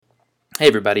Hey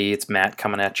everybody, it's Matt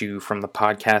coming at you from the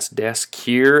podcast desk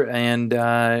here, and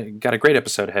got a great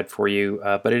episode ahead for you,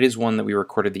 but it is one that we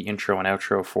recorded the intro and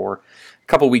outro for a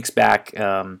couple weeks back,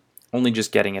 only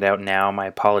just getting it out now. My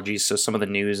apologies, so some of the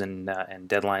news and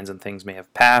deadlines and things may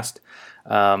have passed,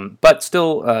 but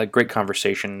still a great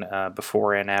conversation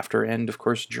before and after, and of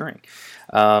course during.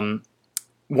 One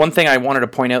thing I wanted to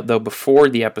point out, though, before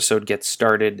the episode gets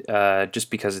started, just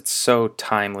because it's so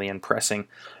timely and pressing,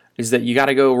 is that you got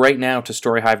to go right now to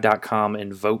storyhive.com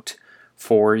and vote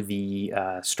for the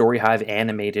Storyhive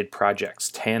animated projects.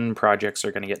 10 projects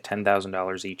are going to get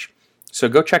 $10,000 each. So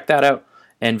go check that out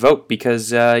and vote,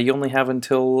 because you only have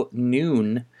until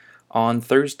noon on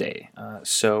Thursday.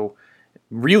 So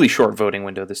really short voting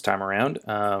window this time around.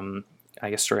 I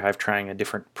guess Storyhive trying a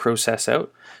different process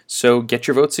out. So get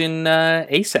your votes in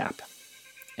ASAP.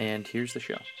 And here's the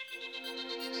show.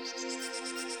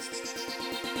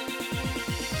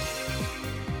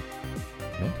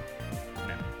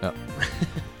 Oh. Are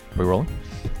we rolling?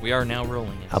 We are now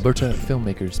rolling. Yes. Alberta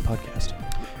Filmmakers Podcast.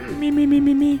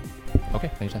 Me.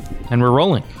 Okay, anytime. And we're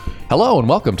rolling. Hello and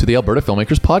welcome to the Alberta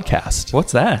Filmmakers Podcast.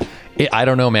 What's that? I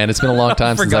don't know, man. It's been a long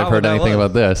time since I've heard anything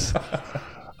about this.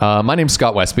 My name's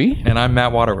Scott Westby. And I'm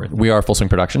Matt Waterworth. We are Full Swing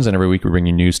Productions, and every week we bring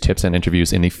you news, tips, and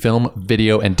interviews in the film,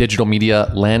 video, and digital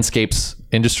media landscapes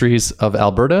industries of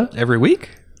Alberta. Every week?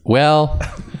 Well,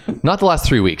 not the last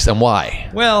 3 weeks. And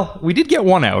why? Well, we did get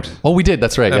one out. Oh, we did.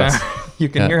 That's right. Yes. You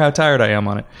can hear how tired I am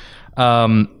on it.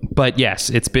 But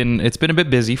yes, it's been a bit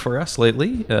busy for us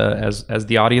lately, as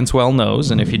the audience well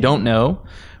knows. And if you don't know,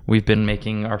 we've been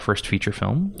making our first feature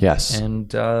film. Yes.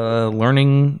 And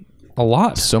learning a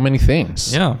lot. So many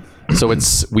things. Yeah. So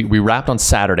we wrapped on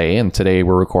Saturday, and today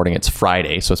we're recording. It's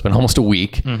Friday, so it's been almost a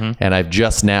week, and I've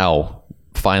just now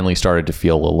finally started to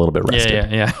feel a little bit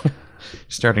rested. Yeah.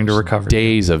 Starting to recover.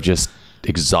 Days of just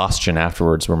exhaustion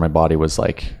afterwards, where my body was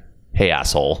like, "Hey,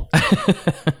 asshole,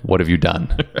 what have you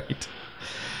done?" Right.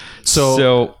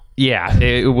 So yeah,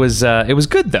 it was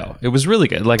good though. It was really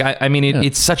good. Like I mean,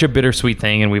 it's such a bittersweet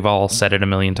thing, and we've all said it a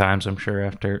million times, I'm sure,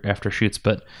 after shoots.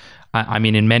 But I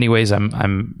mean, in many ways,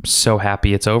 I'm so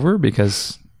happy it's over,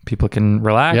 because people can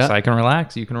relax. Yeah. I can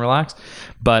relax. You can relax.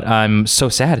 But I'm so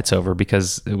sad it's over,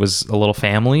 because it was a little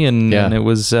family, and it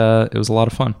was a lot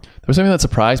of fun. There was something that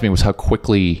surprised me, was how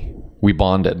quickly we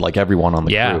bonded, like everyone on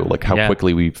the crew, like how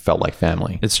quickly we felt like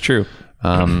family. It's true.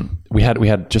 We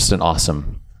had just an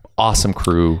awesome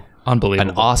crew.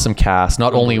 Unbelievable. An awesome cast.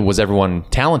 Not only was everyone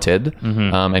talented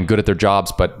and good at their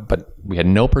jobs, but we had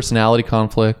no personality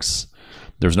conflicts.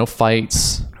 There was no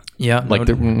fights. Yeah. Like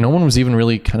no one was even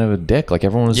really kind of a dick. Like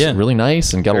everyone was really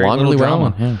nice and got along really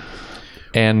well.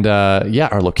 And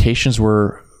our locations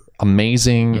were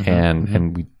amazing.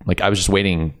 And we, like, I was just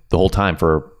waiting the whole time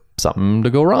for something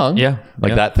to go wrong. Yeah.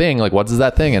 That thing, like, what is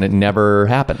that thing? And it never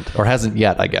happened, or hasn't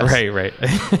yet, I guess. Right.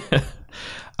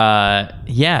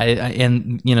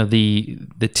 And you know,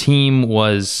 the team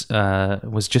was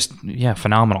just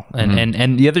phenomenal,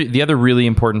 and the other really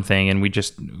important thing, and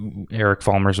Eric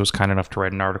Falmers was kind enough to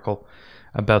write an article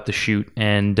about the shoot,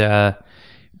 and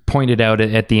pointed out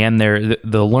at the end there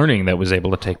the learning that was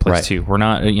able to take place too. We're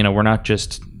not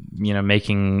just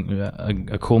making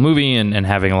a cool movie and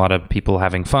having a lot of people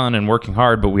having fun and working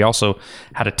hard, but we also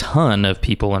had a ton of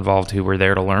people involved who were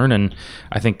there to learn, and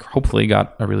I think hopefully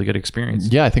got a really good experience.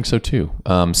 Yeah, I think so too.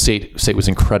 Sate was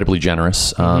incredibly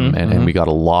generous, and we got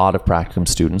a lot of practicum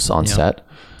students on set,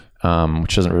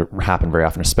 which doesn't happen very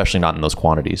often, especially not in those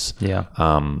quantities. Yeah.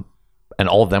 And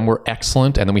all of them were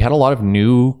excellent, and then we had a lot of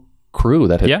new crew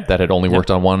that had only worked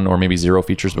on one or maybe zero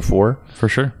features before. For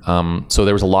sure. So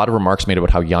there was a lot of remarks made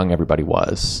about how young everybody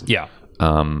was. Yeah.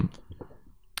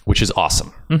 Which is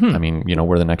awesome. I mean,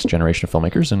 we're the next generation of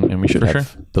filmmakers, and we should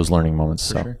have those learning moments.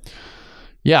 So sure.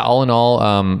 Yeah, all in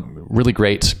all, really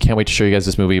great. Can't wait to show you guys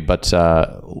this movie, but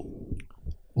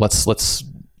let's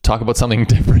talk about something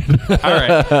different. All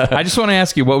right. I just want to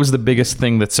ask you, what was the biggest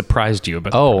thing that surprised you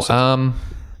about the process?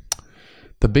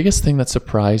 The biggest thing that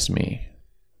surprised me.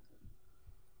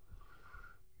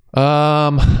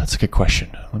 That's a good question.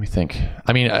 Let me think.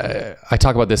 I mean, I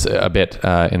talk about this a bit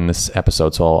in this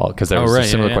episode, so because there was a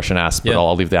similar question asked, but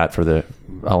I'll leave that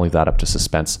up to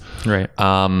suspense. Right.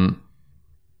 I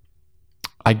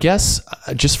guess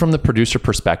just from the producer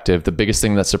perspective, the biggest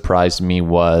thing that surprised me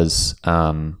was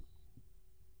how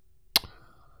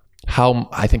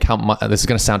much, this is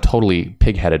going to sound totally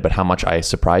pig-headed, but how much I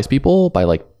surprise people by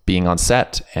like being on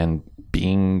set and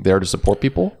being there to support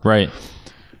people. Right.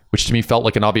 Which to me felt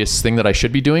like an obvious thing that I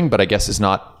should be doing, but I guess is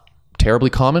not terribly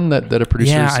common that a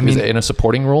producer is in a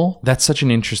supporting role? That's such an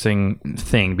interesting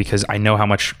thing because I know how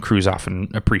much crews often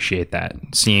appreciate that,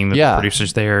 seeing the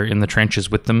producers there in the trenches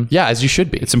with them. Yeah, as you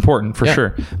should be. It's important for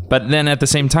sure. But then at the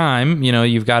same time,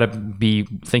 you've got to be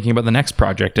thinking about the next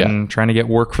project and trying to get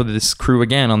work for this crew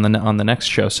again on the next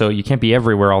show. So you can't be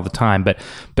everywhere all the time. But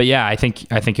yeah, I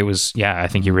think it was I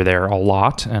think you were there a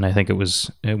lot, and I think it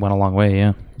went a long way.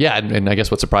 Yeah. Yeah, and I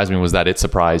guess what surprised me was that it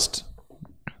surprised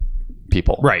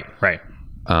people. Right.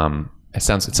 It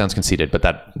sounds conceited, but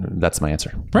that's my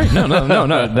answer. Right. No.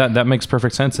 That makes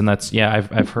perfect sense, and that's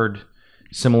I've heard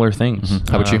similar things.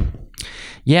 How about you?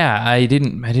 Yeah, I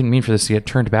didn't mean for this to get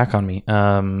turned back on me.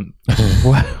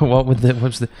 What was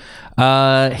the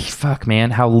fuck,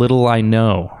 man, how little I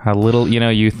know. How little,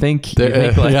 you think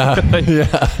like,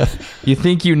 you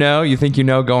think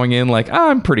going in like, oh,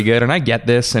 I'm pretty good and I get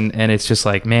this, and it's just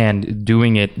like, man,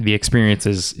 doing it, the experience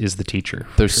is the teacher.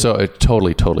 There's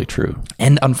totally true.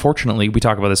 And unfortunately, we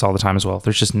talk about this all the time as well.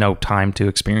 There's just no time to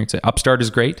experience it. Upstart is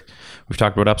great. We've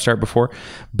talked about Upstart before,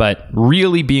 but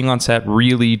really being on set,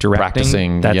 really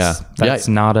directing, that's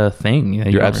not a thing.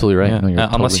 You're absolutely right. Yeah. No,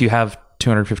 unless you have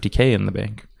 $250K in the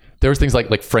bank. There was things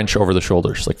like French over the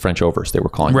shoulders, like French overs they were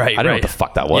calling. Right. I don't know what the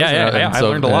fuck that was. I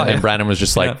learned a lot. And Brandon was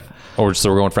just like, so we're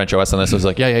going French OS on this. I was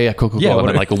like, cool. And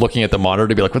I'm like looking at the monitor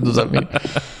to be like, what does that mean?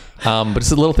 But it's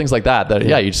the little things like that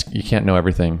you can't know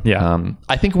everything. Yeah.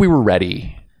 I think we were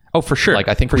ready. Oh, for sure. Like,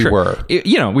 I think we were.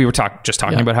 We were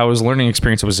talking about how it was a learning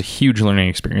experience. It was a huge learning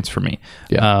experience for me.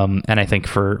 Yeah. And I think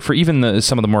for even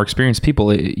some of the more experienced people,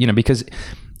 because,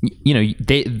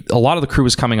 a lot of the crew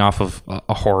was coming off of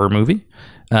a horror movie.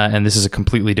 And this is a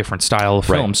completely different style of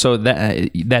film. Right. So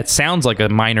that sounds like a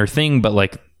minor thing, but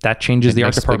like that changes the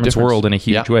art department's world in a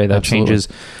huge way. That changes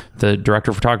the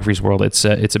director of photography's world. It's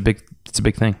a big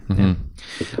thing. Mm-hmm.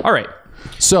 Yeah. All right.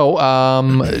 So,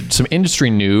 some industry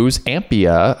news.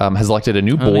 Ampia has elected a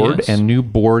new board and new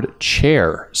board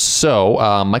chair.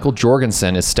 So, Michael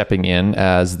Jorgensen is stepping in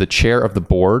as the chair of the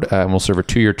board and will serve a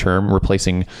 2-year term,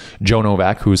 replacing Joe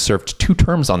Novak, who has served 2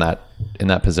 terms in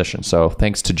that position. So,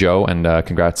 thanks to Joe, and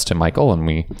congrats to Michael, and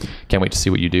we can't wait to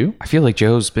see what you do. I feel like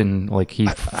Joe's been he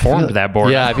formed that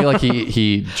board. Yeah, I feel like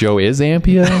Joe is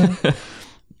Ampia.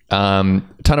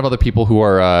 Ton of other people who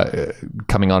are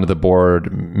coming onto the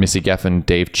board: Missy Geffen,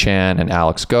 Dave Chan, and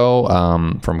Alex Go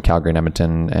from Calgary and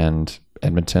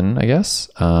Edmonton, I guess.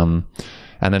 And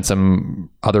then some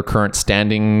other current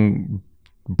standing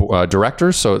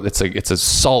directors. So it's a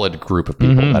solid group of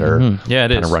people that are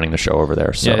kind of running the show over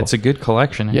there. So it's a good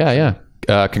collection. Yeah.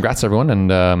 Congrats everyone, and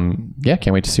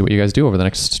can't wait to see what you guys do over the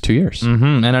next 2 years.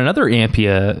 And another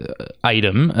Ampia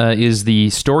item is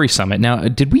the Story Summit. Now,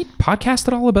 did we podcast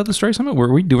at all about the Story Summit?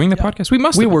 Were we doing the podcast?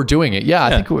 We were doing it. Yeah.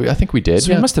 I think we did.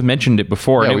 So we must have mentioned it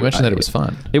before. Yeah, we mentioned that it was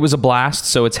fun. It was a blast.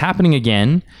 So it's happening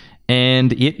again,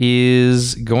 and it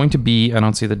is going to be, I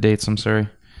don't see the dates, I'm sorry.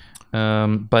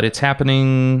 But it's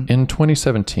happening in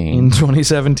 2017. In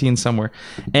 2017 somewhere,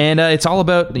 and it's all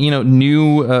about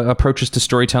new approaches to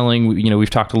storytelling. We've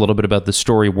talked a little bit about the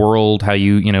story world, how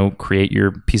you create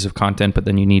your piece of content, but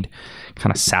then you need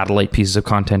kind of satellite pieces of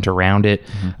content around it.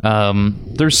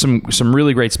 There's some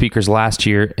really great speakers last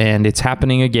year, and it's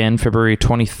happening again February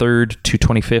 23rd to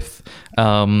 25th.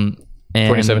 And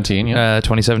 2017,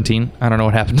 2017. I don't know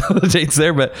what happened to the dates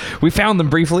there, but we found them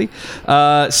briefly.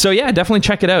 So definitely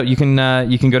check it out. You can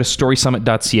go to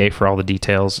storysummit.ca for all the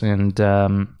details, and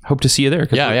hope to see you there.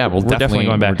 We're definitely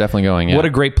going back. We're definitely going. Yeah. What a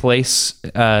great place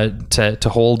to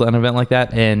hold an event like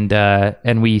that,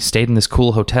 and we stayed in this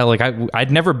cool hotel. Like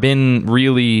I'd never been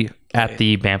really at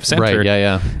the Banff Center. Right.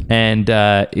 Yeah. And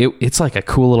it's like a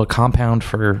cool little compound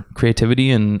for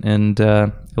creativity, and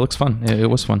it looks fun. It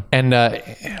was fun. And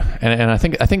I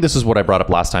think this is what I brought up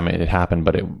last time it happened,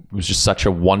 but it was just such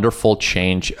a wonderful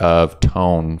change of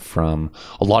tone from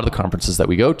a lot of the conferences that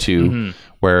we go to,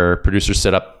 where producers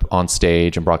sit up on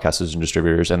stage and broadcasters and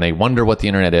distributors, and they wonder what the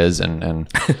internet is, and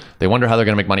they wonder how they're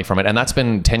going to make money from it. And that's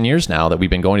been 10 years now that we've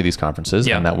been going to these conferences,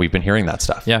 and that we've been hearing that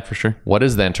stuff. Yeah, for sure. What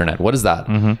is the internet? What is that?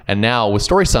 And now with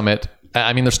Story Summit,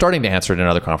 I mean, they're starting to answer it in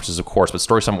other conferences, of course, but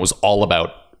Story Summit was all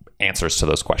about answers to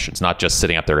those questions, not just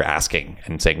sitting up there asking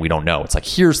and saying we don't know. It's like,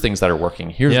 here's things that are working,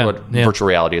 here's what virtual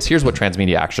reality is, here's what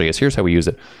transmedia actually is, here's how we use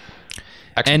it.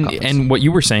 And what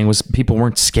you were saying was people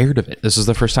weren't scared of it. This is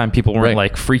the first time people weren't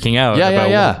like freaking out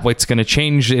about what's going to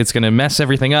change, it's going to mess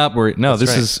everything up. We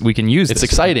can use this. It's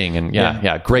exciting,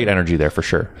 and great energy there for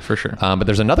sure. But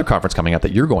there's another conference coming up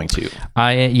that you're going to.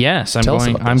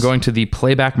 I'm going to the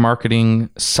Playback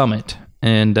Marketing Summit,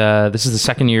 and this is the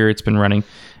second year it's been running.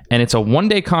 And it's a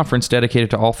 1-day conference dedicated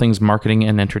to all things marketing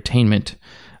and entertainment.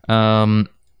 And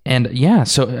And yeah,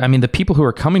 so I mean, the people who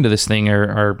are coming to this thing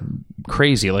are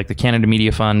crazy. Like the Canada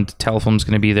Media Fund, Telefilm's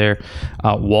going to be there.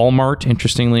 Walmart,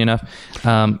 interestingly enough,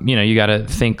 you got to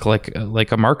think like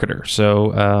a marketer.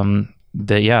 So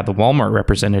the Walmart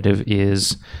representative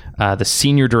is the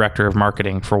senior director of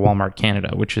marketing for Walmart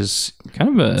Canada, which is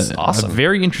kind of a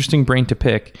very interesting brain to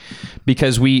pick,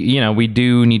 because we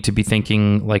do need to be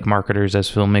thinking like marketers as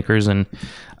filmmakers.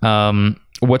 And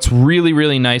what's really,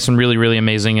 really nice and really, really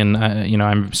amazing, and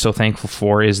I'm so thankful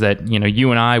for, is that you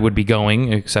and I would be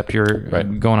going, except you're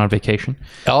going on vacation.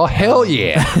 Oh, hell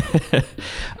yeah!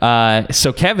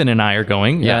 So Kevin and I are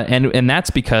going, and that's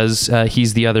because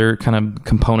he's the other kind of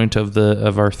component of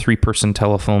our 3-person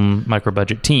Telefilm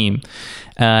Microbudget team,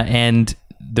 and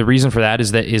the reason for that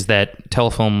is that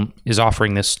Telefilm is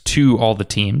offering this to all the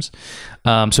teams.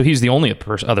 So he's the only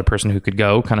other person who could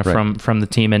go, kind of from the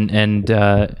team, and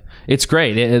it's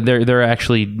great. They're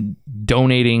actually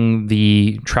donating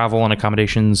the travel and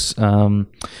accommodations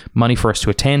money for us to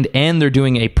attend, and they're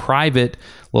doing a private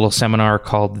little seminar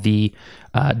called the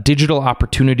Digital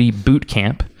Opportunity Boot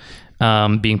Camp,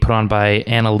 being put on by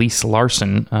Annalise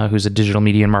Larson, who's a digital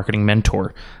media and marketing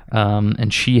mentor,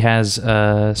 and she has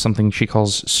something she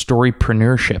calls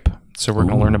storypreneurship. So we're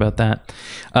going to learn about that.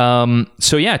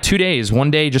 2 days. One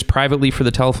day just privately for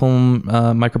the Telefilm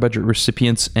Microbudget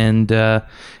recipients, and then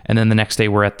the next day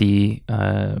we're at the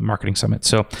marketing summit.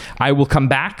 So I will come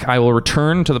back. I will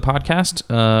return to the podcast,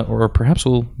 or perhaps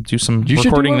we'll do some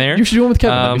recording there. You should do one with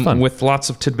Kevin. That'd be fun. With lots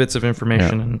of tidbits of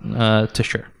information to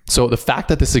share. So the fact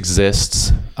that this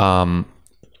exists,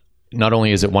 not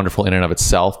only is it wonderful in and of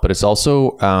itself, but it's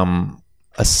also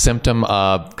a symptom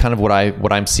of kind of what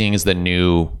I'm seeing as the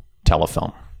new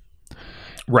Telefilm.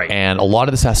 Right. And a lot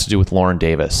of this has to do with Lauren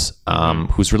Davis,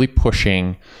 who's really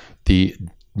pushing the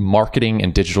marketing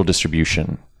and digital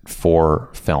distribution for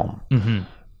film,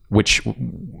 which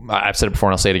I've said it before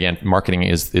and I'll say it again. Marketing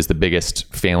is the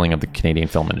biggest failing of the Canadian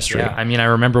film industry. Yeah. I mean, I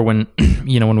remember when,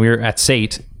 when we were at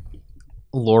SAIT,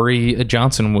 Laurie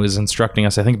Johnson was instructing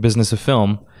us, I think, Business of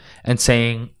Film, and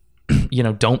saying,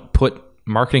 don't put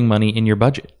marketing money in your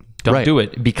budget. Don't do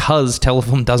it, because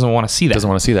Telefilm doesn't want to see that. Doesn't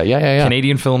want to see that. Yeah.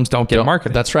 Canadian films don't get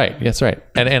marketed. That's right.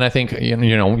 And I think, you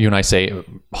and I say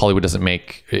Hollywood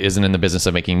isn't in the business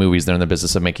of making movies. They're in the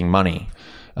business of making money.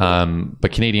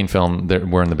 But Canadian film,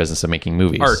 we're in the business of making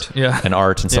movies. And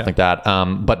art and stuff like that.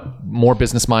 But more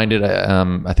business minded,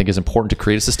 I think is important to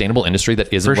create a sustainable industry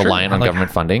that isn't reliant on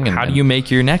government funding. How do you make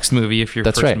your next movie if your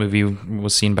first movie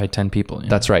was seen by 10 people?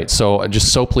 That's right. So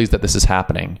just so pleased that this is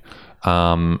happening.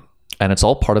 And it's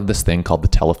all part of this thing called the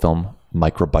Telefilm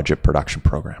Microbudget Production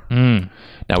Program.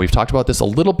 Now, we've talked about this a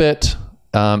little bit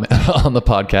on the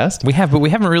podcast. We have, but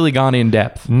we haven't really gone in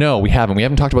depth. No, we haven't. We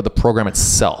haven't talked about the program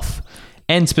itself.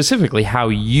 And specifically how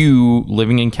you,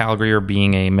 living in Calgary or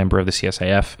being a member of the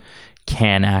CSIF,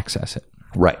 can access it.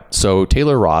 Right. So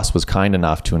Taylor Ross was kind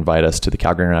enough to invite us to the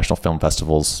Calgary International Film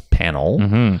Festival's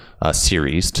panel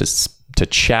series to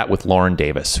chat with Lauren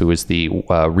Davis, who is the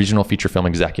regional feature film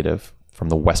executive from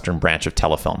the Western branch of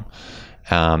Telefilm.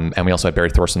 And we also had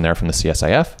Barry Thorson there from the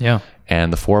CSIF. Yeah.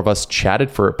 And the four of us chatted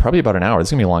for probably about an hour. This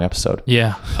is going to be a long episode.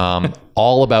 Yeah.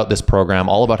 All about this program,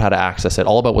 all about how to access it,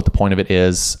 all about what the point of it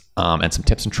is, and some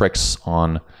tips and tricks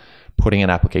on putting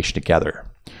an application together.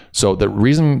 So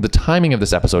the timing of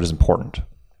this episode is important,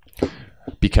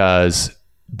 because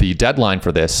the deadline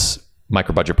for this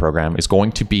microbudget program is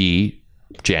going to be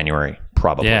January,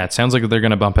 probably. Yeah, it sounds like they're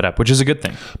going to bump it up, which is a good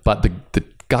thing. But the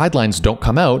guidelines don't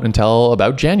come out until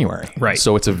about January. Right.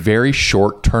 So it's a very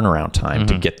short turnaround time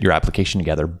to get your application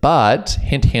together. But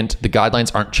hint, hint, the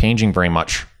guidelines aren't changing very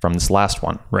much from this last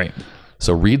one. Right.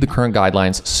 So read the current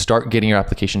guidelines, start getting your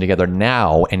application together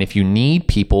now. And if you need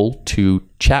people to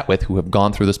chat with who have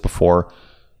gone through this before,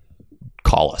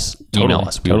 call us, email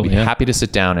us. We would be happy to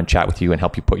sit down and chat with you and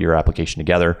help you put your application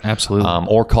together. Absolutely.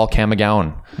 Or call Cam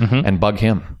McGowan and bug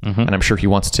him. And I'm sure he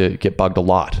wants to get bugged a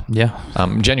lot. Yeah.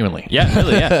 Genuinely. Yeah,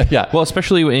 really, yeah. Yeah. Well,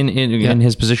 especially in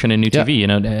his position in New TV,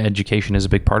 education is a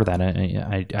big part of that.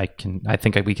 I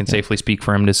think we can safely speak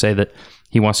for him to say that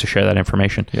he wants to share that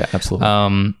information. Yeah, absolutely.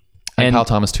 And Kyle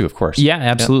Thomas too, of course. Yeah,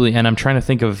 absolutely. Yeah. And I'm trying to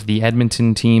think of the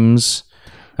Edmonton teams.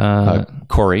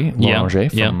 Corey Loranger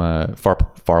from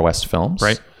Far West Films.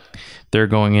 Right. They're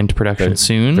going into production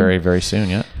soon. Very, very soon,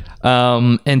 yeah.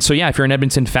 And so, if you're in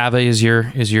Edmonton, FAVA is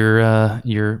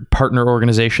your partner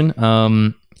organization.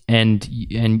 And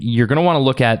you're going to want to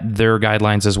look at their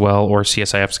guidelines as well, or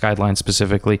CSIF's guidelines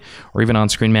specifically, or even On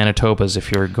Screen Manitoba's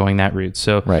if you're going that route.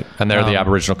 So right. And they're the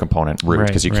Aboriginal component route,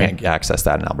 because you can't access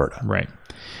that in Alberta. Right.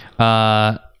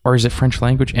 Or is it French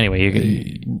language?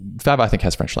 Anyway, FAVA, I think,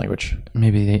 has French language.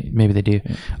 Maybe they do.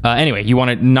 Anyway, you want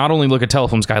to not only look at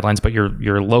Telefilm's guidelines, but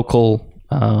your local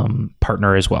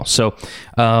partner as well. So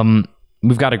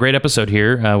we've got a great episode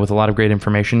here with a lot of great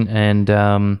information.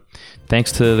 And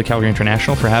thanks to the Calgary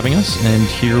International for having us. And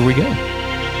here we go.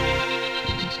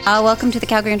 Welcome to the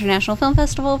Calgary International Film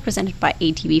Festival, presented by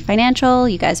ATB Financial.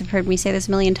 You guys have heard me say this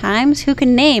a million times. Who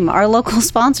can name our local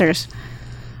sponsors?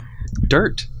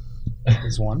 Dirt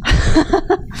is one.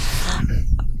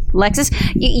 Lexus,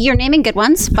 you're naming good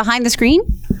ones. Behind the screen?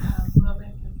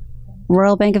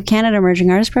 Royal Bank of Canada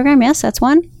Emerging Artist Program. Yes, that's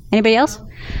one. Anybody else?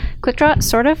 Quick Draw,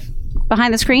 sort of.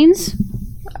 Behind the screens?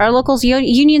 Our locals,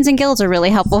 unions and guilds are really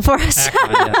helpful for us.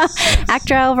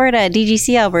 ACTRA Alberta,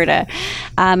 DGC Alberta,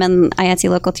 and IATSE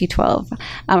Local T12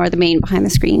 are the main behind the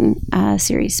screen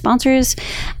series sponsors.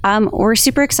 We're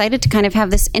super excited to kind of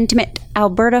have this intimate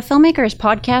Alberta filmmakers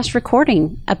podcast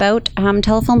recording about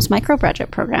Telefilm's Microbudget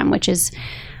program, which is,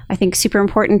 I think, super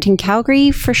important in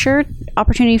Calgary for sure.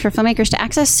 Opportunity for filmmakers to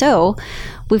access. So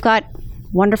we've got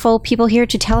wonderful people here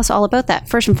to tell us all about that.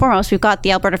 First and foremost, we've got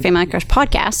the Alberta Filmmakers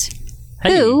podcast,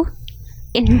 who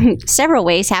in several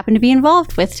ways happen to be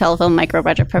involved with Telefilm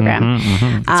Microbudget program.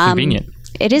 It's convenient.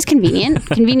 It is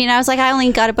convenient. I was like, I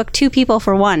only got to book 2 people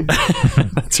for 1.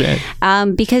 That's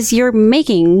right. Because you're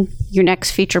making your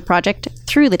next feature project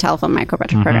through the Telefilm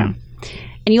Microbudget program.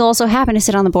 And you also happen to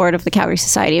sit on the board of the Calgary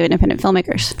Society of Independent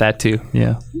Filmmakers. That too,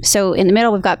 yeah. So in the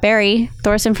middle, we've got Barry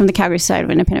Thorson from the Calgary Society of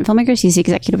Independent Filmmakers. He's the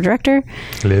executive director.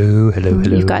 Hello.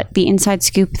 You've got the inside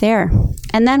scoop there.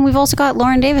 And then we've also got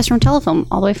Lauren Davis from Telefilm,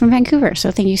 all the way from Vancouver. So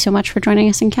thank you so much for joining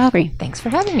us in Calgary. Thanks for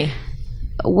having me.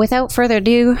 Without further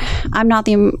ado, I'm not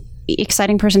the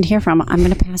exciting person to hear from. I'm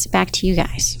going to pass it back to you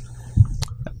guys.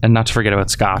 And not to forget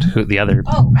about Scott, who the other...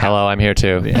 Oh. Hello, I'm here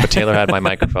too. But Taylor had my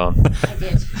microphone. I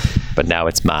did. But now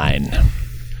it's mine.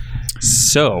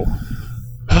 So...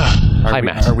 Hi,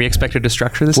 Matt. Are we expected to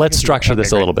structure this? Let's structure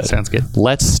this a little bit. Sounds good.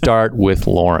 Let's start with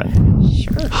Lauren.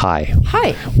 Sure. Hi.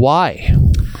 Hi. Why?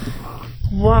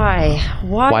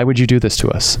 Why would you do this to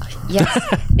us?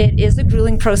 Yes, it is a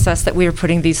grueling process that we are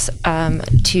putting these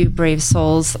 2 brave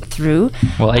souls through.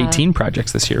 Well, 18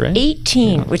 projects this year, right?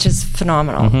 18, which is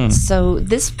phenomenal. So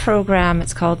this program,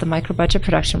 it's called the Microbudget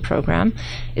Production Program,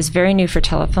 is very new for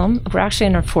Telefilm. We're actually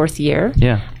in our 4th year.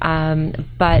 Yeah.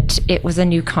 But it was a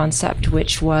new concept,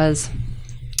 which was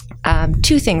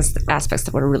 2 aspects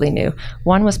that were really new.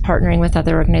 One was partnering with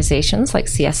other organizations like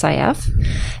CIFF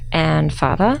and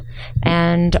FAVA,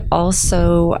 and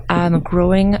also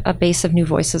growing a base of new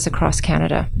voices across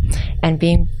Canada and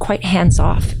being quite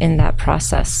hands-off in that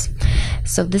process.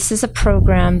 So this is a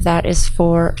program that is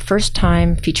for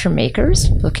first-time feature makers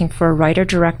looking for a writer,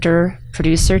 director,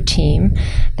 producer team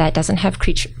that doesn't have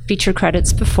feature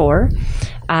credits before,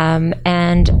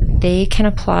 and they can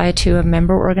apply to a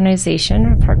member organization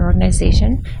or partner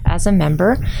organization as a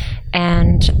member,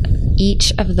 and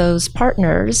each of those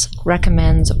partners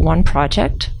recommends 1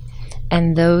 project,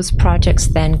 and those projects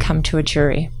then come to a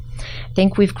jury. I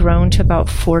think we've grown to about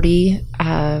 40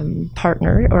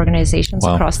 partner organizations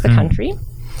across the country.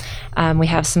 We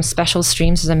have some special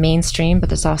streams. There's a main stream, but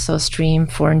there's also a stream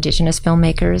for Indigenous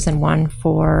filmmakers and one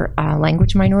for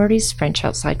language minorities, French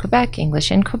outside Quebec,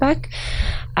 English in Quebec,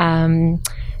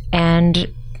 and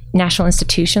national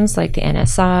institutions like the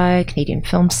NSI, Canadian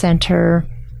Film Centre,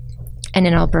 and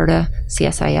in Alberta,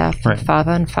 CSIF, right.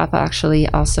 FAVA, and FAVA actually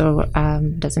also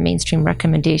does a mainstream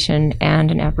recommendation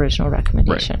and an Aboriginal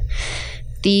recommendation. Right.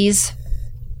 These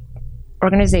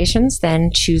organizations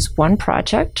then choose 1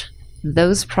 project.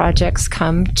 Those projects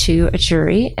come to a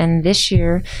jury, and this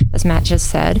year, as Matt just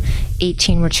said,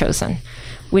 18 were chosen,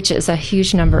 which is a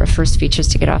huge number of first features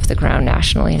to get off the ground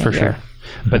nationally in a year. For sure.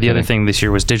 But the other thing this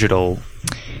year was digital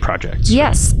projects.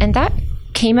 Yes, and that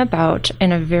came about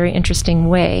in a very interesting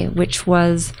way, which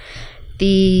was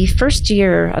the first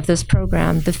year of this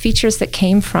program, the features that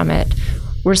came from it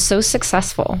were so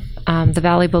successful. The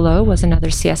Valley Below was another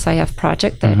CSIF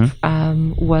project that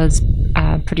was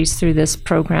produced through this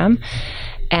program,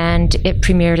 and it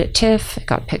premiered at TIFF. It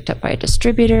got picked up by a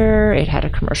distributor. It had a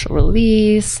commercial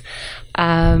release,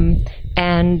 and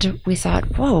we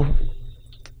thought, whoa,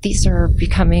 these are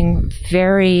becoming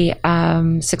very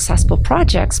successful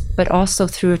projects, but also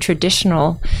through a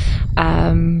traditional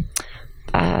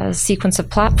sequence of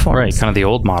platforms. Right, kind of the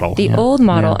old model. The old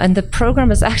model. Yeah. And the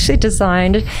program is actually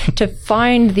designed to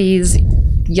find these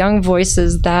young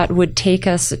voices that would take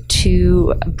us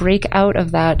to break out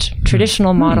of that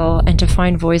traditional model and to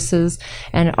find voices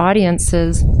and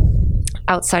audiences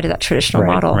outside of that traditional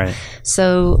model. Right.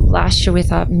 So last year we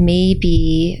thought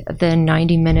maybe the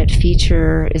 90-minute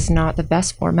feature is not the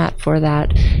best format for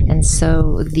that. And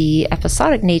so the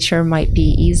episodic nature might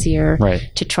be easier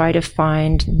to try to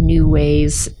find new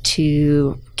ways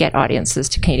to get audiences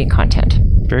to Canadian content.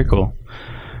 Very cool.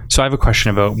 So I have a question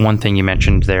about one thing you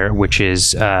mentioned there, which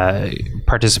is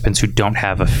participants who don't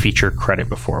have a feature credit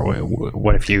before.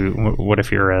 What if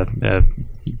you're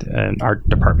an art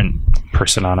department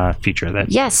person on a feature that?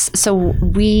 Yes. So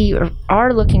we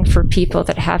are looking for people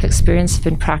that have experience,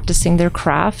 been practicing their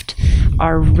craft,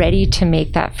 are ready to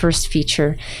make that first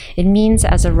feature. It means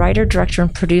as a writer, director,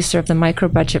 and producer of the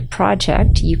Microbudget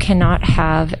project, you cannot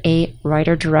have a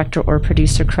writer, director, or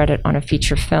producer credit on a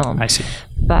feature film. I see.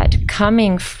 But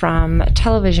coming from a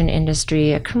television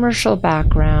industry, a commercial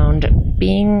background,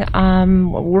 being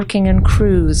working in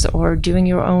crews or doing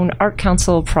your own art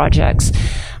council projects,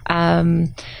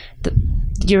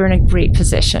 you're in a great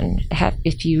position.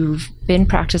 If you've been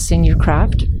practicing your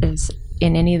craft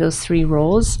in any of those three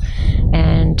roles,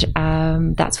 and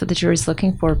that's what the jury's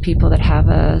looking for, people that have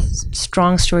a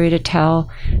strong story to tell,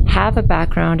 have a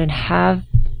background, and have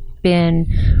been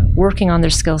working on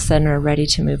their skill set and are ready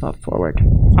to move up forward.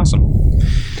 Awesome.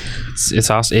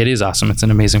 It's awesome. It is awesome. It's an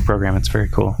amazing program. It's very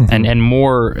cool. Mm-hmm. And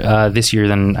more this year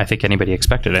than I think anybody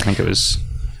expected. I think it was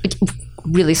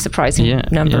really surprising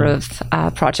number of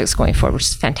projects going forward, which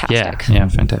is fantastic. Yeah,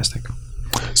 fantastic.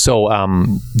 So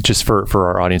just for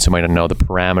our audience who might not know, the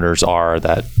parameters are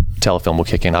that Telefilm will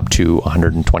kick in up to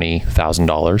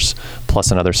 $120,000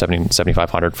 plus another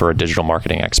 $7,500 for a digital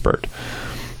marketing expert.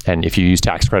 And if you use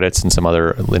tax credits and some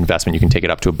other investment, you can take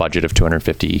it up to a budget of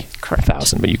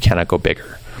 $250,000, but you cannot go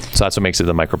bigger. So that's what makes it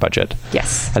the micro budget.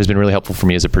 Yes. That has been really helpful for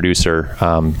me as a producer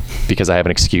because I have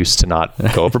an excuse to not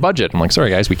go over budget. I'm like,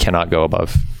 sorry guys, we cannot go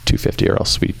above $250 or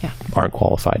else we aren't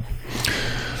qualified.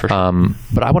 For sure.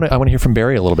 But I want to hear from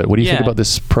Barry a little bit. What do you think about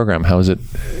this program? How has it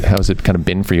kind of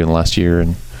been for you in the last year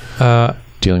and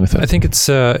dealing with it? I think it's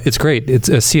great.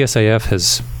 CSIF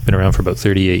has been around for about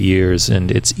 38 years, and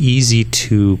it's easy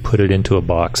to put it into a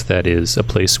box that is a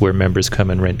place where members come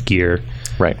and rent gear,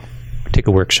 right? Take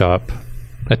a workshop,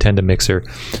 attend a mixer.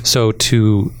 So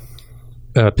to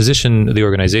position the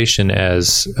organization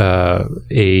as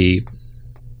a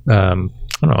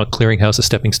clearinghouse, a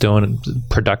stepping stone,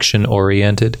 production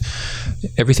oriented,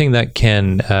 everything that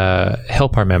can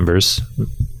help our members,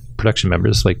 production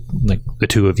members like the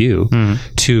two of you,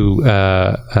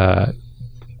 to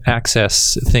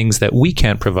access things that we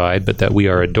can't provide, but that we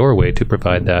are a doorway to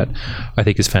provide, that I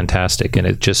think is fantastic. And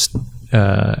it just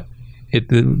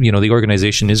the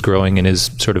organization is growing and is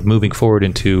sort of moving forward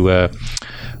into this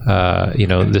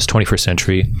 21st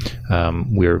century.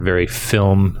 We're very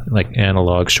film, like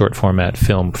analog, short format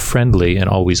film friendly, and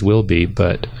always will be,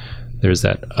 but there's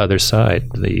that other side,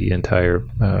 the entire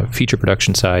feature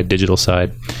production side, digital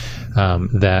side,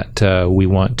 that we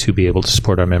want to be able to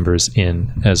support our members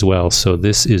in as well. So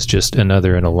this is just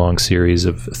another in a long series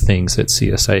of things that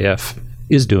CSIF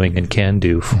is doing and can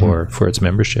do for its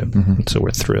membership. Mm-hmm. So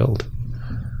we're thrilled.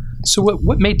 So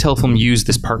what made Telefilm use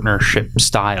this partnership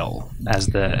style as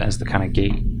the kind of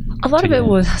gate? A lot of it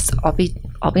was, I'll be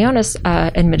honest,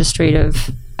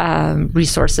 administrative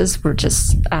resources were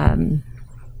just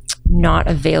not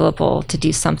available to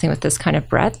do something with this kind of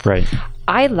breadth. Right.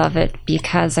 I love it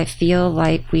because I feel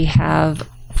like we have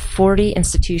 40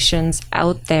 institutions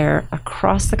out there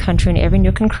across the country in every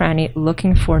nook and cranny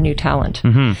looking for new talent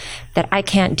that I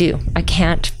can't do. I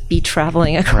can't be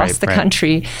traveling across the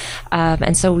country.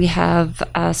 And so we have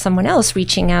someone else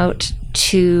reaching out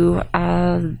to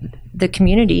the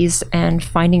communities and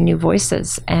finding new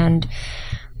voices. And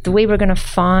the way we're going to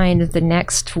find the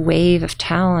next wave of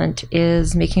talent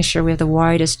is making sure we have the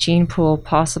widest gene pool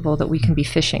possible that we can be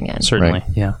fishing in. Certainly,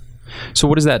 yeah. So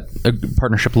what does that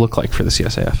partnership look like for the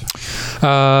CSIF?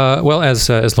 Well,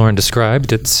 as Lauren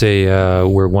described, it's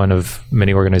we're one of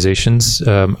many organizations.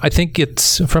 I think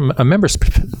it's from a member's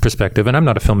perspective, and I'm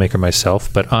not a filmmaker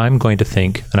myself, but I'm going to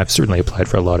think, and I've certainly applied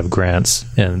for a lot of grants,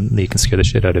 and they can scare the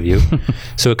shit out of you.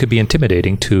 So it could be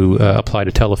intimidating to apply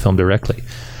to Telefilm directly.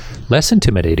 Less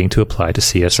intimidating to apply to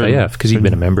CSIF because you've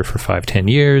been a member for 5-10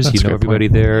 years. That's, you know everybody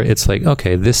there. It's like,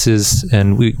 okay, this is,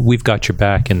 and we've got your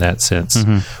back in that sense.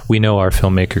 We know our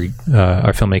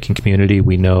filmmaking community.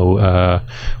 We know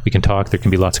we can talk. There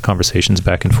can be lots of conversations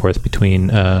back and forth between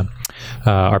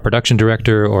our production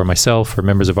director or myself or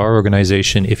members of our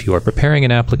organization if you are preparing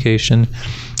an application.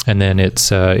 And then it's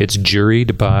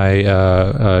juried by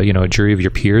a jury of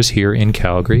your peers here in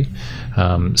Calgary.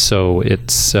 So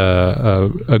it's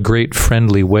a great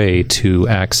friendly way to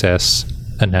access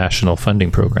a national funding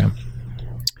program.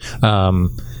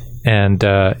 and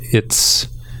it's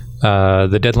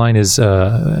the deadline is,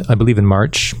 I believe, in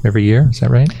March every year. Is that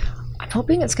right? I'm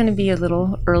hoping it's going to be a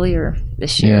little earlier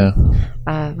this year.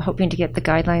 Yeah. Hoping to get the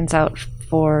guidelines out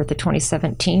for the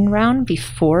 2017 round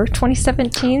before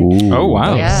 2017. Ooh, oh,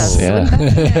 wow. Yes. Yeah.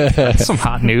 That's some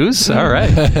hot news. All right.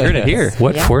 Heard it here.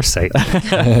 What foresight.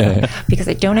 Because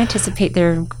I don't anticipate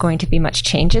there are going to be much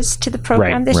changes to the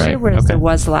program this right. year, whereas Okay. there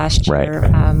was last year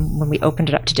Right. when we opened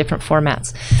it up to different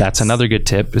formats. That's another good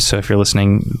tip. So if you're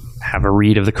listening, have a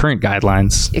read of the current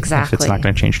guidelines. Exactly. If it's not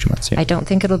going to change too much. Yeah. I don't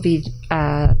think it'll be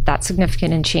that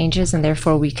significant in changes, and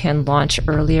therefore we can launch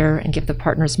earlier and give the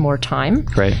partners more time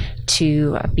Right. to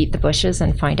beat the bushes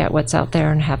and find out what's out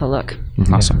there and have a look.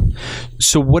 Awesome.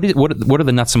 So what are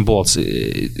the nuts and bolts?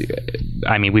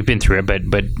 I mean, we've been through it,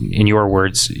 but in your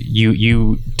words,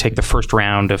 you take the first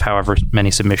round of however many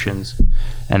submissions,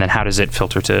 and then how does it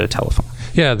filter to Telefilm?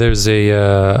 Yeah, there's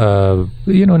a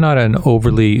not an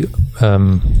overly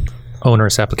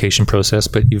onerous application process,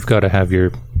 but you've got to have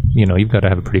you've got to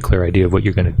have a pretty clear idea of what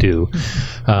you're going to do,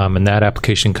 and that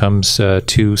application comes to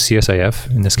CSIF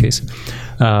in this case,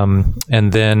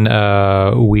 and then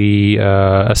we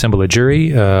assemble a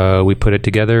jury, we put it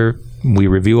together, we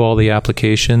review all the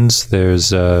applications. There's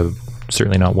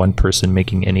certainly not one person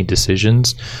making any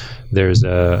decisions. There's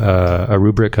a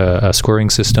rubric, a scoring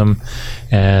system,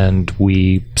 and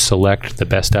we select the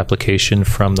best application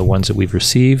from the ones that we've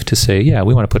received to say, yeah,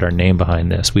 we want to put our name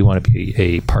behind this. We want to be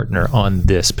a partner on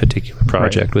this particular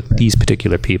project with these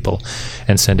particular people,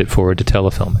 and send it forward to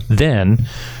Telefilm. Then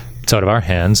it's out of our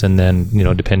hands, and then,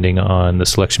 depending on the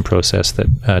selection process that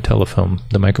Telefilm,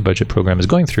 the Microbudget program, is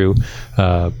going through,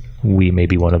 we may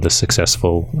be one of the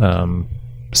successful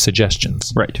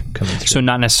suggestions. Right. Coming through. So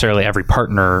not necessarily every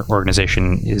partner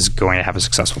organization is going to have a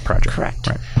successful project. Correct.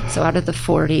 Right. So out of the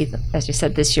 40, as you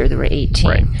said, this year there were 18.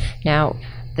 Right. Now,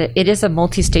 it is a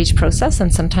multi-stage process,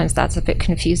 and sometimes that's a bit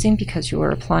confusing because you are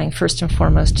applying first and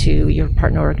foremost to your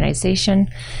partner organization.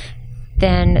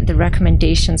 Then the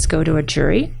recommendations go to a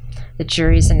jury. The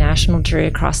jury is a national jury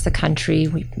across the country.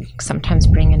 We sometimes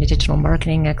bring in a digital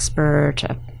marketing expert,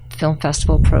 a film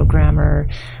festival programmer,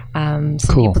 some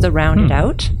people to round it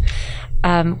out.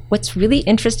 What's really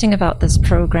interesting about this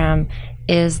program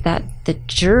is that the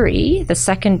jury, the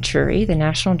second jury, the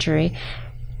national jury,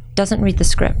 doesn't read the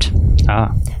script.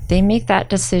 They make that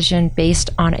decision based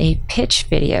on a pitch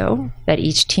video that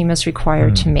each team is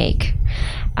required to make,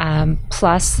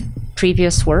 plus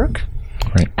previous work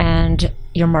and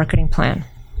your marketing plan.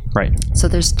 Right. So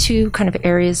there's two kind of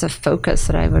areas of focus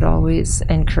that I would always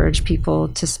encourage people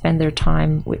to spend their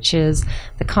time, which is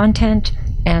the content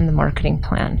and the marketing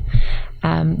plan.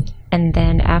 And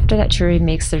then after that jury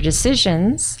makes their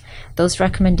decisions, those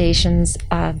recommendations,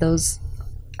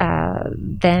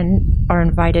 then are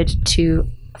invited to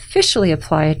officially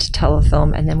apply to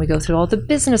Telefilm, and then we go through all the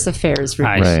business affairs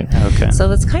review. Right. Okay. So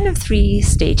that's kind of 3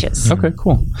 stages. Okay,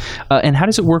 cool. And how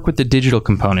does it work with the digital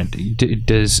component?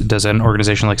 Does an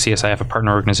organization like CSIF, a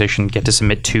partner organization, get to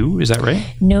submit 2? Is that right?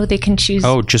 No, they can choose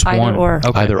just either one. or.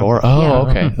 Okay. Either or. Oh,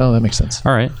 Yeah. okay. Oh, that makes sense.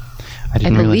 All right. I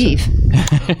believe.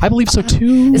 I believe so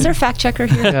too. Is there a fact checker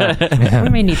here? We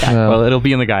may need that. Well, it'll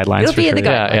be in the guidelines. It'll for be in sure. the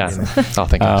Yeah. guidelines. Oh,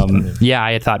 thank you. Yeah,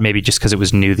 I had thought maybe just because it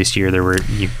was new this year, there were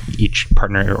each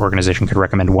partner organization could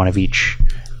recommend one of each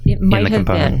It in might the have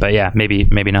component. been. But yeah, maybe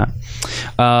not.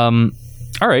 All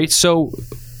right, so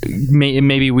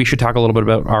maybe we should talk a little bit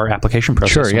about our application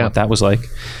process. Sure, and yeah. what that was like.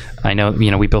 I know,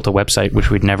 we built a website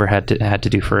which we'd never had to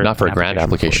do for Not for a grant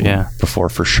application before. before,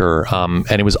 for sure. And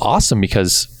it was awesome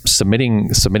because submitting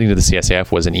to the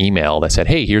CSIF was an email that said,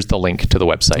 "Hey, here's the link to the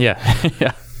website." Yeah,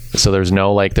 yeah. So there was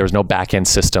no back end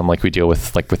system like we deal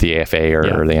with with the AFA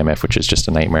or the AMF, which is just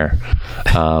a nightmare.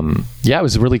 It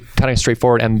was really kind of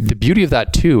straightforward. And the beauty of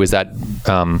that too is that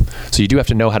so you do have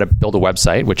to know how to build a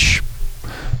website, which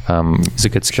It's a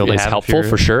good skill to is have. helpful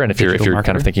for sure. And if you're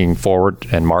kind of thinking forward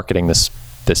and marketing this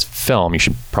film, you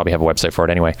should probably have a website for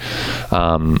it anyway.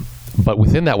 But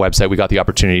within that website, we got the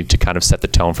opportunity to kind of set the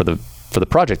tone for the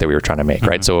project that we were trying to make,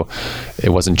 right? So it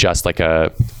wasn't just like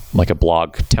a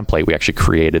blog template. We actually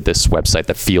created this website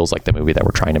that feels like the movie that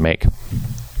we're trying to make.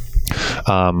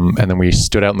 And then we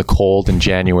stood out in the cold in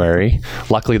January.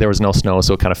 Luckily, there was no snow,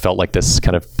 so it kind of felt like this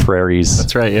kind of prairies.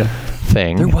 That's right. Yeah.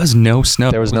 Thing. There was no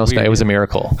snow. There was no snow. It was a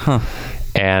miracle. Huh.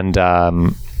 And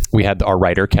we had our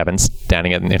writer, Kevin,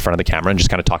 standing in front of the camera and just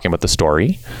kind of talking about the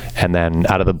story. And then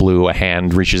out of the blue, a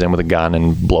hand reaches in with a gun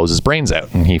and blows his brains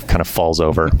out. And he kind of falls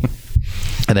over.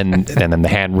 And then the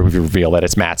hand reveal that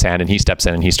it's Matt's hand, and he steps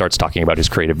in and he starts talking about his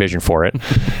creative vision for it.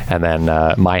 And then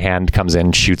my hand comes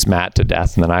in, shoots Matt to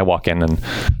death, and then I walk in and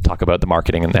talk about the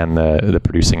marketing and the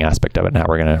producing aspect of it, and how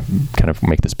we're going to kind of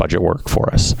make this budget work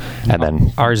for us. And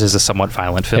then ours is a somewhat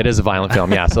violent film. It is a violent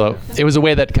film, yeah. So it was a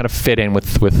way that kind of fit in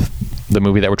with the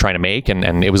movie that we're trying to make,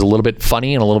 and it was a little bit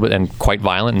funny and quite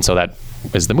violent, and so that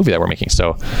is the movie that we're making.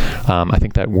 So I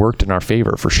think that worked in our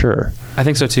favor for sure. I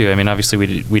think so too. I mean, obviously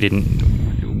we don't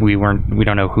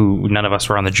know who, none of us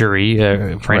were on the jury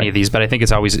for any of these, but I think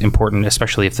it's always important,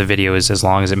 especially if the video is as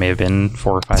long as it may have been,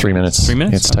 4 or 5 3 minutes. 3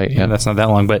 minutes? It's tight, yeah. That's not that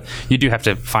long, but you do have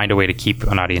to find a way to keep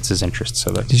an audience's interest.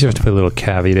 So that did you have to put a little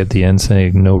caveat at the end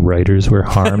saying no writers were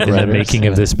harmed in the making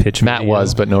of this pitch Matt video?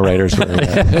 was, but no writers were.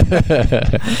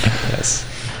 Yes.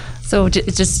 So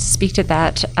just to speak to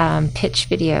that pitch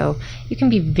video, you can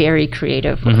be very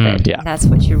creative with it. Yeah. That's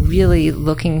what you're really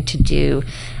looking to do.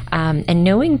 And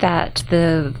knowing that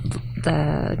the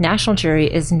national jury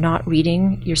is not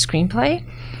reading your screenplay,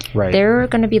 Right. they're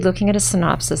going to be looking at a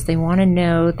synopsis. They want to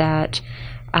know that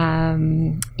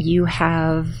you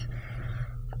have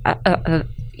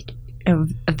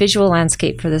a visual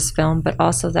landscape for this film, but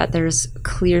also that there's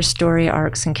clear story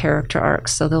arcs and character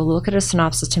arcs. So they'll look at a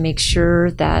synopsis to make sure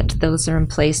that those are in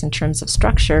place in terms of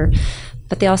structure,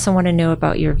 but they also want to know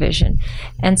about your vision.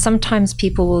 And sometimes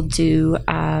people will do,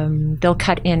 they'll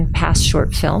cut in past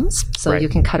short films, so Right. you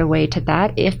can cut away to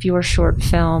that if your short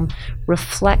film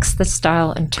reflects the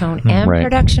style and tone and Right.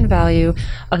 production value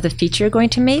of the feature you're going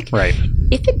to make. Right.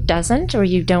 If it doesn't, or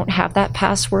you don't have that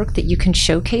past work that you can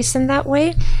showcase in that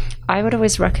way, I would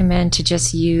always recommend to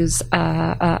just use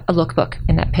a lookbook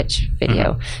in that pitch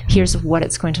video. Here's what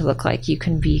it's going to look like. You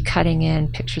can be cutting in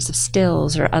pictures of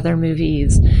stills or other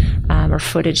movies or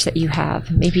footage that you have.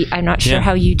 Maybe, I'm not sure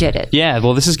how you did it. Yeah,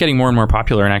 well, this is getting more and more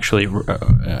popular, and actually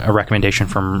a recommendation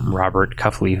from Robert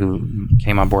Cuffley, who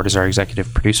came on board as our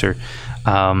executive producer,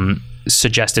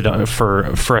 suggested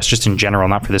for us just in general,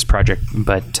 not for this project,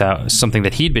 but something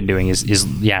that he'd been doing is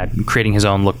creating his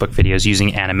own lookbook videos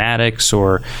using animatics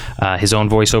or his own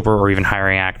voiceover, or even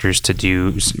hiring actors to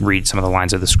read some of the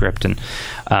lines of the script. And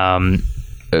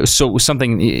so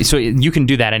you can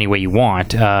do that any way you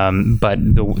want, but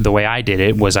the way I did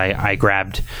it was I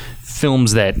grabbed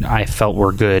films that I felt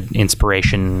were good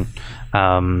inspiration,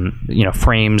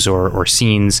 frames or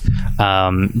scenes,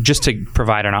 just to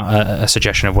provide a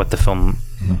suggestion of what the film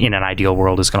in an ideal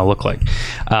world is going to look like.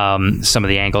 Some of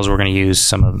the angles we're going to use,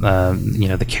 some of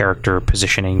the character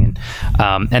positioning,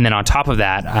 and then on top of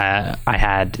that, I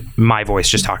had my voice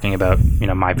just talking about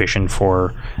my vision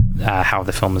for how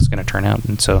the film is going to turn out,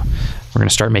 and so we're going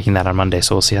to start making that on Monday.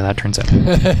 So we'll see how that turns out.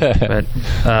 But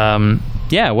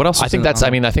what else? I think I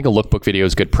think a lookbook video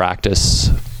is good practice,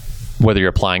 whether you're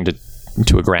applying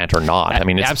to a grant or not. I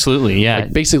mean, it's, absolutely, yeah.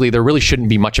 Like, basically, there really shouldn't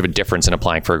be much of a difference in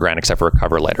applying for a grant except for a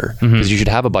cover letter, because you should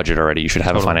have a budget already. You should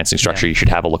have a financing structure. You should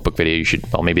have a lookbook video. You should,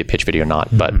 maybe a pitch video, not.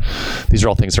 But these are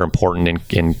all things that are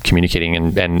important in communicating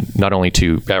and not only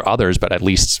to others, but at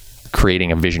least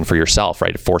creating a vision for yourself,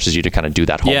 right? It forces you to kind of do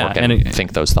that homework and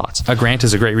think those thoughts. A grant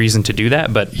is a great reason to do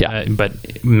that, but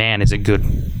man, is it good.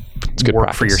 It's good work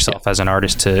practice for yourself as an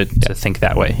artist to think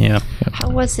that way. Yeah. How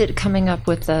was it coming up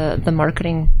with the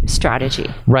marketing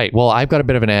strategy? Right. Well, I've got a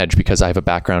bit of an edge because I have a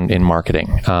background in marketing.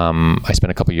 I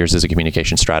spent a couple of years as a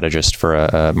communication strategist for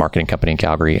a marketing company in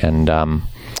Calgary, and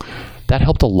that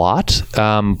helped a lot.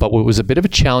 But what was a bit of a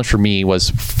challenge for me was,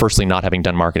 firstly, not having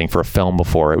done marketing for a film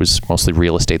before. It was mostly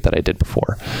real estate that I did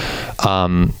before.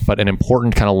 But an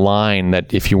important kind of line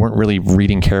that if you weren't really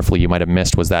reading carefully, you might have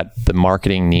missed, was that the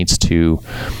marketing needs to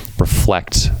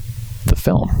reflect the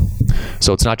film.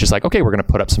 So it's not just like, okay, we're going to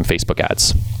put up some Facebook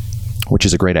ads, which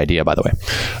is a great idea, by the way.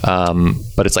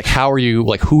 But it's like,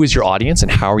 who is your audience,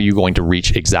 and how are you going to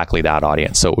reach exactly that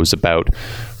audience? So it was about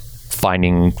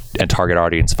finding a target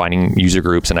audience, finding user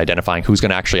groups, and identifying who's going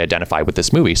to actually identify with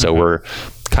this movie. So we're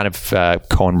kind of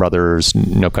Coen Brothers,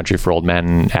 No Country for Old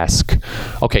Men-esque.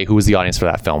 Okay, who was the audience for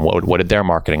that film? What did their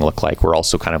marketing look like? We're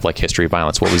also kind of like History of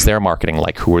Violence. What was their marketing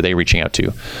like? Who were they reaching out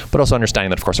to? But also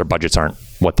understanding that, of course, our budgets aren't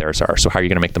what theirs are. So how are you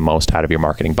going to make the most out of your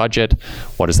marketing budget?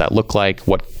 What does that look like?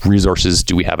 What resources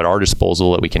do we have at our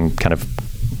disposal that we can kind of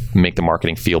make the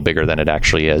marketing feel bigger than it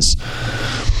actually is?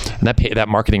 And that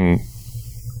marketing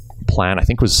plan, I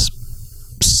think, was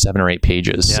 7 or 8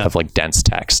 pages of like dense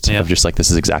text of just like,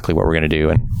 this is exactly what we're going to do.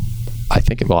 And I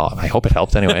think, I hope it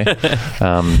helped anyway.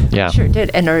 Yeah. Sure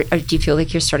did. And do you feel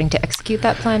like you're starting to execute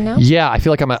that plan now? Yeah, I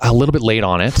feel like I'm a little bit late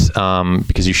on it,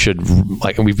 because you should,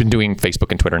 like, we've been doing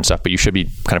Facebook and Twitter and stuff, but you should be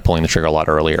kind of pulling the trigger a lot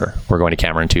earlier. We're going to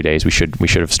camera in 2 days. We should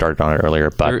have started on it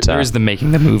earlier. But there is the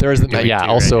making the movie. There is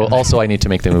also I need to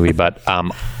make the movie, but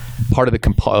part of the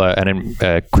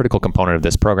a critical component of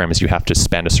this program is you have to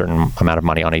spend a certain amount of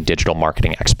money on a digital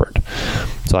marketing expert.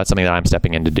 So that's something that I'm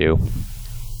stepping in to do.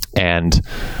 And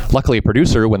luckily, a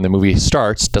producer, when the movie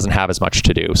starts, doesn't have as much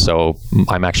to do. So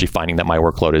I'm actually finding that my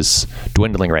workload is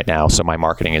dwindling right now. So my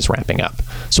marketing is ramping up.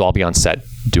 So I'll be on set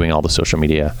doing all the social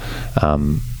media,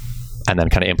 and then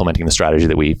kind of implementing the strategy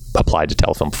that we applied to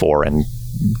Telefilm 4 and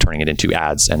turning it into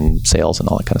ads and sales and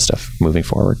all that kind of stuff moving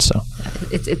forward. So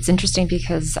it's interesting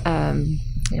because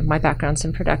my background's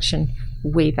in production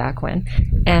way back when,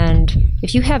 and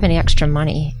if you have any extra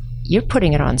money, you're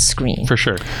putting it on screen. For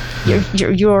sure.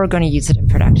 You're going to use it in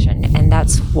production. And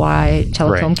that's why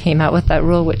Telefilm came out with that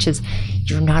rule, which is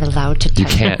you're not allowed to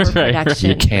touch it for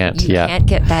production. You can't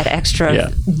get that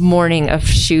extra morning of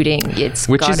shooting. It's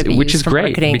got to be which is great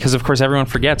marketing. Because, of course, everyone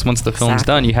forgets once the film's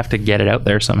done, you have to get it out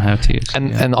there somehow, too.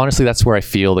 And honestly, that's where I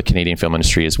feel the Canadian film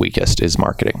industry is weakest, is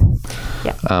marketing.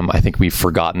 Yeah. I think we've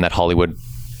forgotten that Hollywood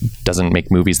doesn't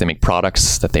make movies, they make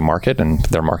products that they market, and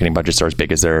their marketing budgets are as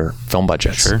big as their film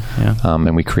budgets. Sure, yeah.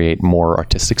 And we create more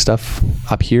artistic stuff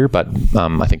up here, but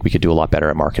I think we could do a lot better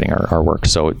at marketing our work.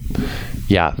 So,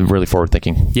 yeah, really forward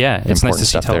thinking. Yeah, it's nice to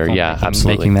see Telefilm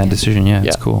making that decision. Yeah,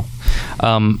 it's cool.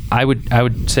 I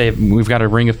would say we've got a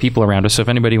ring of people around us, so if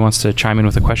anybody wants to chime in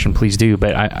with a question, please do.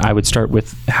 But I would start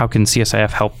with, how can CSIF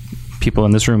help people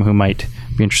in this room who might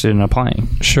be interested in applying?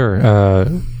 Sure.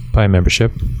 Buy a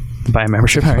membership. Buy a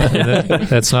membership.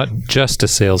 That's not just a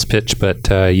sales pitch,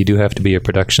 but you do have to be a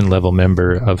production level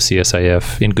member of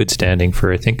CSIF in good standing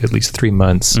for, I think, at least 3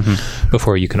 months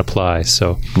before you can apply.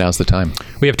 So now's the time.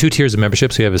 We have 2 tiers of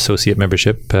memberships. We have associate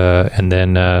membership, and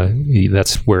then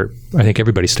that's where I think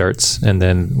everybody starts. And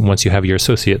then once you have your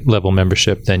associate level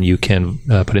membership, then you can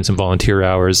put in some volunteer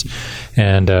hours,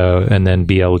 and then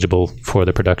be eligible for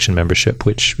the production membership,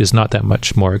 which is not that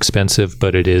much more expensive,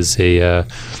 but it is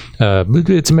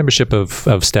it's a membership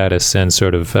of status and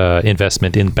sort of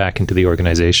investment back into the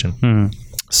organization.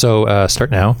 So start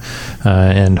now,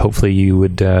 and hopefully you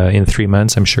would, in 3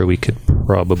 months, I'm sure we could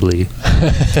probably,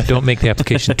 don't make the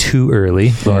application too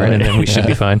early, Lauren, and then we should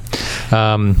be fine.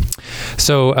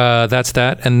 So that's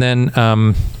that. And then,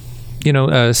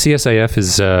 CSIF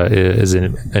is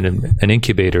an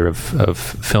incubator of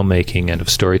filmmaking and of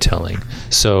storytelling.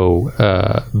 So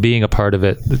being a part of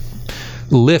it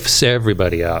lifts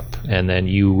everybody up, and then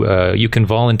you can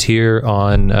volunteer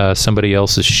on somebody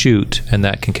else's shoot, and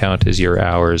that can count as your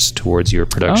hours towards your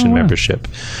production membership.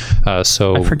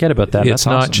 So I forget about that. It's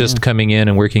not just coming in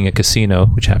and working a casino,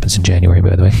 which happens in January,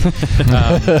 by the way.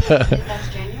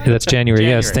 That's January.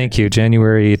 Yes, thank you.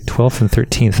 January 12th and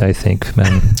 13th, I think.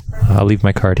 I'll leave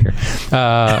my card here.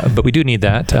 But we do need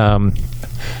that.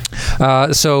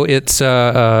 So it's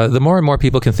the more and more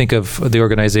people can think of the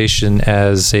organization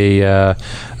as a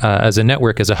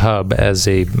network, as a hub, as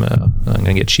I'm going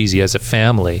to get cheesy, as a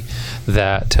family,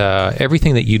 that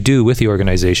everything that you do with the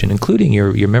organization, including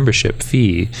your membership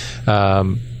fee,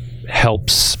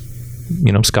 helps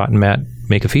Scott and Matt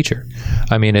make a feature.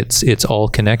 I mean, it's all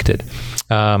connected.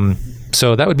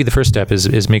 So that would be the first step,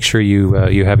 is make sure you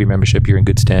have your membership, you're in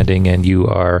good standing, and you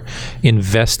are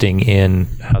investing in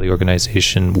how the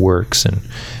organization works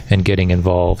and getting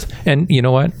involved. And you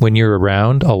know what? When you're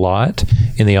around a lot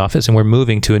in the office, and we're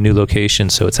moving to a new location,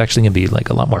 so it's actually going to be like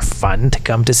a lot more fun to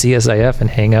come to CSIF and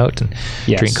hang out and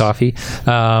drink coffee.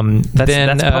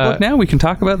 That's public now? We can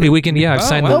talk about it? We can, I've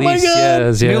signed the lease.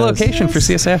 Yes. New location for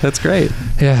CSIF. That's great.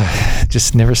 Yeah,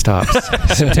 just never stops.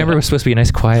 September was supposed to be a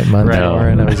nice quiet month. Right.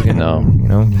 And I was going to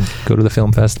go to the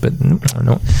film fest, but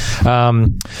no.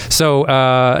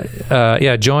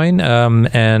 Join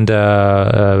and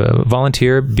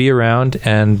volunteer, be around,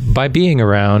 and by being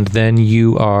around, then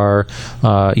you are,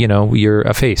 you're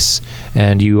a face,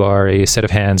 and you are a set of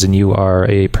hands, and you are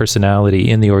a personality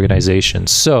in the organization.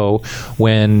 So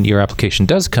when your application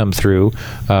does come through,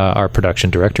 our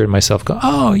production director and myself go,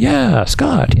 oh yeah,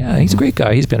 Scott, yeah, he's a great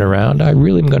guy, he's been around, I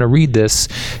really am going to read this,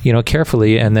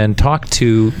 carefully, and then talk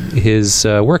to his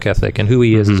work ethic and who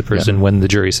he is as a person when the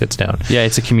jury sits down. Yeah,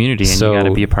 it's a community, and you got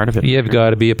to be a part of it. You've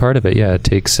got to be a part of it. Yeah, it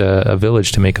takes a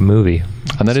village to make a movie.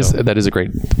 And that is a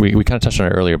great, we kind of touched on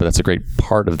it earlier, but that's a great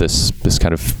part of this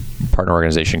kind of partner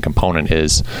organization component.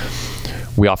 Is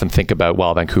we often think about,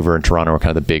 Vancouver and Toronto are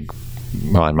kind of the big,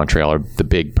 and Montreal are the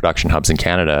big production hubs in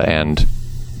Canada, and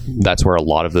that's where a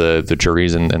lot of the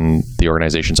juries and the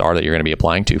organizations are that you're going to be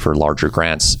applying to for larger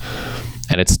grants.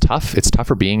 And it's tough. It's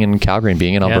tougher being in Calgary and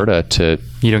being in Alberta to...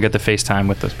 You don't get the FaceTime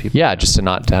with those people. Yeah, just to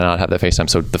not have that FaceTime.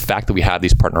 So the fact that we have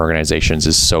these partner organizations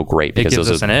is so great. Because it gives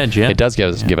us an edge, yeah. It does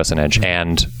give us an edge.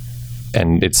 And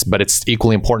it's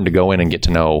equally important to go in and get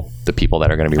to know the people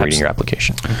that are going to be reading your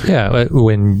application. Yeah,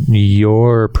 when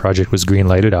your project was green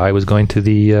lighted, I was going to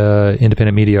the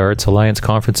Independent Media Arts Alliance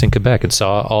conference in Quebec and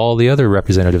saw all the other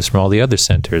representatives from all the other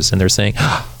centers, and they're saying,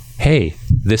 "Hey,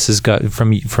 this is got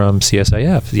from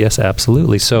CSIF." Yes,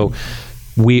 absolutely. So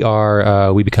we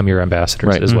become your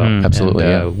ambassadors as well. Mm-hmm. Absolutely.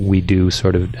 And, we do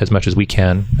sort of as much as we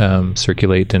can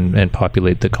circulate and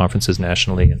populate the conferences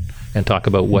nationally and talk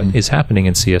about what is happening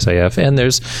in CSIF. And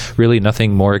there's really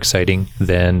nothing more exciting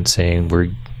than saying we're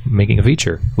making a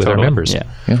feature with our members. Yeah,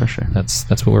 for sure. That's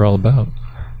what we're all about.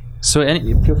 So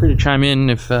feel free to chime in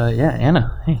if,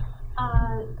 Anna. Hey.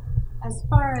 As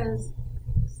far as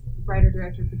writer,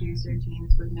 director, producer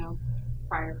teams with no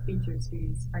prior feature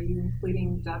experience, are you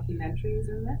including documentaries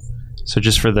in this? So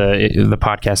just for the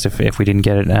podcast, if we didn't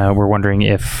get it, we're wondering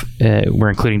if we're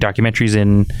including documentaries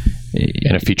in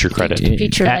a feature credit.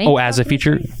 Feature length? Oh, as a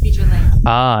feature? Feature length.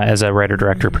 As a writer,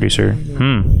 director, producer.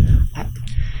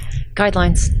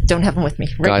 Guidelines. Don't have them with me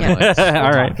right Guidelines. now.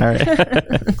 All right.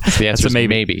 The answer is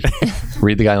maybe.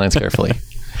 Read the guidelines carefully.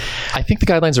 I think the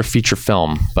guidelines are feature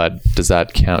film, but does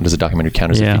that count? Does a documentary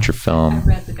count as a feature film? I've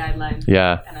read the guidelines.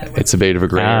 Yeah, it's a bit of a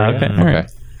gray area. Okay. Okay.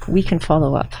 Right. We can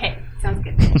follow up. Okay, sounds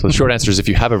good. So the short answer is if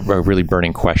you have a really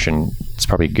burning question, it's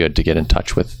probably good to get in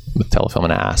touch with Telefilm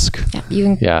and ask. Yeah,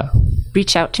 you can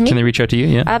reach out to me. Can they reach out to you?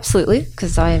 Yeah. Absolutely,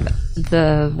 because I'm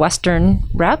the Western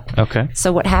rep. Okay.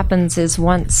 So what happens is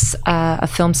once a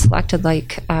film's selected,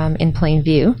 like In Plain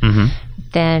View,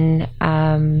 then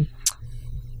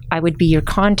I would be your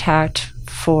contact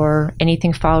for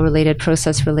anything file related,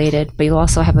 process related, but you'll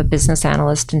also have a business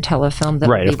analyst in Telefilm that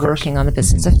will be working on the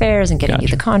business affairs and getting you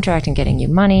the contract and getting you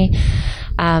money.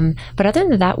 But other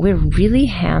than that, we're really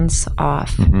hands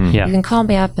off. Yeah. You can call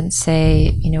me up and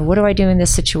say, what do I do in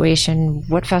this situation?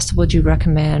 What festival would you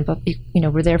recommend? But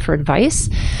we're there for advice.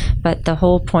 But the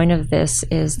whole point of this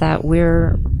is that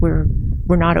we're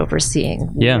not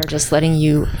overseeing. Yeah. We're just letting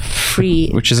you free,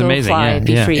 which is amazing. Fly,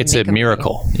 be free. It's a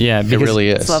miracle. Yeah, it really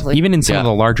is. It's lovely. Even in some of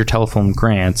the larger Telefilm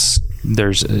grants,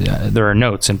 there are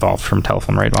notes involved from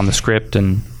Telefilm, right, on the script,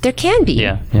 and there can be.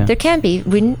 Yeah. There can be.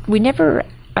 We never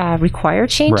require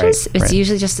changes. It's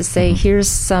usually just to say, here's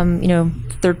some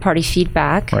third-party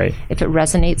feedback. Right. If it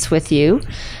resonates with you,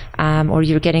 or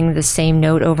you're getting the same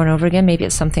note over and over again, maybe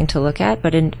it's something to look at.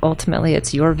 But ultimately,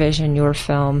 it's your vision, your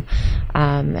film,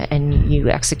 and you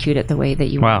execute it the way that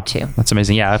you want to. That's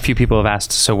amazing. Yeah, a few people have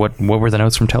asked, so what were the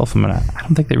notes from Telefilm? And I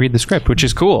don't think they read the script, which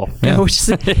is cool. Yeah.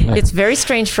 It's very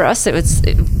strange for us.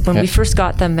 When we first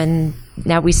got them, and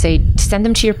now we say, send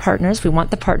them to your partners. We want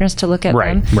the partners to look at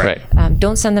them. Right.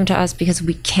 Don't send them to us because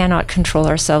we cannot control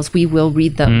ourselves. We will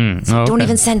read them. So don't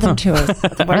even send them to us.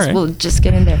 Otherwise, we'll just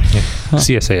get in there. Yeah.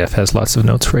 CSIF has lots of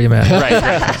notes for you, man. Right.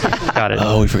 Got it.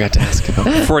 Oh, we forgot to ask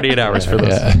about 48 hours for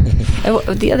this. Yeah.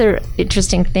 And the other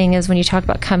interesting thing is when you talk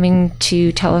about coming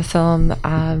to Telefilm,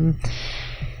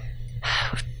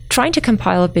 trying to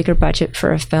compile a bigger budget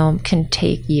for a film can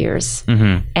take years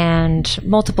and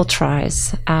multiple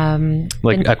tries.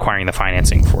 Acquiring the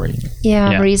financing for you.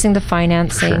 Yeah, raising the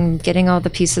financing, getting all the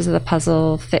pieces of the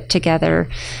puzzle fit together.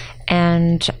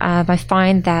 And I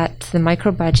find that the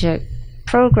Microbudget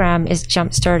program is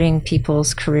jumpstarting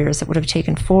people's careers that would have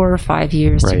taken 4 or 5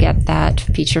 years to get that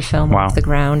feature film off the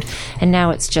ground. And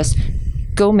now it's just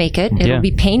go make it. It'll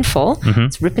be painful.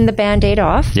 It's ripping the Band-Aid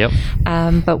off. Yep.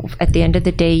 But at the end of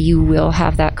the day, you will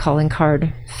have that calling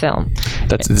card film.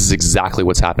 This is exactly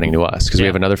what's happening to us, because we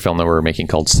have another film that we're making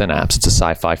called Synapse. It's a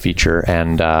sci-fi feature,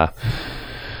 and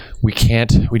we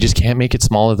just can't make it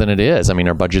smaller than it is. I mean,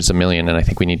 our budget's $1 million, and I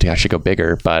think we need to actually go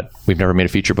bigger, but we've never made a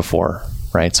feature before.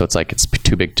 Right, so it's like it's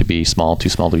too big to be small, too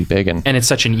small to be big, and it's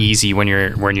such an easy when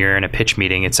you're in a pitch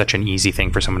meeting. It's such an easy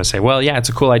thing for someone to say, "Well, yeah, it's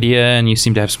a cool idea, and you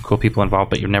seem to have some cool people involved,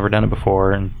 but you've never done it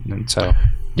before," and so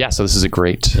so this is a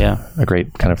great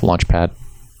kind of launch pad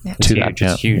to that.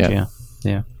 It's huge.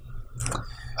 Yeah.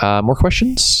 More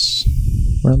questions?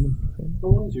 How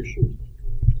long is your shoot?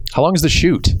 How long is the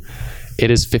shoot?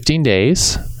 It is 15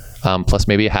 days, plus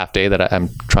maybe a half day that I'm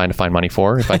trying to find money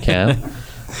for if I can.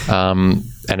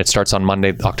 And it starts on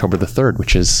Monday, October the 3rd,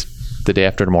 which is the day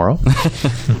after tomorrow.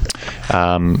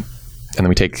 And then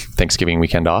we take Thanksgiving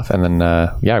weekend off, and then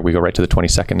we go right to the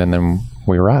 22nd, and then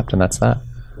we wrapped, and that's that.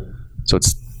 So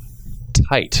it's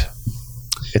tight.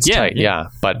 It's tight, yeah.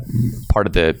 But part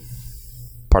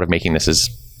of making this is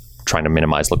trying to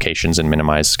minimize locations and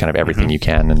minimize kind of everything you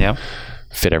can, and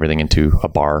fit everything into a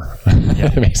bar,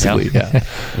 basically.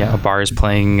 A bar is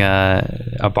playing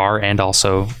a bar, and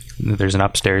also there's an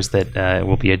upstairs that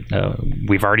will be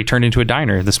we've already turned into a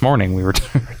diner this morning. We were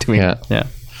doing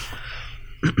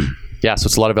so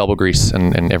it's a lot of elbow grease,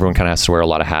 and everyone kind of has to wear a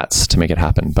lot of hats to make it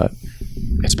happen, but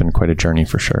it's been quite a journey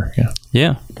for sure.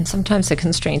 And sometimes the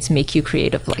constraints make you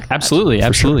creative like that. Absolutely.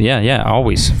 Sure.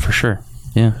 Always, for sure.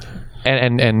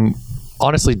 And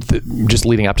honestly, just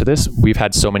leading up to this, we've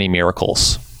had so many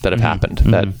miracles that have happened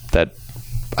that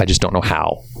I just don't know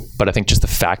how. But I think just the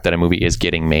fact that a movie is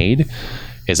getting made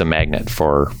is a magnet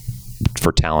for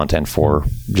talent, and for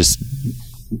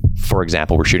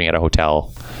example, we're shooting at a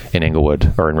hotel in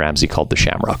Inglewood or in Ramsey called the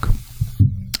Shamrock,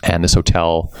 and this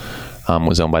hotel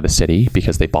was owned by the city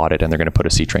because they bought it and they're going to put a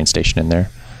C-train station in there.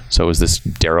 So it was this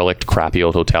derelict, crappy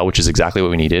old hotel, which is exactly what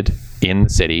we needed in the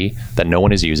city that no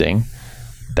one is using,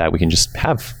 that we can just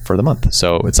have for the month.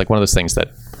 So it's like one of those things that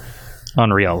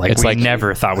unreal. Like, we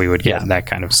never thought we would get that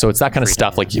kind of. So it's that kind of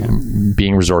stuff. Like,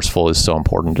 being resourceful is so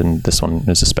important, and this one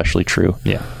is especially true.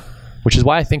 Yeah, which is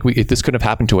why I think this could have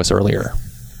happened to us earlier.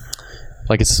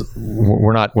 Like,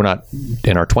 we're not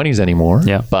in our 20s anymore.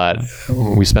 Yeah, but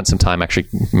we spent some time actually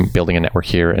building a network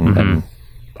here, and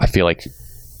I feel like,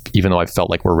 even though I felt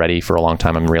like we're ready for a long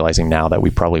time, I'm realizing now that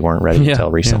we probably weren't ready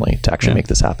until recently to actually make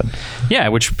this happen. Yeah,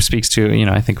 which speaks to,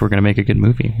 I think we're going to make a good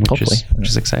movie, which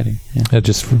is exciting.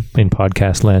 Just in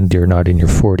podcast land, you're not in your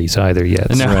 40s either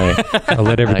yet. No. Right. I'll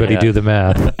let everybody do the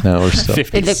math. No, we're still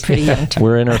 50s. They look pretty young to me.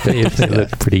 We're in our 50s. They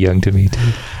look pretty young to me,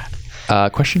 too.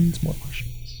 Questions? More questions?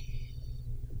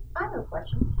 I have a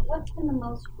question. What's been the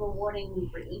most rewarding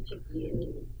for each of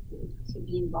you to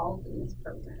be involved in this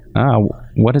program?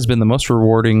 What has been the most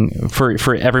rewarding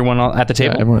for everyone at the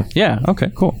table? Yeah, everyone. Yeah,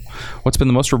 okay, cool. What's been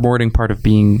the most rewarding part of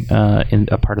being in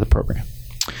a part of the program?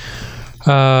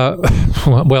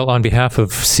 Well, on behalf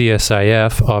of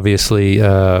CSIF, obviously,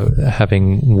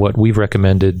 having what we've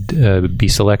recommended be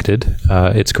selected,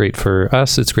 it's great for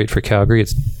us. It's great for Calgary.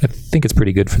 I think it's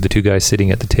pretty good for the two guys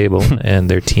sitting at the table and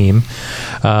their team.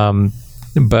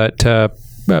 But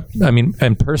I mean,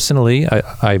 and personally,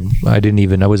 I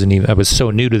was so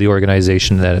new to the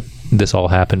organization that this all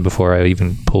happened before I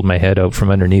even pulled my head out from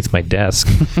underneath my desk.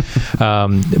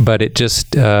 But it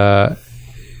just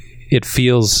it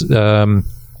feels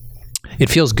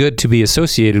good to be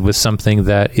associated with something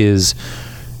that is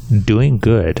doing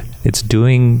good. It's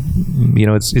doing,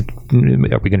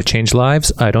 are we going to change lives?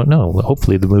 I don't know.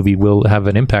 Hopefully the movie will have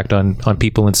an impact on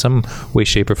people in some way,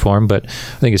 shape, or form, but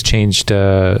I think it's changed,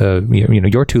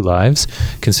 your two lives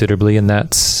considerably, and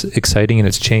that's exciting, and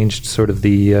it's changed sort of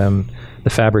the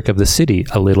fabric of the city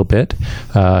a little bit,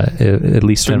 at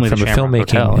least from a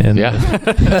filmmaking Hotel. And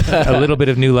a little bit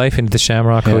of new life into the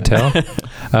Shamrock Hotel.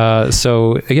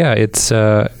 So yeah, it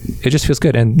just feels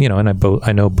good, and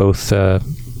I know both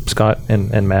Scott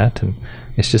and Matt, and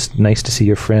it's just nice to see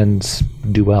your friends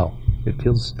do well. It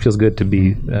feels good to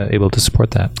be able to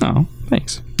support that. Oh,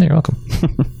 thanks. You're welcome.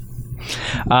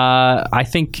 I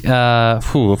think, I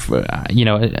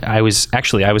was at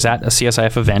a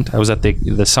CSIF event. I was at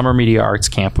the Summer Media Arts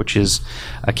Camp, which is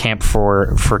a camp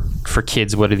for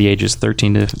kids. What are the ages?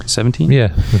 13 to 17?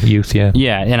 Yeah, youth. Yeah.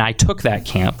 Yeah, and I took that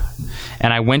camp,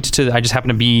 and I just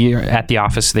happened to be at the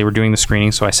office. They were doing the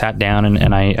screening, so I sat down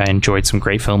and I enjoyed some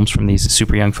great films from these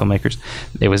super young filmmakers.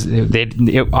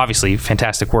 It obviously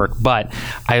fantastic work, but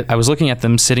I was looking at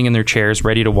them sitting in their chairs,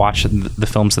 ready to watch the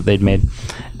films that they'd made,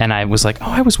 and I was like,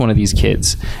 oh, I was one of these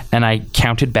kids. And I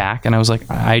counted back, and I was like,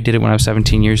 I did it when I was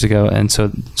 17 years ago. And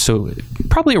so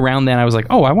probably around then I was like,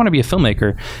 oh, I want to be a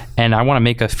filmmaker, and I want to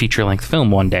make a feature-length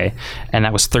film one day. And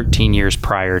that was 13 years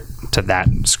prior to that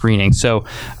screening. So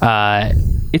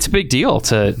it's a big deal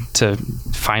to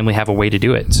finally have a way to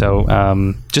do it.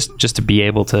 So just to be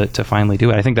able to finally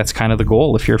do it. I think that's kind of the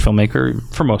goal if you're a filmmaker,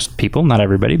 for most people, not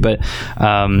everybody, but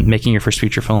making your first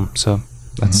feature film. So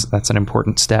that's an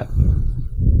important step.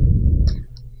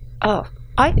 Oh,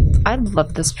 I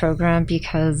love this program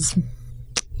because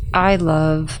I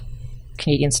love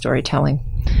Canadian storytelling.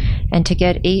 And to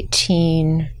get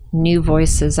 18 new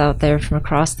voices out there from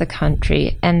across the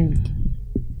country, and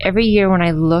every year when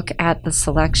I look at the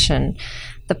selection,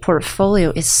 the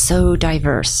portfolio is so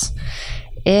diverse.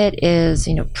 It is,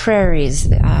 prairies,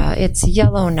 it's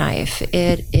Yellowknife,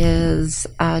 it is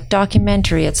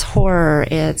documentary, it's horror,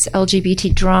 it's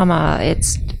LGBT drama,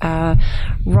 it's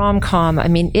rom-com. I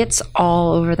mean, it's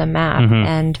all over the map.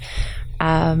 And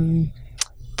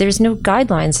there's no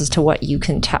guidelines as to what you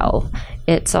can tell.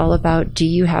 It's all about, do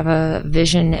you have a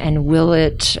vision and will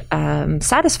it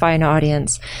satisfy an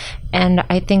audience? And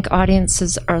I think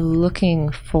audiences are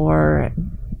looking for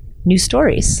new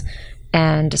stories.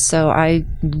 And so I'm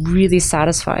really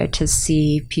satisfied to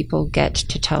see people get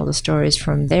to tell the stories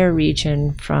from their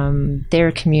region, from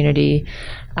their community,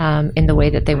 in the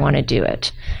way that they want to do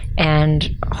it.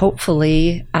 And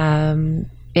hopefully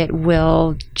it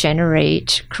will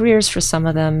generate careers for some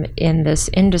of them in this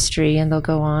industry, and they'll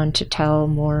go on to tell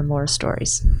more and more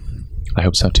stories. I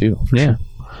hope so too. Yeah.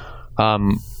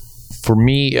 For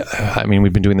me, I mean,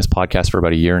 we've been doing this podcast for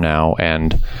about a year now,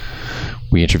 and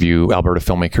we interview Alberta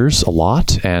filmmakers a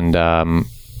lot, and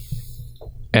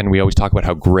we always talk about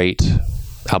how great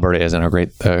Alberta is and how great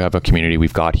of a community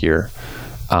we've got here.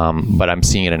 But I'm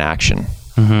seeing it in action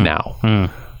now.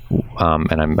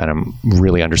 And I'm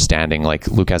really understanding, like,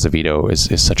 Luke Azevedo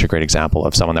is such a great example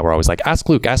of someone that we're always like, ask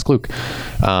Luke.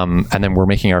 And then we're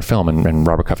making our film, and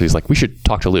Robert Cuffley's like, we should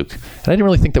talk to Luke. And I didn't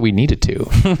really think that we needed to.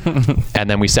 And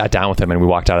then we sat down with him and we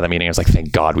walked out of that meeting. I was like,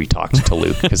 thank God we talked to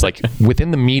Luke. Because, like,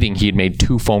 within the meeting, he had made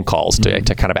 2 phone calls to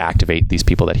kind of activate these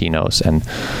people that he knows. And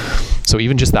so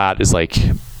even just that is like,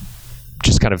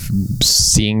 just kind of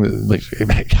seeing, like,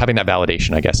 having that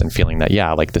validation, I guess, and feeling that,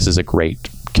 yeah, like, this is a great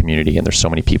community and there's so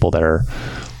many people that are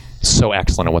so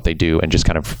excellent at what they do and just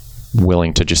kind of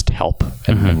willing to just help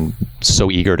and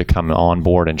so eager to come on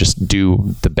board and just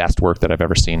do the best work that I've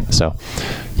ever seen. So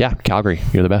yeah, Calgary,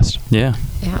 you're the best. Yeah,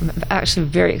 I'm actually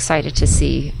very excited to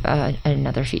see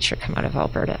another feature come out of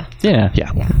Alberta. Yeah,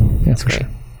 That's great. Sure.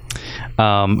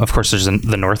 Of course, there's the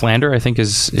Northlander, I think,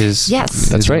 is yes,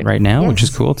 that's right, right now, yes. Which is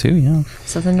cool too. Yeah.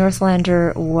 So the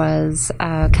Northlander was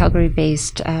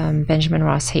Calgary-based Benjamin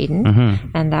Ross Hayden,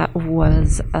 and that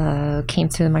was came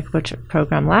through the Microbudget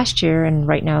program last year, and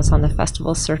right now is on the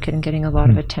festival circuit and getting a lot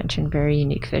of attention. Very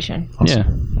unique vision.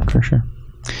 Awesome. Yeah, for sure.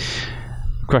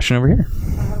 Question over here.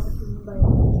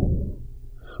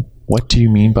 What do you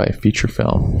mean by a feature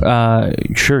film?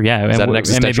 Sure, yeah. Is that an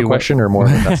existential question or more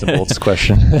of a nuts and bolts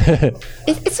question?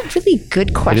 It's a really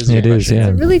good question. It is, yeah. It's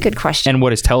a really good question. And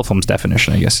what is Telefilm's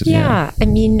definition, I guess? I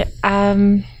mean,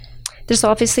 there's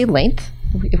obviously length.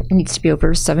 It needs to be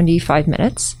over 75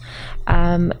 minutes.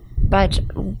 But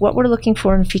what we're looking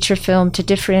for in feature film to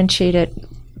differentiate it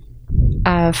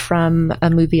from a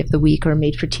movie of the week or a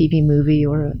made-for-TV movie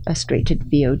or a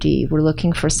straight-to-VOD. We're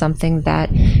looking for something that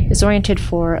is oriented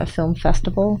for a film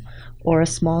festival or a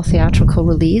small theatrical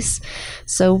release.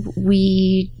 So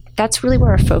that's really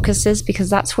where our focus is, because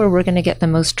that's where we're going to get the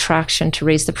most traction to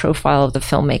raise the profile of the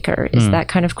filmmaker, is that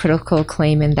kind of critical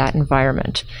acclaim in that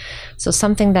environment. So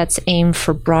something that's aimed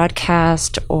for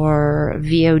broadcast or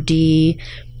VOD,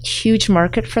 huge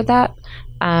market for that.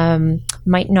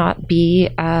 Might not be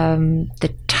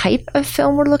the type of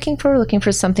film we're looking for. We're looking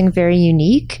for something very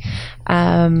unique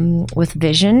with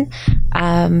vision.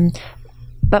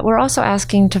 But we're also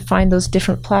asking to find those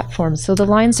different platforms. So the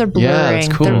lines are blurring. Yeah, that's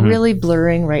cool. They're really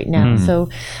blurring right now. So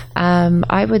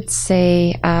I would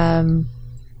say,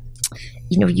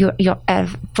 you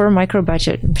for a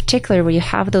micro-budget in particular, where you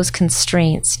have those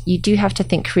constraints, you do have to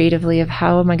think creatively of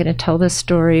how am I going to tell this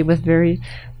story with very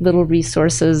little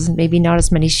resources, maybe not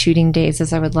as many shooting days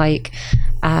as I would like.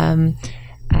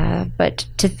 But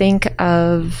to think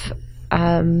of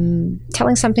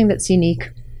telling something that's unique,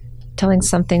 telling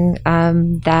something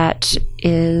that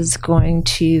is going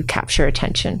to capture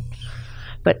attention.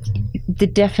 But the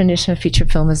definition of feature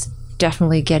film is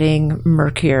definitely getting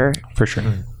murkier. For sure.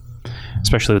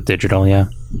 Especially with digital, yeah.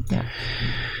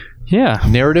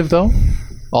 Narrative, though,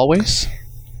 always?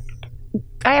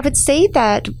 I would say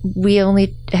that we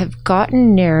only have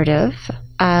gotten narrative.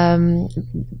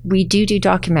 We do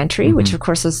documentary, which of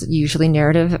course is usually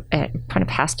narrative. It kind of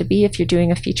has to be if you're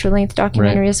doing a feature-length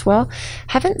documentary as well.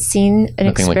 Haven't seen an Nothing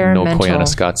experimental. Like no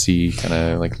Koyaanisqatsi kind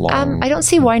of like long. I don't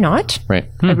see why not. Right.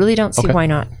 I really don't see why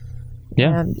not.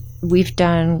 Yeah. We've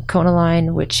done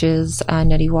Conaline, which is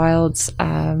Nettie Wild's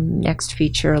next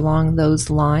feature along those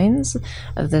lines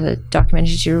of the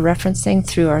documentaries you're referencing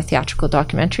through our theatrical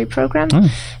documentary program.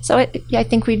 So I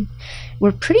think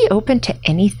we're pretty open to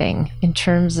anything in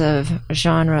terms of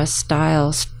genre,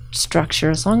 style,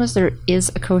 structure, as long as there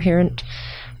is a coherent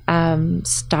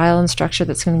style and structure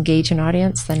that's going to engage an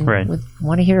audience, then we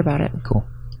want to hear about it. Cool.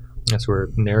 That's where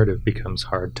narrative becomes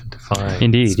hard to define.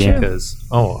 Indeed, yeah. Because,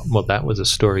 that was a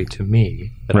story to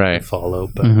me that I could follow,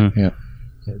 but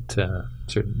it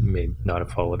certainly may not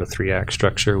have followed a 3-act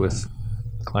structure with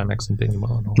climax and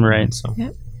denouement. Right. So.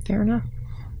 Yeah, fair enough.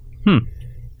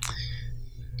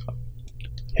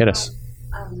 Hit us.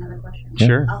 I have another question.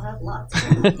 Sure. I'll have lots.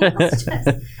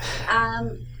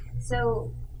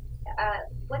 So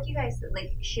what do you guys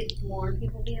like? Should more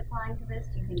people be applying to this?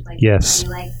 Do you think yes?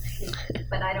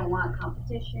 But I don't want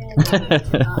competition.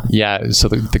 Yeah. So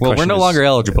the well, question we're no longer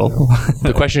eligible.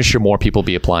 The question is, should more people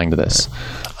be applying to this?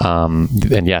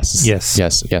 And yes.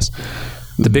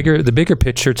 The bigger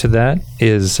picture to that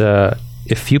is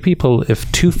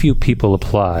if too few people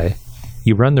apply,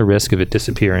 you run the risk of it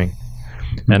disappearing.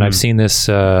 And I've seen this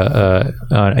on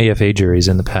AFA juries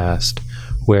in the past,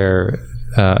 where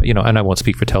and I won't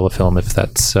speak for Telefilm if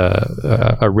that's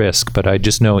a risk, but I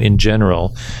just know in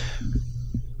general,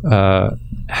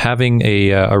 having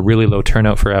a really low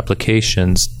turnout for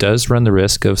applications does run the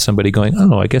risk of somebody going,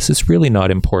 oh, I guess it's really not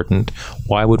important.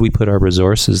 Why would we put our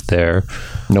resources there?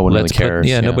 No one really cares.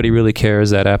 Nobody really cares,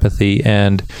 that apathy.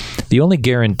 And the only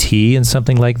guarantee in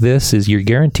something like this is you're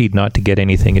guaranteed not to get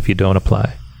anything if you don't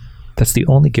apply. That's the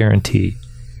only guarantee.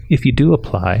 If you do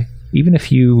apply, even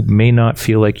if you may not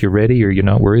feel like you're ready or you're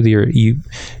not worthy, or you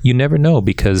never know,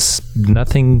 because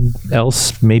nothing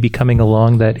else may be coming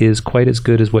along that is quite as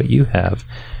good as what you have.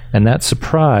 And that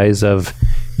surprise of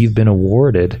you've been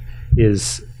awarded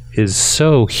is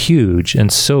so huge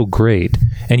and so great,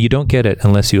 and you don't get it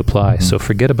unless you apply. So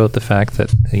forget about the fact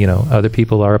that other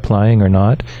people are applying or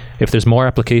not. If there's more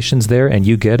applications there and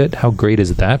you get it, how great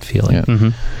is that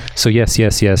feeling? So yes,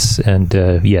 and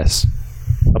yes.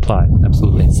 Apply,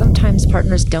 absolutely. Sometimes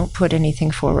partners don't put anything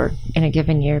forward in a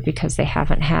given year because they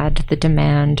haven't had the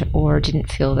demand or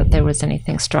didn't feel that there was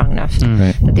anything strong enough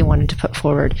that they wanted to put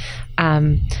forward.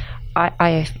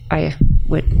 I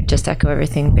would just echo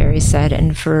everything Barry said.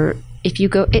 And if you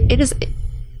go, it's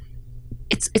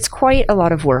quite a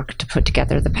lot of work to put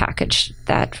together the package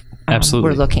that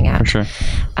we're looking at. For sure.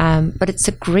 But it's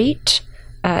a great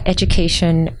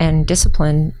education and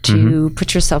discipline to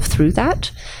put yourself through that,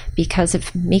 because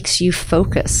it makes you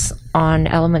focus on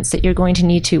elements that you're going to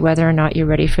need to, whether or not you're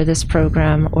ready for this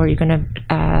program or you're going to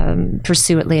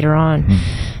pursue it later on.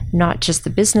 Not just the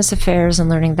business affairs and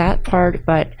learning that part,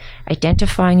 but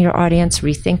identifying your audience,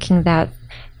 rethinking that,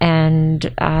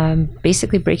 and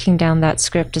basically breaking down that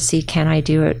script to see, can I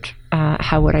do it?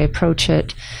 How would I approach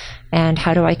it? And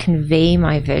how do I convey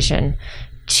my vision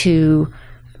to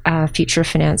future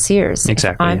financiers?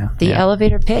 Exactly. The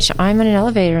elevator pitch. I'm in an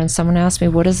elevator and someone asks me,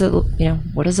 what does it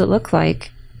look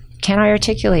like? Can I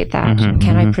articulate that?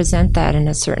 Can I present that in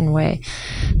a certain way?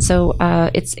 So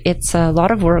it's a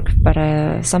lot of work,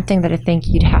 but something that I think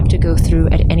you'd have to go through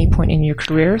at any point in your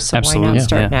career. So Absolutely. Why not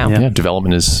start now? Yeah,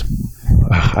 development is.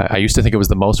 I used to think it was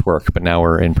the most work, but now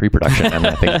we're in pre-production, and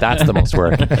I think that's the most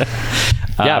work.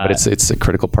 But it's a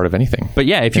critical part of anything. But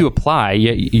if you apply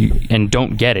and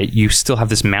don't get it, you still have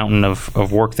this mountain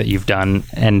of work that you've done,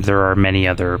 and there are many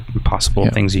other possible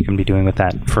things you can be doing with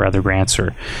that for other grants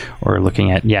or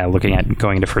looking at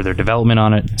going into further development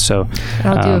on it. So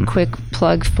I'll do a quick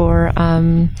plug for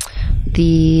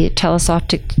the Telus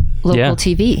Optic local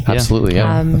TV. Absolutely,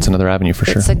 that's another avenue for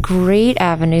sure. It's a great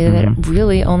avenue that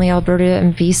really only Alberta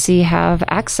and BC have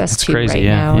access to right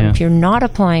now. And if you're not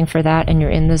applying for that and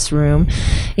you're in this room,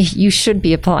 you should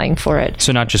be applying for it.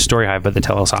 So not just StoryHive, but the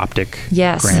Telus Optic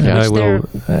grant. I will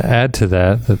add to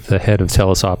that the head of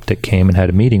Telus Optic came and had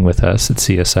a meeting with us at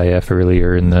CSIF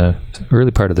earlier in the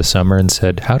early part of the summer and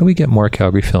said, how do we get more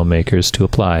Calgary filmmakers to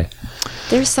apply?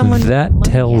 There's someone that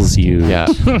tells you. Yeah.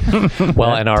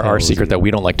 Well, and our secret that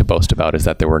we don't like to boast about is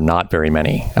that there were not very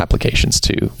many applications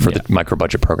for the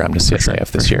micro-budget program to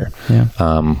CSIF this year,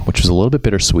 which was a little bit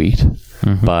bittersweet.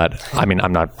 But I mean,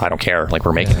 I don't care. Like,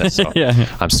 we're making this, so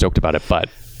I'm stoked about it. But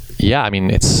yeah, I mean,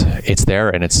 it's there,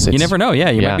 and it's you never know.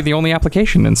 You might be the only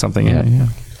application in something.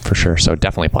 For sure. So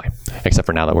definitely apply. Except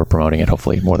for now that we're promoting it,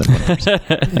 hopefully more than one person.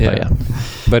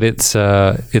 But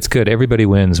it's good. Everybody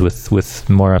wins with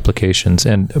more applications.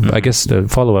 And I guess to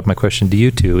follow up my question to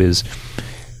you two is,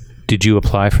 did you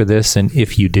apply for this? And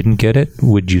if you didn't get it,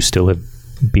 would you still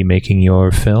be making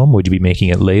your film? Would you be making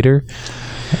it later?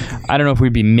 I don't know if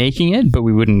we'd be making it, but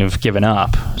we wouldn't have given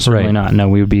up. Certainly not. No,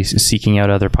 we would be seeking out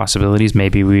other possibilities.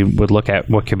 Maybe we would look at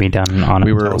what could be done on.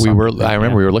 I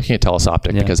remember we were looking at Telus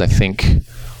Optic because I think.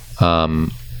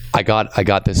 I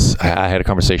got this. I had a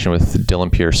conversation with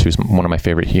Dylan Pierce, who's one of my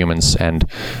favorite humans, and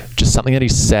just something that he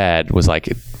said was like,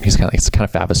 it's kind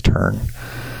of Fava's turn.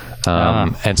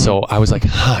 And so I was like,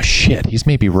 shit, he's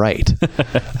maybe right.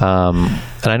 And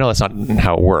I know that's not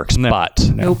how it works, but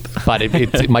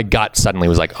my gut suddenly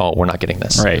was like, oh, we're not getting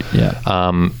this. Right. Yeah.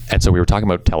 And so we were talking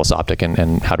about Telus Optic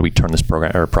and how do we turn this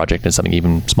program or project into something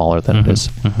even smaller than it is.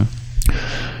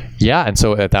 Yeah, and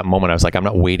so at that moment I was like, I'm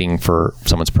not waiting for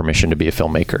someone's permission to be a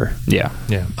filmmaker. Yeah.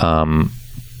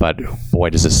 but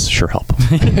boy, does this sure help.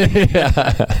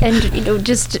 And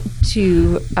just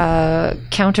to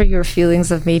counter your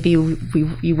feelings of maybe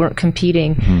you weren't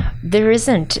competing, there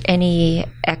isn't any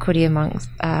equity among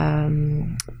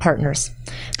partners.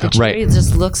 The jury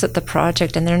just looks at the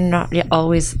project, and they're not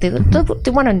always. They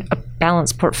want a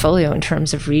balanced portfolio in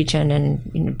terms of region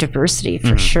and diversity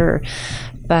for sure,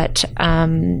 but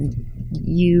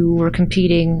you were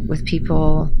competing with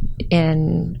people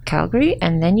in Calgary,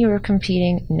 and then you were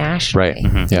competing nationally.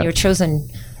 Right. You were chosen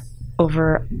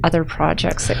over other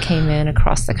projects that came in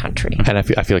across the country. And I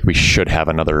feel like we should have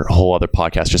whole other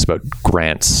podcast just about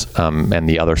grants and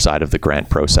the other side of the grant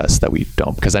process that we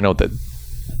don't, because I know that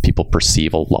people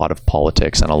perceive a lot of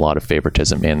politics and a lot of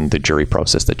favoritism in the jury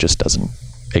process that just doesn't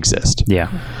exist. Well,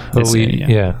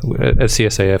 at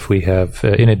CSIF we have,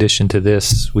 in addition to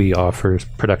this, we offer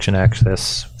production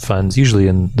access funds, usually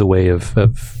in the way of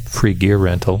free gear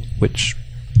rental, which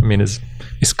I mean is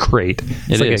great.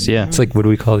 It's like, what do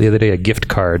we call it the other day? A gift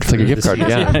card. It's like a gift card.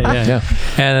 Yeah.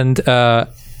 And I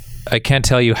can't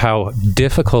tell you how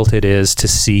difficult it is to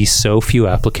see so few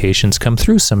applications come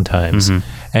through sometimes,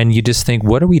 and you just think,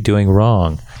 what are we doing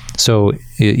wrong? So,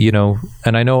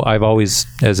 and I know I've always,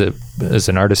 as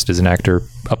an artist, as an actor,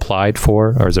 applied for,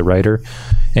 or as a writer,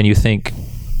 and you think,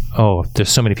 oh, there's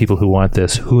so many people who want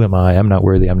this. Who am I? I'm not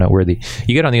worthy.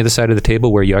 You get on the other side of the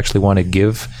table where you actually want to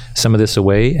give some of this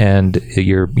away, and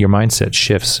your mindset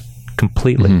shifts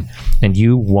completely, and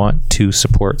you want to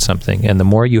support something. And the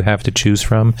more you have to choose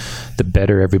from, the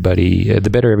better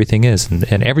everything is,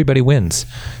 and everybody wins,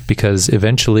 because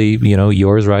eventually,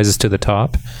 yours rises to the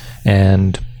top,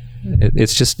 and it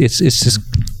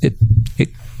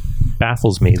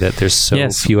baffles me that there's so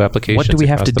few applications. What do we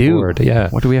have to do?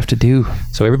 What do we have to do?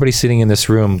 So everybody sitting in this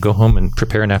room, go home and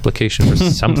prepare an application for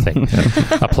something.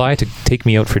 Apply to take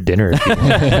me out for dinner if you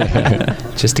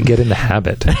want. Just to get in the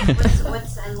habit.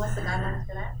 What's the guidelines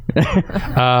for that?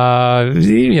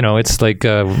 It's like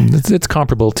it's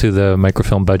comparable to the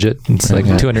microfilm budget. It's like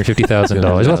 $250,000.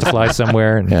 We'll have to fly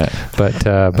somewhere, but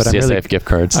CSIF gift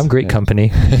cards. I'm great company.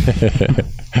 How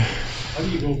do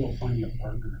you go about finding a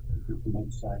partner if you're from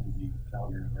outside of the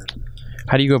Calgary area?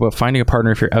 How do you go about finding a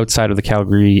partner if you're outside of the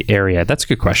Calgary area? That's a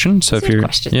good question. So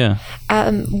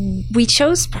we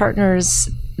chose partners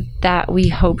that we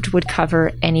hoped would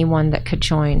cover anyone that could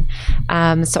join.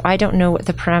 So I don't know what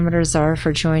the parameters are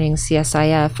for joining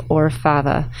CSIF or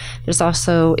FAVA. There's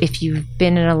also, if you've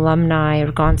been an alumni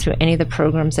or gone through any of the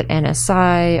programs at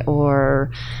NSI or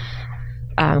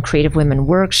Creative Women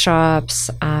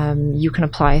Workshops, you can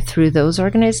apply through those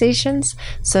organizations.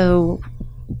 So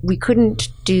we couldn't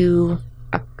do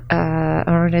an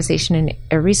organization in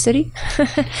every city.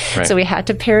 So we had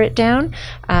to pare it down.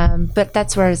 But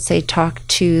that's where I'd say talk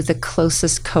to the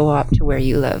closest co-op to where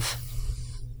you live.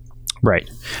 Right.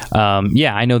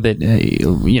 I know that,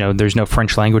 there's no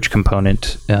French language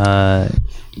component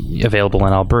available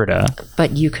in Alberta.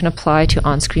 But you can apply to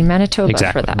On-Screen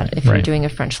Manitoba for that if you're doing a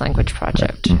French language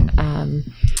project.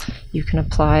 You can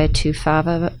apply to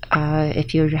FAVA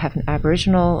if you have an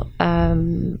Aboriginal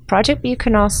project. But you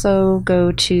can also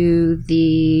go to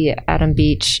the Adam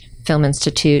Beach Film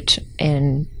Institute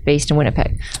based in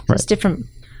Winnipeg. So there's different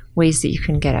ways that you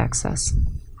can get access.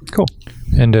 Cool.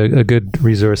 And a good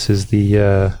resource is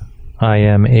the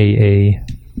IMAA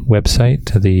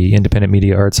website, the Independent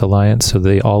Media Arts Alliance.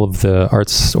 So all of the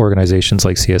arts organizations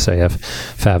like CSIF,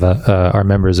 FAVA are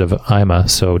members of IMA.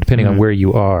 So depending on where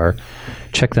you are,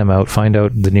 check them out, find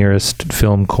out the nearest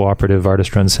film cooperative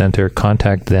artist-run center,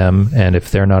 contact them, and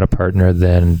if they're not a partner,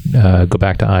 then go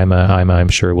back to IMA. IMA, I'm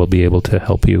sure, will be able to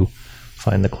help you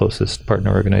find the closest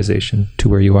partner organization to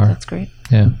where you are. That's great.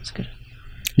 Yeah. That's good.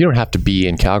 You don't have to be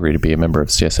in Calgary to be a member of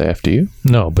CSIF, do you?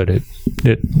 No, but it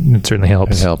certainly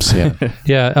helps. It helps,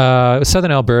 yeah.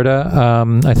 Southern Alberta,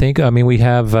 I think. I mean, we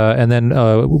have, and then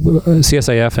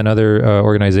CSIF and other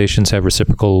organizations have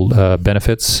reciprocal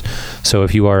benefits. So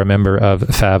if you are a member of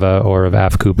FAVA or of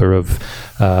AFCOOP or of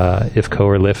IFCO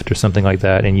or LIFT or something like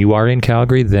that, and you are in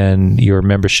Calgary, then your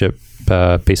membership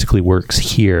basically works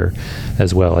here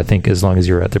as well, I think, as long as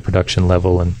you're at the production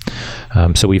level.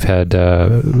 And so we've had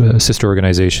sister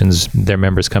organizations, their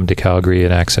members come to Calgary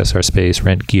and access our space,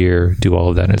 rent gear, do all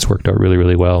of that, and it's worked out really,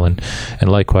 really well. And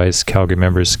likewise, Calgary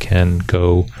members can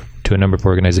go to a number of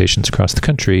organizations across the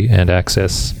country and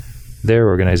access their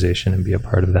organization and be a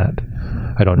part of that.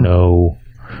 I don't know,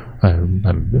 I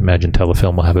imagine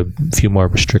Telefilm will have a few more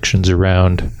restrictions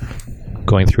around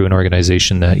going through an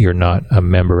organization that you're not a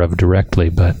member of directly,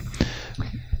 but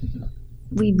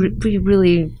we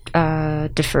really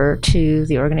defer to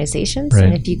the organizations. Right.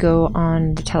 And if you go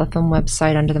on the Telefilm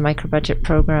website under the Microbudget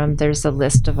program, there's a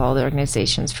list of all the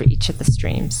organizations for each of the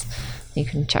streams. You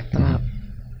can check them out.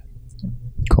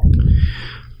 Cool.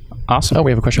 Awesome. Oh,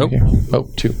 we have a question here. Oh,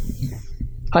 two.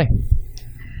 Hi.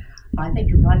 I think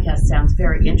your podcast sounds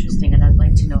very interesting, and I'd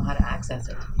like to know how to access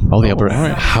it. Oh, the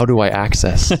Alberta. How do I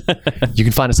access? You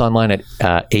can find us online at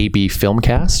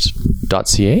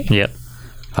abfilmcast.ca. Yep.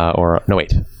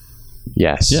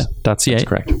 Yes. Yeah, .ca. That's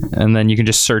correct. And then you can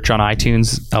just search on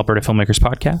iTunes, Alberta Filmmakers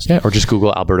Podcast. Yeah, or just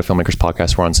Google Alberta Filmmakers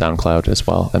Podcast. We're on SoundCloud as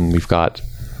well. And we've got,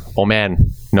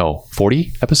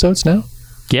 40 episodes now?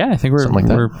 Yeah, I think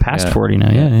we're past 40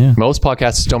 now. Yeah. Most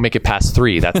podcasts don't make it past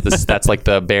 3. That's like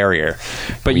the barrier.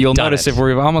 But you'll notice if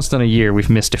we've almost done a year, we've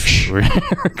missed a few. We're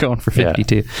going for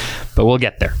 52. Yeah. But we'll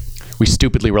get there. We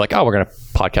stupidly were like, we're going to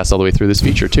podcast all the way through this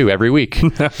feature too every week.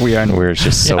 We are. We're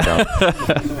just so dumb.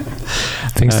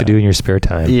 Things to do in your spare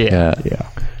time. Yeah.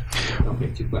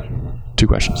 Okay, 2 questions. 2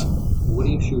 questions. What are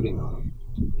you shooting on?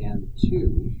 And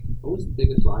 2, what was the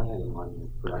biggest line item on your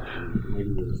production?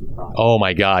 Maybe it was a surprise. Oh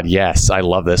my God, yes. I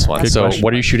love this one. Good question.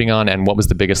 What are you shooting on, and what was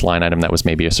the biggest line item that was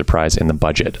maybe a surprise in the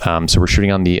budget? So we're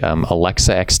shooting on the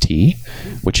Alexa XT,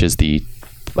 which is I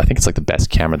think it's like the best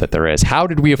camera that there is. How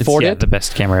did we afford it? The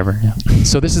best camera ever. Yeah.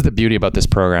 So this is the beauty about this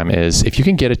program is if you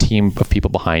can get a team of people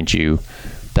behind you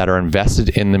that are invested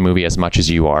in the movie as much as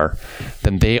you are,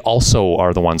 then they also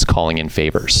are the ones calling in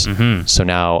favors. Mm-hmm. So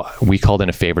now we called in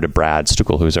a favor to Brad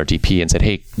Stuckel, who's our DP, and said,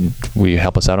 hey, will you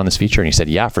help us out on this feature? And he said,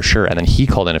 yeah, for sure. And then he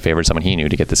called in a favor to someone he knew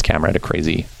to get this camera at a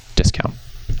crazy discount.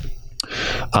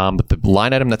 But the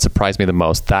line item that surprised me the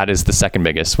most, that is the second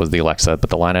biggest, was the Alexa. But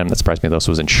the line item that surprised me the most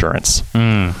was insurance.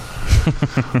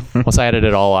 Once I added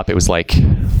it all up, it was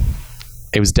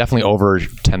definitely over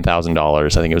 $10,000. I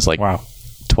think it was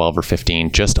 12 or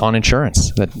 15 just on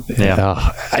insurance.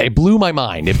 It blew my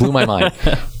mind.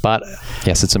 But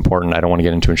yes, it's important. I don't want to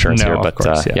get into insurance here, but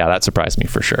course, that surprised me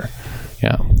for sure.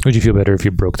 Yeah. Would you feel better if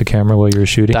you broke the camera while you were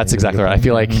shooting? That's exactly right. I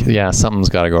feel like, something's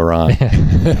got to go wrong. We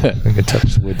could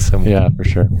touch wood somewhere. Yeah, for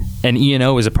sure. And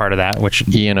E&O is a part of that, which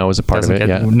E&O is a part of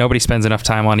it. Nobody spends enough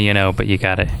time on E&O, but you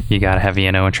gotta have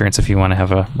E&O insurance if you want to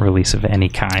have a release of any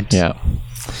kind. Yeah.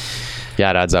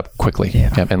 Yeah, it adds up quickly.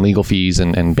 Yeah. And legal fees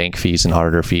and bank fees and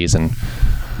auditor fees and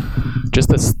just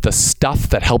the stuff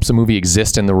that helps a movie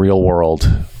exist in the real world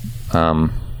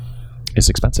is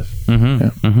expensive. Mm-hmm. Yeah.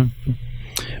 Mm-hmm.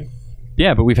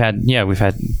 Yeah, but we've had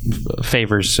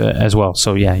favors as well.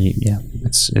 So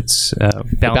it's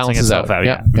balancing itself out.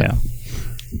 Yeah.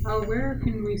 Where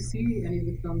can we see any of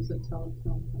the films that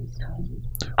Telefilm has funded?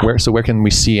 Where can we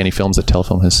see any films that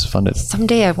Telefilm has funded?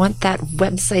 Someday I want that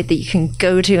website that you can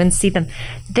go to and see them.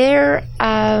 A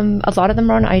lot of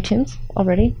them are on iTunes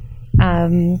already.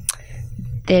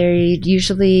 They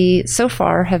usually, so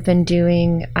far, have been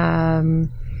doing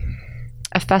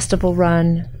a festival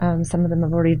run. Some of them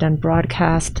have already done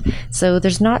broadcast. So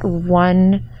there's not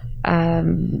one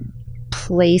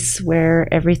place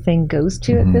where everything goes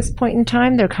to at this point in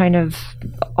time. They're kind of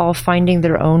all finding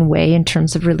their own way in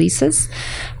terms of releases.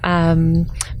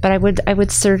 But I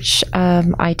would search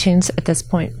iTunes at this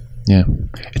point. Yeah.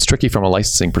 It's tricky from a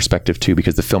licensing perspective too,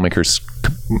 because the filmmakers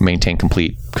maintain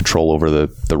complete control over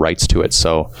the rights to it.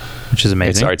 So, which is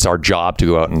amazing. It's our job to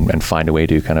go out and find a way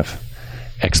to kind of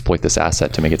exploit this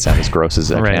asset to make it sound as gross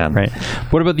as I can. Right.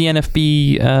 What about the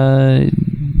NFB?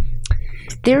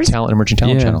 There's emerging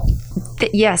talent channel.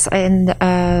 Yes, and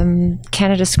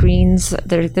Canada Screens.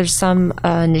 There's some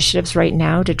initiatives right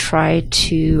now to try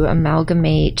to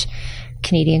amalgamate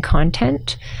Canadian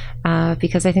content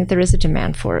because I think there is a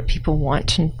demand for it. People want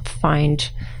to find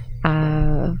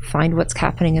what's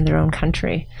happening in their own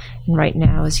country. And right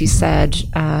now, as you said,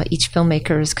 each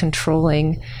filmmaker is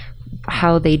controlling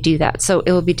how they do that. So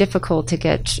it will be difficult to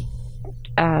get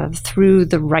through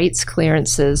the rights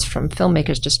clearances from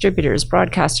filmmakers, distributors,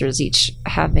 broadcasters, each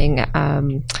having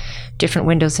different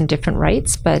windows and different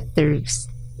rights, but they're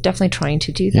definitely trying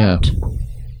to do that.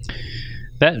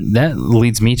 That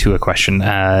leads me to a question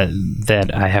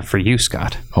that I have for you,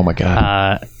 Scott. Oh my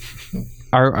God.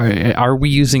 Are we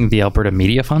using the Alberta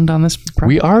Media Fund on this project?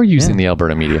 We are using the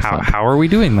Alberta Media Fund. How are we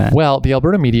doing that? Well, the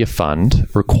Alberta Media Fund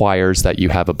requires that you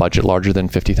have a budget larger than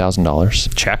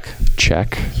 $50,000.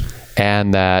 Check.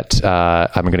 And that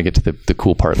I'm going to get to the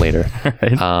cool part later.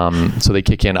 Right. So they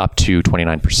kick in up to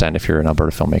 29% if you're an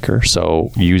Alberta filmmaker. So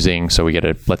we get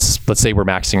let's say we're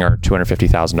maxing our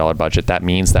 $250,000 budget. That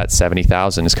means that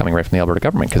 $70,000 is coming right from the Alberta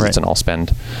government because it's an all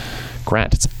spend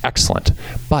grant. It's excellent.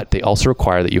 But they also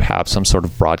require that you have some sort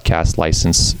of broadcast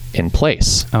license in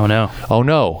place. Oh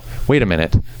no. Wait a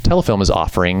minute. Telefilm is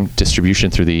offering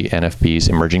distribution through the NFB's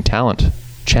Emerging Talent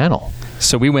channel.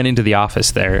 So we went into the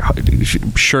office there,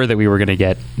 sure that we were going to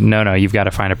get, no, you've got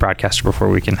to find a broadcaster before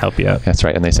we can help you out. That's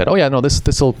right. And they said, oh yeah, no,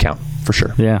 this will count for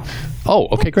sure. Yeah. Oh,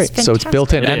 okay, great. So it's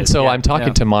built in. And so I'm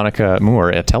talking to Monica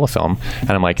Moore at Telefilm,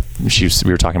 and I'm like,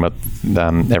 we were talking about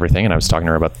everything, and I was talking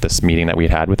to her about this meeting that we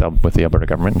had with the Alberta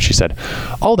government, and she said,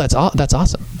 oh, that's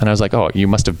awesome. And I was like, oh, you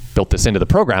must have built this into the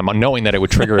program knowing that it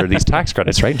would trigger these tax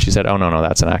credits, right? And she said, oh, no,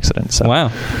 that's an accident. So, wow.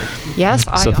 Yes.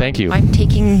 So thank you. I'm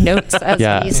taking notes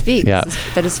as we speak. Yeah.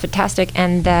 That is fantastic.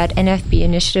 And that NFB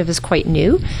initiative is quite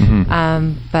new,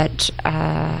 but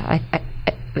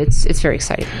it's very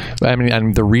exciting. I mean,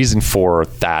 and the reason for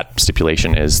that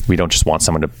stipulation is we don't just want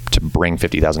someone to bring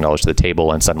 $50,000 to the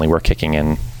table and suddenly we're kicking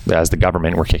in, as the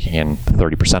government, we're kicking in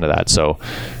 30% of that. So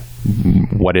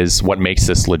what makes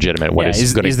this legitimate? What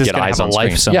is going to get eyes on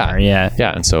screen? Yeah.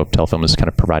 And so Telefilm is kind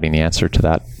of providing the answer to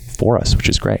that for us, which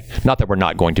is great. Not that we're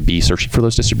not going to be searching for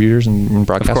those distributors and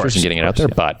broadcasters and getting it out there,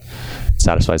 but it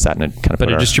satisfies that, and it kind of.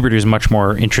 But a distributor is much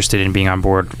more interested in being on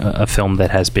board a film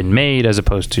that has been made as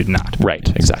opposed to not. Right.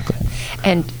 Exactly.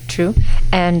 And true.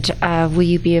 And will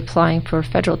you be applying for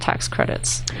federal tax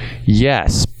credits?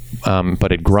 Yes.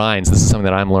 But it grinds. This is something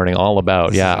that I'm learning all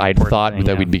about. Yeah, I thought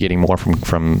that we'd be getting more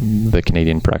from the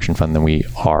Canadian Production Fund than we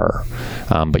are.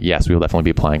 But yes, we will definitely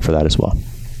be applying for that as well.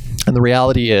 And the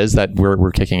reality is that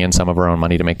we're kicking in some of our own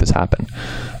money to make this happen,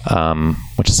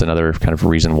 which is another kind of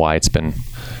reason why it's been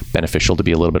beneficial to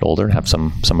be a little bit older and have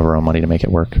some of our own money to make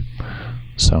it work.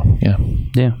 So, yeah.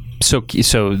 Yeah. So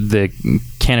the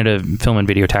Canada Film and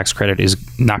Video Tax Credit is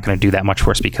not going to do that much for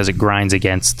us because it grinds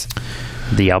against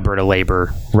the Alberta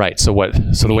labor. Right. So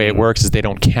the way it works is they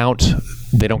don't count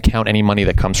any money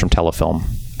that comes from Telefilm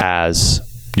as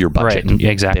your budget. Right,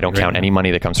 exactly. They don't count any money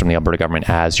that comes from the Alberta government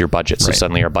as your budget. So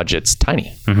suddenly our budget's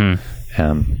tiny. And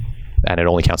it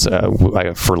only counts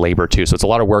for labor too. So it's a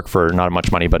lot of work for not much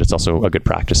money, but it's also a good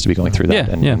practice to be going through that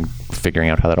and figuring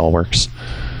out how that all works.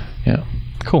 Yeah.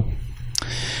 Cool.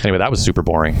 Anyway, that was super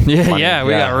boring. We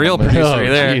got a real producer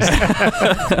there.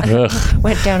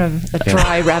 Went down a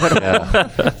dry rabbit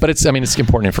hole. But it's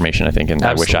important information, I think, and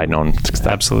I wish I'd known.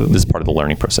 Absolutely. This is part of the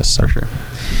learning process. So. For sure.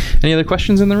 Any other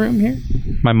questions in the room here?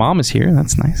 My mom is here.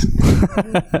 That's nice.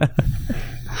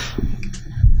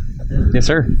 Yes,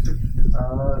 sir.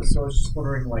 So I was just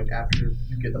wondering, after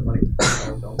you get the money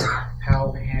from Telefilm,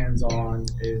 how hands-on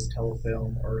is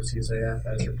Telefilm or CIFF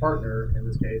as your partner in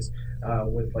this case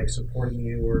with supporting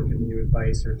you or giving you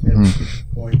advice or tips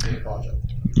going through the project?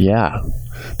 Yeah,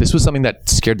 this was something that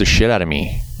scared the shit out of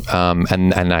me,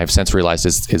 and I've since realized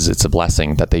is it's a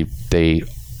blessing that they're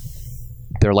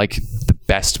like the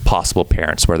best possible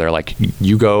parents, where they're like,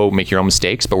 you go make your own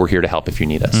mistakes, but we're here to help if you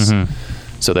need us.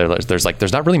 So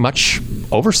there's not really much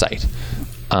oversight,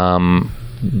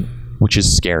 which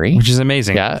is scary. Which is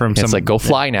amazing. Yeah, it's like, go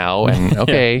fly now, and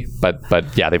okay.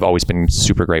 But yeah, they've always been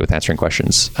super great with answering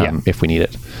questions if we need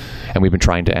it. And we've been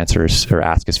trying to answer or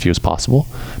ask as few as possible.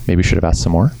 Maybe we should have asked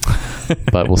some more,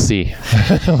 but we'll see.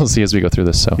 We'll see as we go through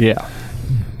this. So yeah.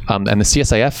 And the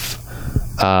CSIF,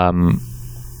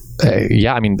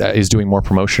 is doing more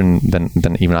promotion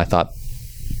than even I thought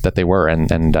that they were,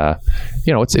 and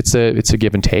it's a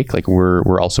give and take. Like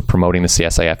we're also promoting the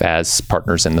CSIF as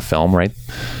partners in the film, right?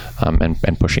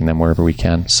 And pushing them wherever we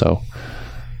can. So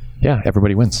yeah,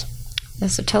 everybody wins.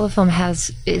 So Telefilm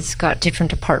is got different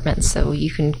departments. So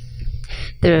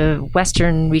the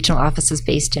Western Regional Office is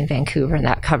based in Vancouver, and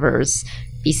that covers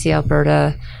BC,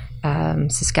 Alberta,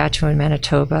 Saskatchewan,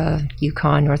 Manitoba,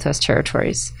 Yukon, Northwest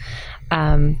Territories.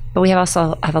 But we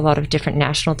also have a lot of different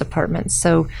national departments.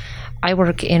 So I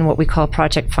work in what we call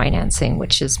project financing,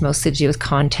 which is mostly to do with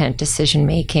content, decision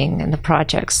making, and the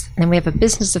projects. And then we have a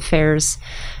business affairs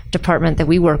department that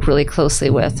we work really closely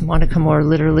with. Monica Moore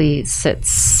literally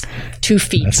sits 2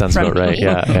 feet from me, right.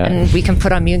 Yeah. And we can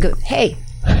put on mute and go, hey,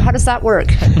 how does that work?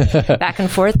 Back and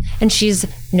forth. And she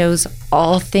knows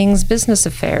all things business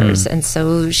affairs. And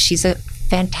so she's a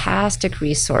fantastic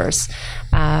resource.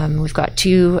 We've got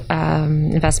 2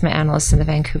 investment analysts in the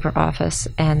Vancouver office.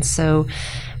 And so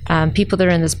people that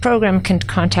are in this program can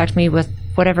contact me with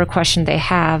whatever question they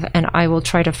have, and I will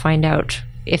try to find out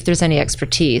if there's any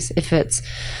expertise. If it's,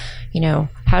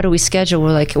 how do we schedule?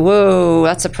 We're like, whoa,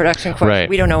 that's a production question. Right.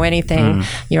 We don't know anything.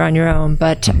 You're on your own.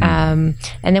 But and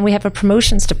then we have a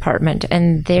promotions department,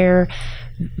 and they're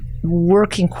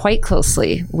working quite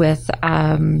closely with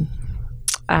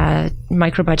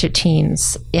Microbudget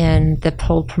teams in the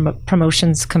whole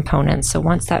promotions component. So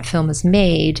once that film is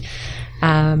made,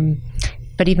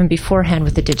 but even beforehand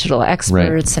with the digital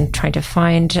experts and trying to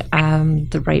find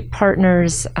the right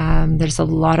partners, there's a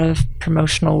lot of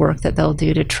promotional work that they'll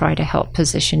do to try to help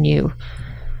position you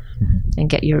and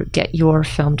get your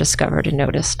film discovered and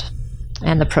noticed,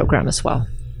 and the program as well.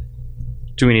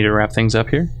 Do we need to wrap things up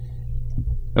here?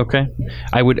 Okay.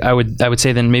 I would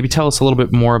say then maybe tell us a little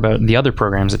bit more about the other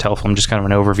programs at Telefilm, just kind of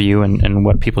an overview and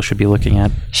what people should be looking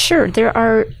at. Sure. There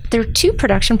are 2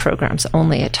 production programs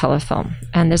only at Telefilm,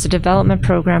 and there's a development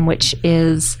program which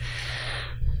has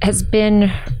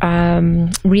been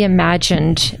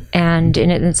reimagined, and in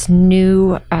its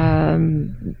new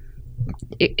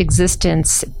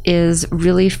existence is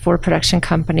really for production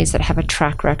companies that have a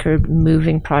track record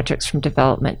moving projects from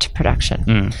development to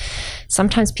production.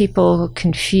 Sometimes people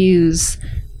confuse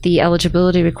the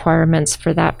eligibility requirements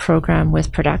for that program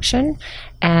with production,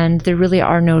 and there really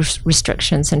are no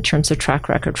restrictions in terms of track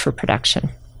record for production.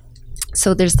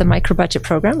 So there's the Microbudget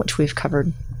program, which we've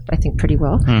covered, I think, pretty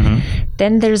well.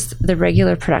 Then there's the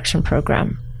regular production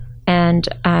program. And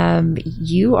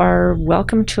you are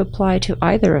welcome to apply to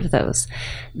either of those.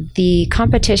 The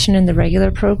competition in the regular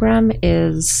program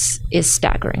is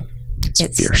staggering.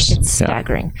 It's fierce. It's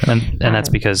staggering. And that's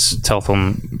because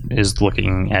Telefilm is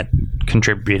looking at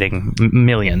contributing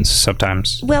millions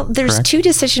sometimes. Well, there's correct? 2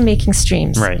 decision-making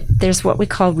streams. Right. There's what we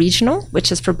call regional,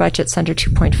 which is for budgets under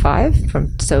 2.5,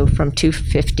 from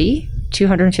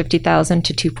 250,000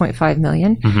 to 2.5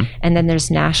 million. And then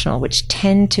there's national, which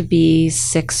tend to be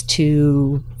 6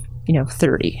 to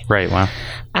 30. Right. Wow.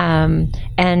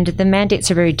 And the mandates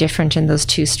are very different in those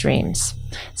 2 streams.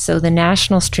 So the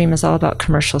national stream is all about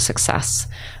commercial success.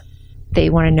 They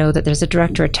want to know that there's a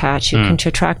director attached who can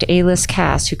attract A-list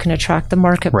cast, who can attract the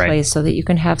marketplace, so that you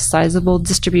can have sizable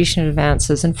distribution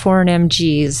advances and foreign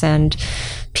MGs and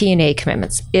P&A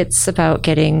commitments. It's about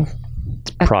getting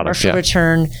a commercial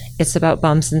return. It's about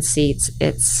bums and seats.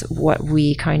 It's what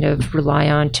we kind of rely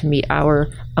on to meet our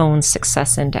own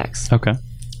success index. Okay.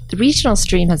 The regional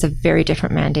stream has a very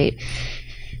different mandate.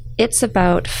 It's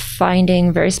about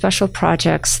finding very special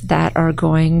projects that are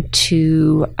going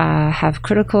to have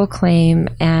critical acclaim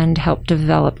and help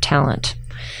develop talent.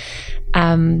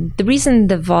 The reason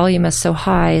the volume is so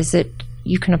high is that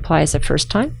you can apply as a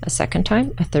first time, a second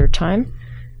time, a third time.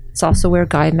 It's also where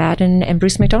Guy Madden and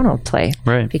Bruce McDonald play,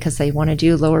 right? Because they want to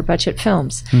do lower budget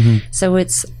films. So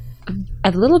it's a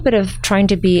little bit of trying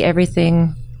to be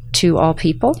everything to all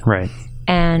people, right?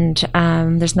 And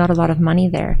there's not a lot of money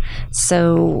there.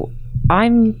 So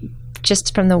I'm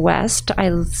just from the West.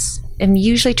 I am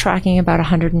usually tracking about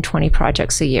 120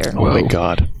 projects a year. Oh my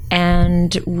God.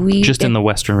 And we just in the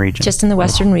Western region. Just in the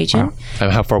Western region. Wow.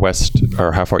 And how far west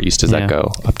or how far east does that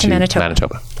go? Up to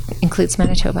Manitoba. Includes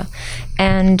Manitoba.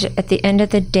 And at the end of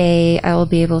the day, I will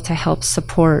be able to help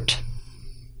support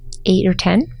 8 or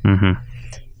 10.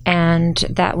 And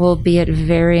that will be at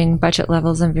varying budget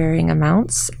levels and varying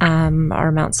amounts. Our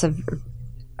amounts have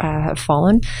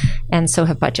fallen, and so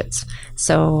have budgets.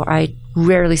 So I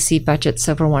rarely see budgets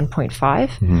over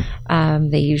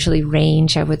 1.5. They usually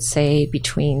range, I would say,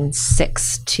 between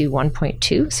 6 to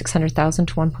 1.2, 600,000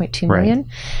 to 1.2 million. Right.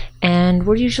 And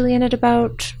we're usually in at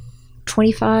about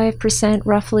 25%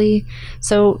 roughly.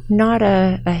 So not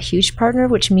a huge partner,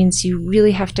 which means you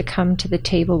really have to come to the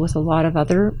table with a lot of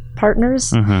other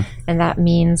partners. And that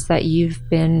means that you've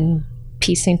been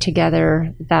piecing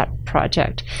together that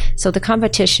project. So the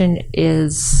competition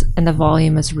is, and the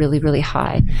volume is really, really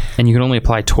high. And you can only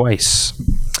apply twice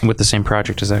with the same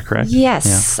project, is that correct?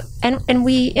 Yes. Yeah. And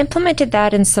we implemented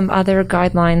that in some other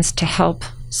guidelines to help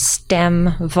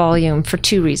stem volume for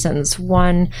 2 reasons.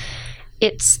 One,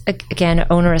 it's, again,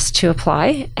 onerous to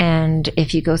apply. And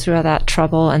if you go through all that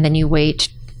trouble and then you wait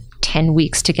 10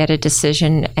 weeks to get a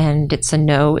decision and it's a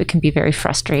no, it can be very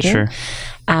frustrating. Sure.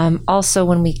 Also,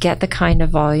 when we get the kind of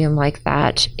volume like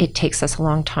that, it takes us a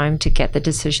long time to get the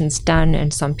decisions done,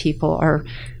 and some people are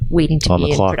waiting to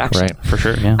be in production. Right, for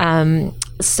sure, yeah.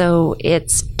 So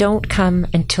it's don't come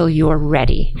until you're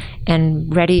ready,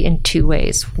 and ready in 2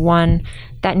 ways. One,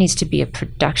 that needs to be a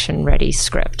production-ready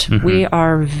script. We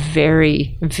are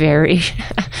very, very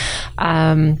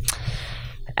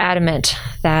adamant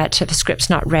that if a script's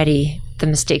not ready, the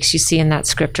mistakes you see in that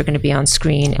script are going to be on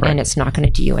screen, and it's not going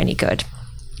to do you any good.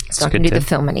 It's not going to do the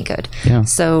film any good. Yeah.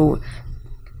 So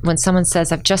when someone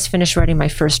says, I've just finished writing my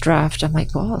first draft, I'm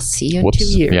like, well, I'll see you in 2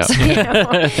 years. Yeah. You know?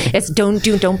 It's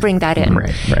don't bring that in.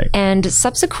 Right. And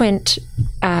subsequent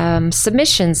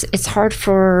submissions, it's hard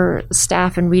for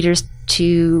staff and readers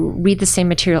to read the same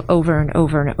material over and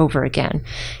over and over again.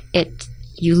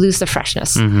 you lose the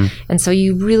freshness. And so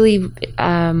you really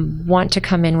want to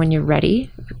come in when you're ready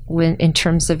in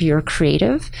terms of your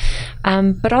creative,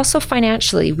 but also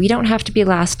financially. We don't have to be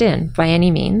last in by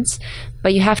any means,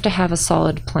 but you have to have a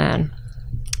solid plan.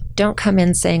 Don't come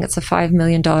in saying it's a $5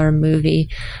 million movie.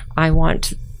 I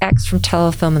want X from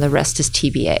Telefilm and the rest is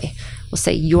TBA. We'll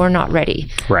say you're not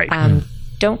ready. Right.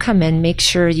 Don't come in. Make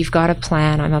sure you've got a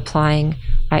plan. I'm applying.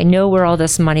 I know where all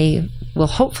this money will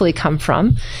hopefully come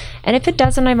from, and if it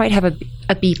doesn't, I might have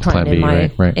a B plan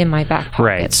in my back pocket.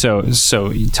 Right. So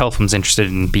Telefilm's interested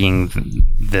in being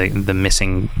the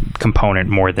missing component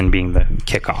more than being the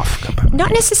kickoff component.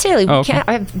 Not necessarily.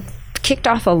 I've kicked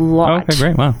off a lot. Okay,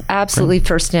 great. Wow. Absolutely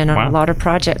first in on a lot of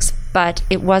projects, but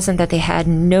it wasn't that they had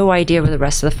no idea where the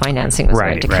rest of the financing was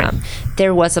going to come.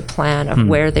 There was a plan of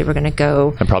where they were going to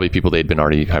go. And probably people they'd been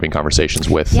already having conversations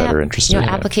with that are interested.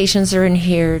 Applications are in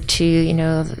here to,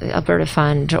 the Alberta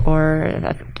Fund,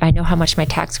 or I know how much my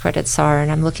tax credits are,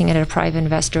 and I'm looking at a private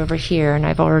investor over here, and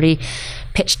I've already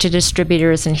pitched to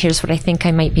distributors, and here's what I think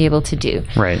I might be able to do.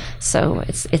 Right. So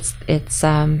it's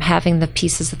having the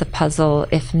pieces of the puzzle,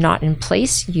 if not in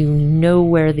place, you know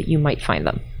where that you might find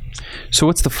them. So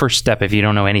what's the first step if you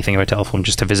don't know anything about Telefilm?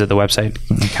 Just to visit the website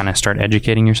and kind of start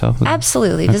educating yourself?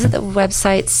 Absolutely. Okay. Visit the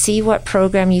website, see what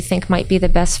program you think might be the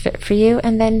best fit for you,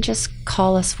 and then just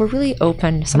call us. We're really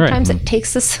open. Sometimes it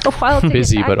takes us a while to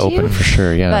busy, get back but to open you. For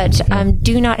sure, yeah. But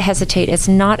do not hesitate. It's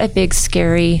not a big,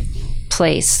 scary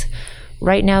place.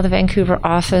 Right now, the Vancouver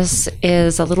office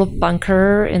is a little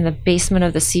bunker in the basement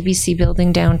of the CBC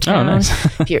building downtown. Oh,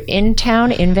 nice. If you're in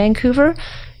town in Vancouver,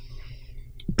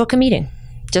 book a meeting.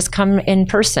 Just come in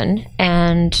person,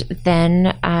 and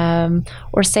then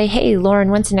or say, hey,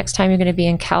 Lauren, when's the next time you're going to be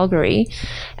in Calgary?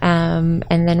 And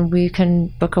then we can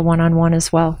book a one-on-one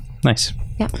as well. Nice.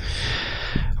 Yeah.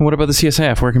 And what about the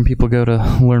CSIF? Where can people go to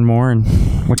learn more, and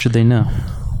what should they know?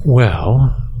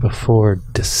 Well, before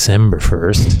December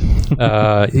 1st,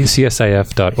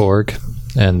 csif.org,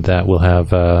 and that will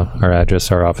have our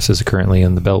address. Our offices are currently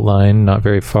in the Beltline, not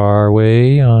very far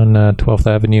away on 12th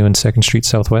Avenue and 2nd Street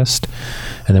Southwest.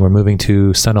 And then we're moving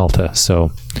to Sun Alta,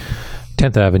 so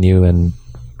 10th Avenue and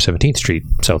 17th Street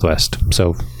Southwest.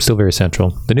 So still very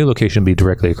central. The new location will be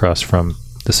directly across from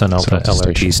the Sun Alta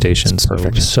LRT station.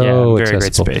 Perfect. So very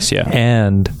accessible. Great space, yeah.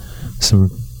 And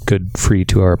some good free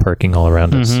 2-hour parking all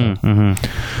around us.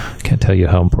 Can't tell you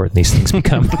how important these things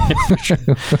become.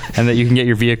 And that you can get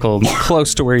your vehicle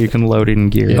close to where you can load in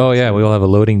gear. Oh yeah, we will have a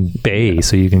loading bay,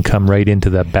 so you can come right into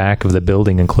the back of the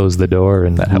building and close the door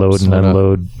and load and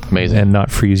unload. Amazing. And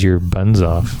not freeze your buns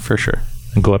off. For sure.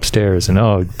 And go upstairs and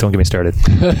don't get me started.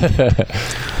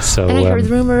 So and I heard the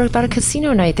rumor about a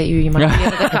casino night that you might be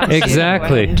able to come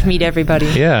exactly and meet everybody.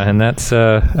 Yeah, and that's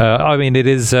I mean it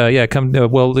is come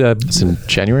it's in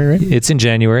January, right? It's in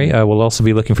January. We'll also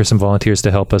be looking for some volunteers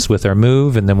to help us with our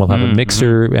move, and then we'll have a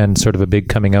mixer and sort of a big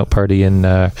coming out party in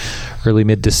early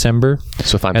mid-December.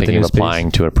 So if I'm thinking of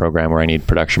applying to a program where I need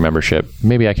production membership,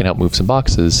 maybe I can help move some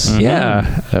boxes. Yeah,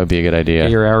 that would be a good idea.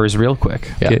 Get your hours real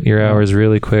quick. Yeah. Get your hours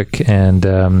really quick, and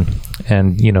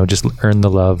just earn the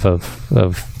love of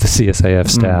the CSIF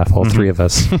staff, all three of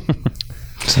us.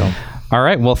 So, all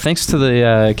right. Well, thanks to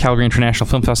the Calgary International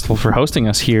Film Festival for hosting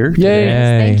us here. Yay!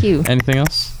 Thank you. Anything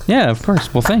else? Yeah, of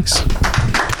course. Well, thanks.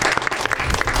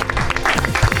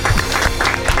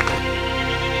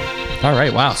 All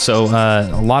right. Wow. So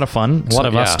a lot of fun. A lot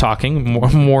of us talking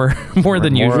more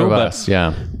than usual.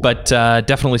 But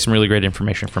definitely some really great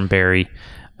information from Barry.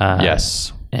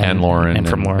 Yes. And Lauren. And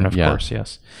from Lauren, of course,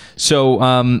 yes. So,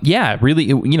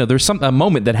 really, there's a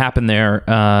moment that happened there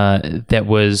that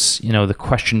was, the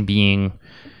question being,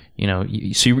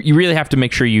 so you really have to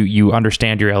make sure you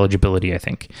understand your eligibility, I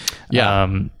think. Yeah.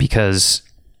 Because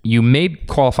you may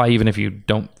qualify even if you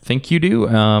don't think you do,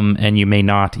 and you may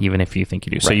not even if you think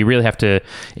you do. Right. So you really have to,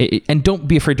 and don't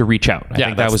be afraid to reach out. I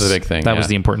think that was the big thing. That was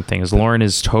the important thing. Is Lauren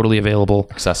is totally available,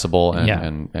 accessible,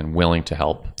 and willing to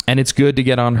help. And it's good to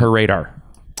get on her radar.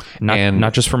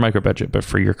 Not just for Microbudget, but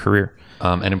for your career.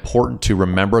 And important to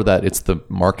remember that it's the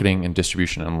marketing and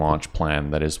distribution and launch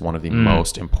plan that is one of the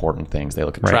most important things. They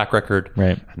look at track record,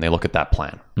 and they look at that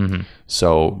plan. Mm-hmm.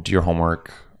 So do your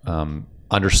homework,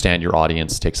 understand your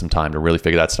audience, take some time to really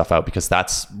figure that stuff out, because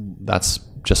that's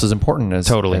just as important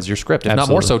as your script, if not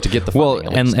more so, to get the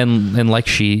funding. Well, and like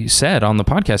she said on the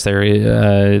podcast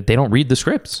there, they don't read the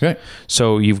scripts. Right.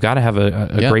 So you've got to have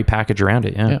a great package around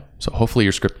it. Yeah. So hopefully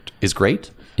your script is great.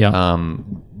 Yeah.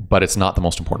 But it's not the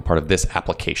most important part of this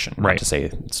application. Right. Not to say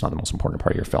it's not the most important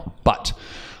part of your film. But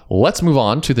Let's move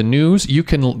on to the news. You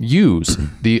can use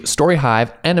the Story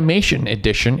Hive Animation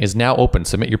Edition is now open.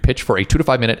 Submit your pitch for a 2 to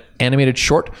 5 minute animated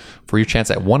short for your chance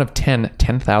at one of 10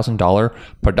 $10,000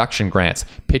 production grants.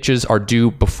 Pitches are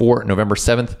due before November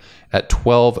 7th at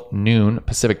 12 noon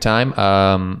Pacific time.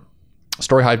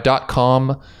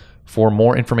 Storyhive.com for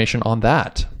more information on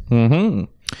that.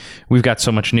 Mm-hmm. We've got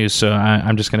so much news, so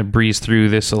I'm just going to breeze through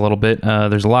this a little bit.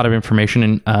 There's a lot of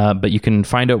information, but you can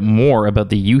find out more about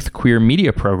the Youth Queer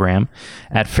Media Program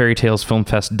at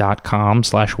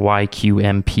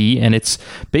fairytalesfilmfest.com/YQMP, and it's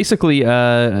basically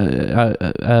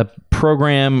a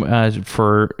program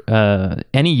for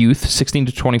any youth 16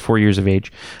 to 24 years of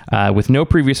age with no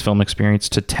previous film experience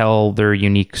to tell their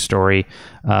unique story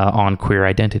on queer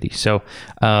identity. So,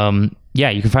 yeah,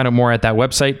 you can find out more at that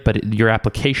website, but your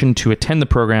application to attend the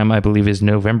program, I believe, is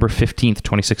November 15th,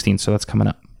 2016. So that's coming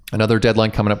up. Another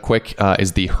deadline coming up quick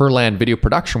is the Herland Video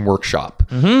Production Workshop.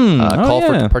 Call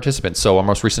for participants. So our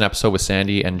most recent episode with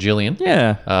Sandy and Jillian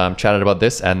chatted about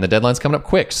this, and the deadline's coming up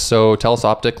quick. So Telus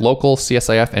Optic, Local,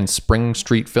 CSIF, and Spring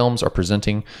Street Films are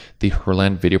presenting the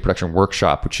Herland Video Production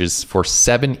Workshop, which is for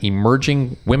 7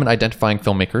 emerging women-identifying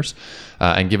filmmakers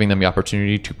and giving them the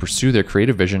opportunity to pursue their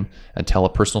creative vision and tell a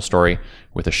personal story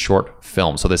with a short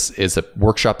film. So this is a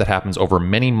workshop that happens over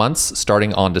many months,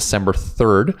 starting on December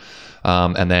 3rd.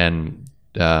 And then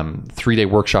 3-day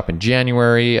workshop in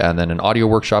January, and then an audio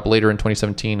workshop later in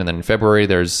 2017, and then in February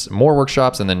there's more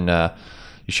workshops, and then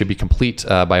you should be complete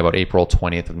by about April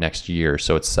 20th of next year.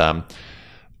 So it's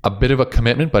a bit of a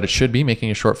commitment, but it should be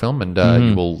making a short film, and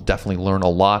you will definitely learn a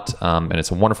lot, and it's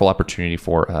a wonderful opportunity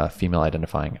for female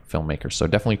identifying filmmakers. So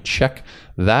definitely check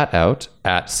that out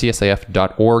at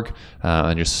csif.org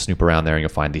and just snoop around there and you'll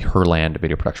find the Herland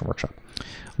Video Production Workshop.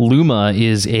 Luma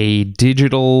is a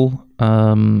digital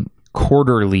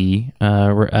quarterly,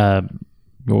 what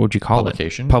would you call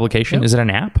Publication. it? Publication. Yep. Is it an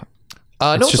app?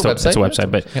 No, it's a website. It's a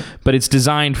website, but it's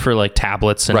designed for like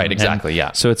tablets. And, right, exactly,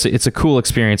 yeah. So it's a cool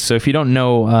experience. So if you don't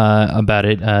know about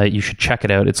it, you should check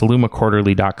it out. It's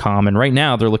lumaquarterly.com. And right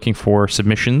now they're looking for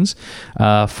submissions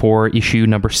for issue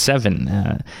number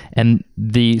 7. And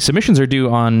the submissions are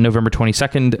due on November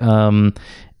 22nd.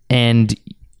 And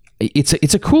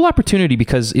it's a cool opportunity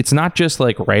because it's not just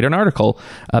like write an article.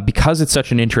 Because it's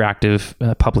such an interactive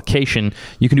publication,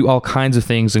 you can do all kinds of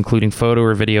things, including photo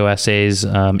or video essays,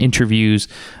 interviews,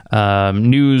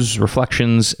 news,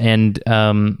 reflections, and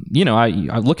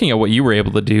looking at what you were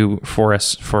able to do for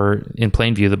us in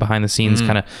Plainview, the behind the scenes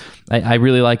kind of. I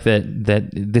really like that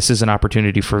this is an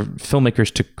opportunity for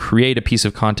filmmakers to create a piece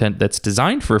of content that's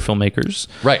designed for filmmakers,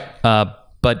 right?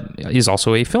 But is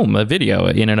also a film, a video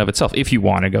in and of itself, if you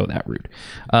want to go that route.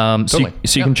 Totally.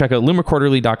 So you can check out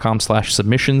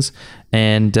lumaquarterly.com/submissions.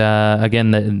 And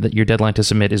again, your deadline to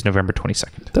submit is November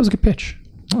 22nd. That was a good pitch.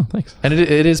 Oh, thanks. And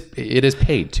it is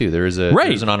paid too. There's an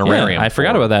honorarium. Yeah, I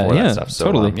forgot about that. That stuff. So,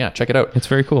 totally. Check it out. It's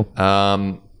very cool.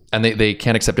 And they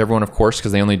can't accept everyone, of course,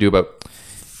 because they only do about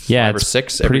 5 or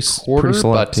 6 every quarter. Pretty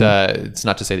select, but it's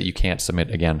not to say that you can't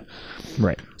submit again.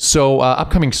 Right. So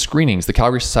upcoming screenings, the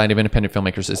Calgary Society of Independent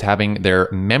Filmmakers is having their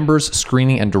members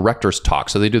screening and directors talk.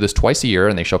 So they do this twice a year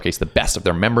and they showcase the best of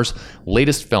their members'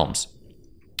 latest films.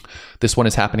 This one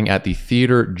is happening at the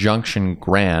Theatre Junction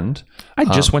Grand. I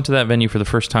just went to that venue for the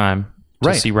first time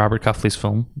to see Robert Cuffley's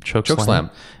film,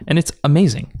 Chokeslam. And it's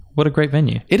amazing. What a great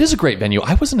venue. It is a great venue.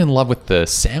 I wasn't in love with the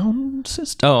sound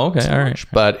system. Oh, okay. All right.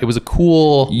 But it was a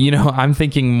cool... I'm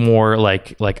thinking more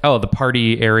like the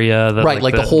party area.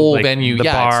 The whole venue. The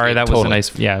bar. That was a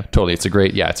nice... Yeah. Totally. It's a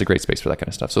great space for that kind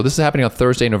of stuff. So this is happening on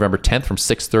Thursday, November 10th from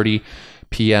 6:30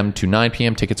 p.m. to 9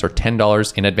 p.m. Tickets are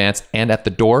 $10 in advance and at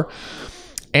the door.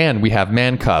 And we have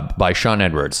Man Cub by Sean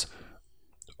Edwards.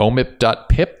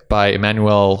 Omip.pip by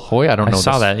Emmanuel Hoy. I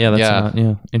saw that. Yeah, that's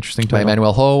interesting title. By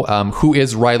Emmanuel Ho. Who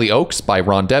is Riley Oakes by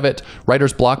Ron Devitt.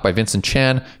 Writer's Block by Vincent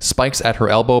Chan. Spikes at Her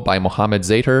Elbow by Mohammed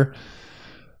Zaiter.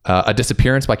 A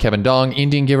Disappearance by Kevin Dong.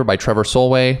 Indian Giver by Trevor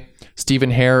Solway. Stephen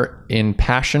Hare in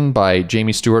Passion by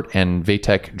Jamie Stewart and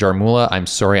Vatek Jarmula. I'm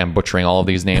sorry, I'm butchering all of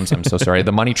these names. I'm so sorry.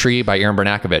 The Money Tree by Aaron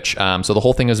Bernakovich. So the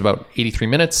whole thing is about 83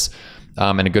 minutes.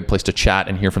 And a good place to chat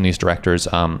and hear from these directors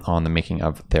on the making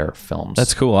of their films.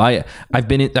 That's cool. I've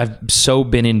been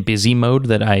in busy mode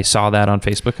that I saw that on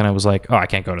Facebook and I was like, oh, I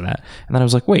can't go to that. And then I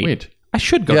was like, wait. I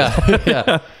should go.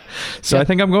 Yeah. So I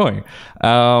think I'm going.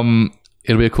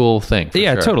 It'll be a cool thing.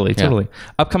 Sure. Totally.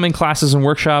 Upcoming classes and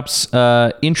workshops.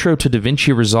 Intro to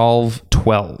DaVinci Resolve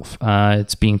 12.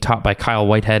 It's being taught by Kyle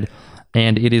Whitehead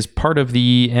and it is part of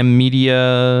the M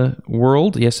Media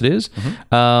world. Yes, it is.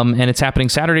 And it's happening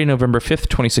Saturday, November 5th,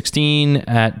 2016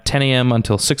 at 10 a.m.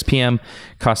 until 6 p.m.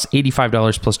 Costs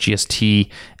 $85 plus GST.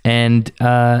 And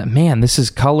man, this is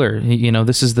color. You know,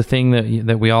 this is the thing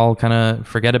that we all kind of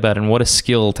forget about, and what a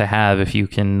skill to have if you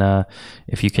can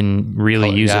really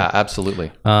use it. Yeah,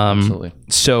 absolutely. Absolutely.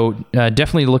 So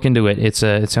definitely look into it. It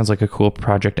sounds like a cool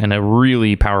project and a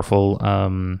really powerful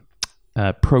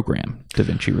program,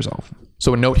 DaVinci Resolve.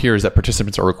 So a note here is that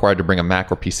participants are required to bring a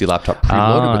Mac or PC laptop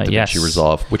preloaded with DaVinci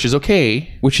Resolve, which is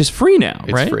okay. Which is free now,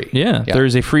 right? It's free. Yeah, there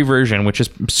is a free version, which is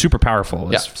super powerful.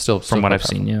 Yeah, still from what I've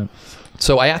seen, yeah.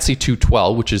 So IATSE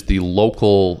 212, which is the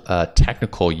local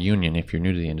technical union, if you're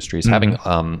new to the industry, is having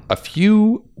a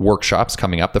few workshops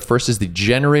coming up. The first is the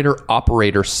Generator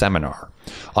Operator Seminar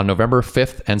on November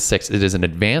 5th and 6th. It is an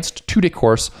advanced 2-day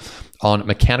course on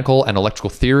mechanical and electrical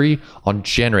theory on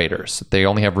generators. They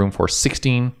only have room for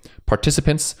 16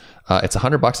 participants. It's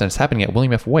 $100 and it's happening at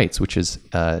William F. Waite's, which is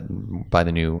by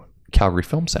the new Calgary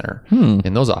Film Center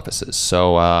in those offices.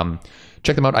 So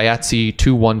check them out,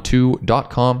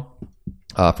 IATSE212.com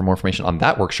for more information on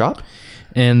that workshop.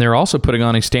 And they're also putting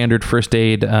on a standard first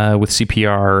aid with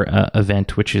CPR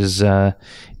event, which is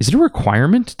it a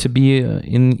requirement to be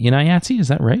in IATSE? Is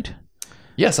that right?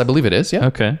 Yes, I believe it is. Yeah.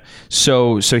 Okay.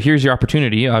 So here's your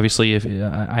opportunity. Obviously, if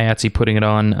IATSE putting it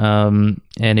on,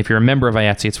 and if you're a member of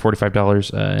IATSE, it's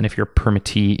 $45, and if you're a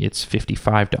permittee, it's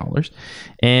 $55.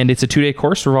 And it's a 2-day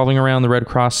course revolving around the Red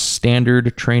Cross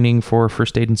standard training for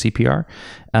first aid and CPR,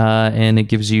 and it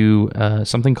gives you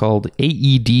something called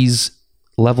AEDs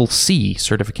Level C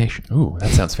certification. Ooh,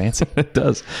 that sounds fancy. It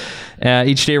does.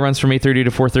 Each day runs from 8:30 to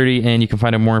 4:30, and you can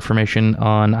find out more information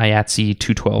on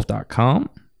IATSE212.com.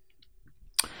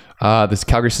 This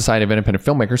Calgary Society of Independent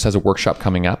Filmmakers has a workshop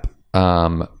coming up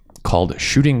called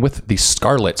Shooting with the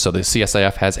Scarlet. So the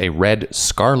CSIF has a red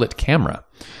Scarlet camera,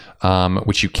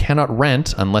 which you cannot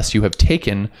rent unless you have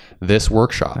taken this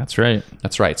workshop. That's right.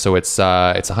 That's right. So it's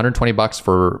 $120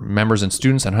 for members and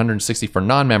students and $160 for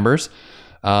non-members.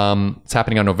 It's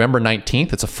happening on November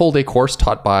 19th. It's a full day course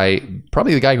taught by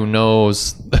probably the guy who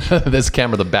knows this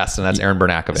camera the best, and that's Aaron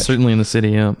Bernakovich. Certainly in the city,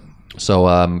 yeah. So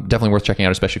definitely worth checking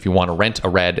out, especially if you want to rent a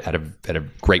Red at a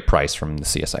great price from the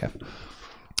CSIF.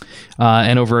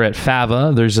 And over at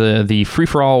FAVA, there's the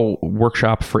free-for-all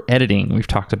workshop for editing. We've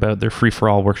talked about their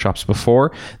free-for-all workshops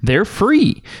before. They're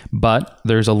free, but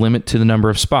there's a limit to the number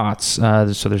of spots.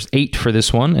 So there's 8 for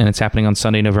this one, and it's happening on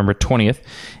Sunday, November 20th.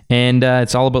 And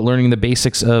it's all about learning the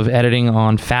basics of editing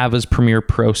on FAVA's Premiere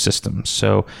Pro system.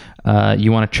 So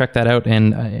you want to check that out.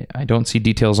 And I don't see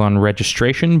details on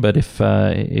registration, but if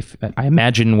I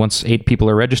imagine once 8 people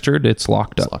are registered, it's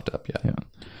locked up. It's locked up, yeah.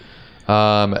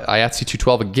 IATSE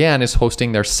 212 again is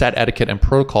hosting their set etiquette and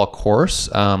protocol course.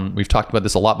 We've talked about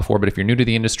this a lot before, but if you're new to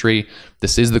the industry,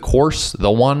 this is the course,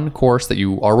 the one course that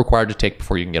you are required to take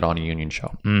before you can get on a union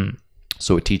show.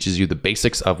 So it teaches you the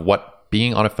basics of what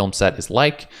being on a film set is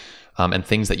like, and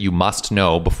things that you must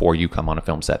know before you come on a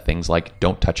film set. Things like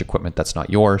don't touch equipment that's not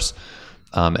yours,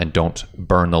 and don't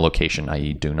burn the location,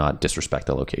 i.e. do not disrespect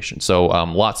the location. So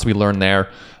lots to be learned there.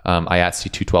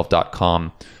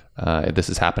 IATSE212.com. This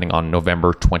is happening on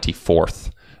November 24th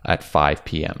at 5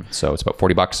 p.m. So it's about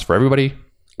 $40 for everybody.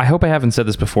 I hope I haven't said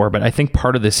this before, but I think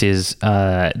part of this is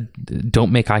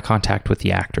don't make eye contact with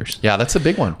the actors. Yeah, that's a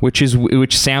big one.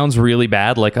 Which sounds really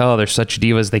bad, like, oh, they're such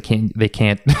divas, they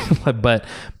can't. but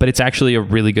it's actually a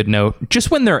really good note.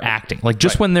 Just when they're acting, like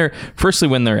just when they're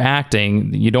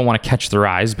acting, you don't want to catch their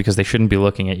eyes because they shouldn't be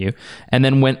looking at you. And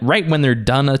then when they're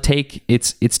done a take,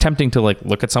 it's tempting to like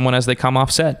look at someone as they come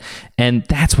off set, and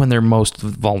that's when they're most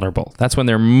vulnerable. That's when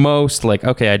they're most like,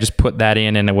 okay, I just put that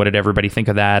in, and what did everybody think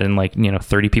of that? And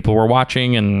 30 people were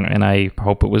watching, and I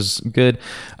hope it was good.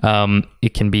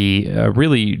 It can be a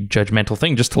really judgmental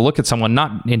thing just to look at someone,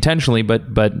 not intentionally, but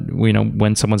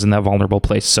when someone's in that vulnerable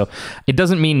place. So it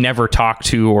doesn't mean never talk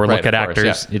to or look at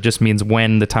actors. Yeah. It just means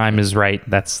when the time is right,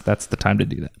 that's the time to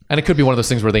do that. And it could be one of those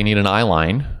things where they need an eye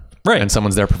line. Right. And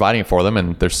someone's there providing it for them,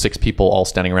 and there's 6 people all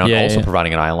standing around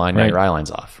providing an eye line. Now your eye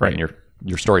line's off. Right. And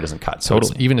your story doesn't cut. So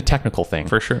it's even a technical thing.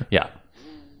 For sure. Yeah.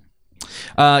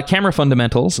 Camera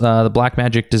fundamentals, the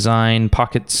Blackmagic Design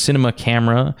Pocket Cinema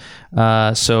camera.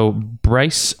 So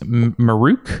Bryce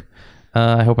Marouk,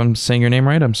 I hope I'm saying your name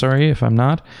right. I'm sorry if I'm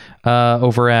not.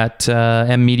 over at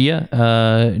M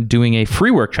Media doing a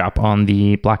free workshop on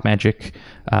the Blackmagic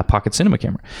Pocket Cinema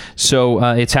camera. So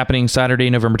it's happening Saturday,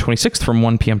 November 26th from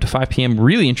 1 p.m. to 5 p.m.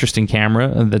 Really interesting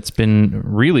camera that's been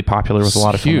really popular with a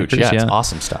lot of huge. filmmakers. Yeah, it's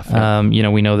awesome stuff. Yeah.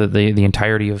 We know that the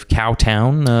entirety of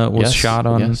Cowtown was shot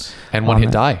on and One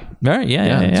Hit Die. Right,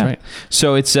 yeah. That's right.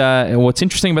 So it's what's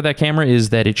interesting about that camera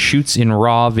is that it shoots in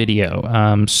raw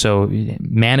video. So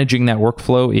managing that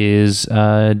workflow is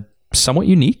somewhat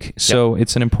unique. So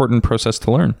it's an important process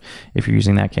to learn if you're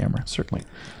using that camera. Certainly.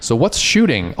 So what's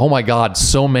shooting? Oh my God,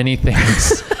 so many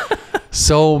things.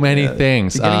 So many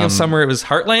things. Beginning of summer, it was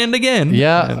Heartland again.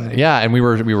 Yeah, and we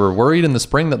were worried in the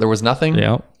spring that there was nothing.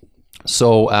 Yeah.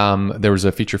 So there was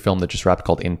a feature film that just wrapped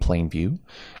called In Plain View.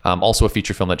 Also a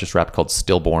feature film that just wrapped called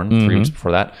Stillborn 3 weeks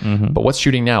before that. But what's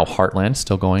shooting now? Heartland,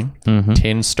 still going.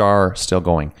 Tin Star, still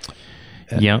going.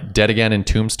 Dead Again in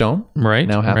Tombstone. Right.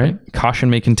 Now happening. Right. Caution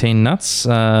May Contain Nuts,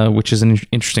 which is an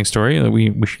interesting story that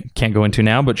we can't go into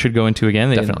now, but should go into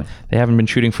again. Definitely. They haven't been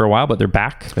shooting for a while, but they're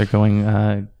back. They're going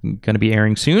to be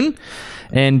airing soon.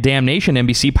 And Damnation,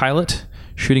 NBC pilot,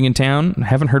 shooting in town. I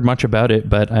haven't heard much about it,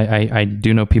 but I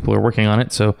do know people are working on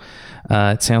it, so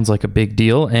it sounds like a big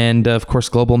deal. And of course,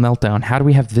 Global Meltdown. How do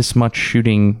we have this much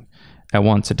shooting at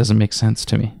once? It doesn't make sense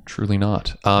to me. Truly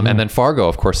not. And then Fargo,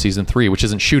 of course, season 3, which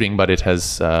isn't shooting, but it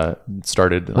has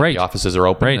started. The offices are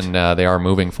open and they are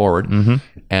moving forward.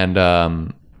 And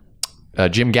Jim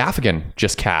Gaffigan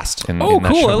just cast in that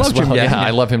show. I love Jim Gaffigan. Yeah,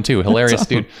 I love him too. Hilarious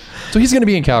dude. So he's going to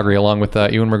be in Calgary along with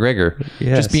Ewan McGregor.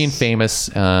 Just being famous,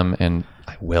 and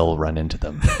I will run into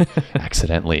them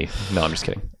accidentally. No, I'm just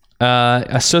kidding.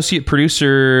 Associate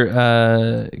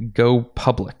producer, Go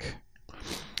Public.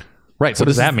 Right. So what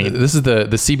does that mean? This is the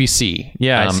CBC.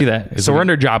 Yeah, I see that. So we're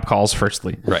under job calls,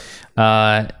 firstly. Right.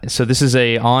 So this is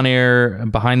a on-air,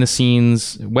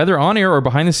 behind-the-scenes, whether on-air or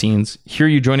behind the scenes, here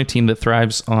you join a team that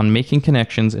thrives on making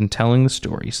connections and telling the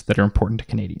stories that are important to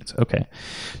Canadians. Okay.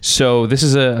 So this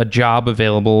is a job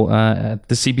available at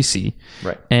the CBC.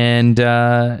 Right. And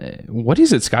what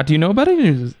is it, Scott? Do you know about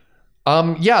it?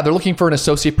 Yeah, they're looking for an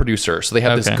associate producer. So they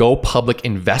have this Go Public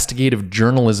investigative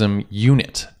journalism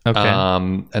unit. Okay.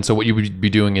 And so what you would be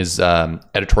doing is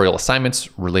editorial assignments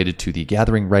related to the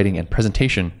gathering, writing, and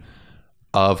presentation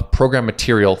of program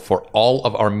material for all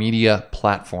of our media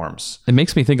platforms. It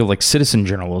makes me think of like citizen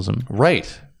journalism.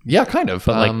 Right. Yeah, kind of.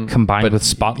 But like combined with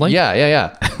Spotlight?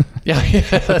 Yeah. Yeah,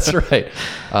 that's right.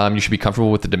 You should be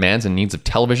comfortable with the demands and needs of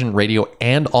television, radio,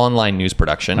 and online news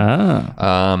production.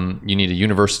 You need a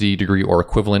university degree or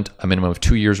equivalent, a minimum of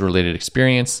 2 years related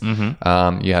experience. You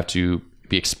have to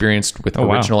be experienced with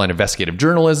original and investigative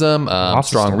journalism,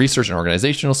 strong research and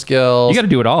organizational skills. You got to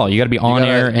do it all. You got to be on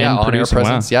air and on-air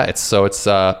presence. Wow. Yeah, it's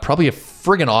probably a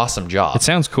friggin' awesome job. It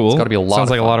sounds cool. It's got to be a lot.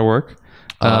 Sounds like a lot of work.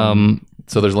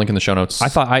 So there's a link in the show notes. I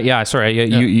thought,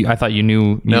 I thought you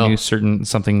knew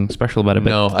something special about it,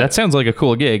 but that sounds like a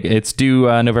cool gig. It's due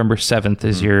November 7th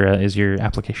is your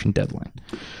application deadline.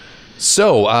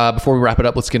 So before we wrap it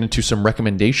up, let's get into some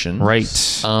recommendations. Right.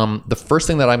 The first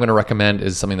thing that I'm going to recommend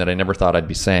is something that I never thought I'd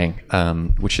be saying,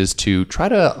 which is to try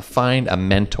to find a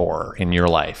mentor in your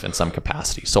life in some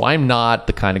capacity. So I'm not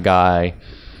the kind of guy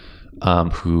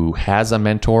who has a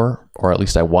mentor, or at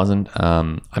least I wasn't.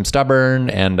 I'm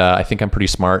stubborn, and I think I'm pretty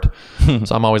smart.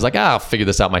 So I'm always like, I'll figure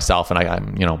this out myself, and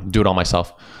I'm do it all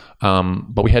myself.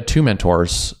 But we had two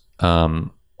mentors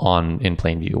in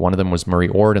Plainview. One of them was Murray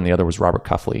Ord, and the other was Robert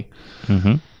Cuffley.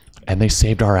 And they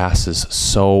saved our asses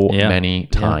so many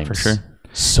times. For sure.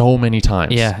 So many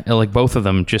times. Yeah, like both of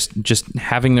them, just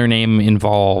having their name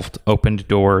involved opened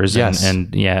doors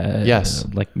and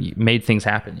like made things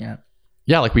happen. Yeah.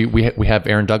 Yeah, like we have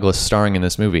Aaron Douglas starring in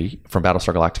this movie from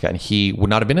Battlestar Galactica, and he would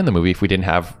not have been in the movie if we didn't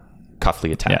have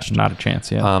Cuffley attached. Yeah, not a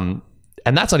chance. Yeah.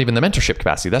 And that's not even the mentorship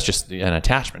capacity. That's just an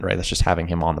attachment, right? That's just having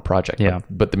him on the project. Yeah.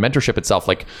 But the mentorship itself,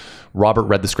 like Robert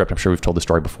read the script. I'm sure we've told the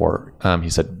story before. He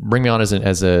said, "Bring me on as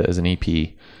an EP,"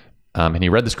 and he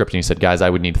read the script and he said, "Guys, I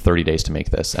would need 30 days to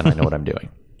make this, and I know what I'm doing."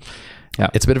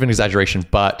 Yeah, it's a bit of an exaggeration,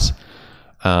 but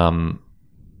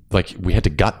like we had to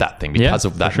gut that thing because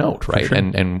of that note, right? Sure.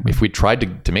 And if we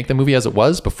tried to make the movie as it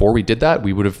was before we did that,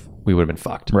 we would have been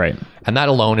fucked. Right. And that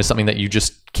alone is something that you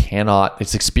just cannot.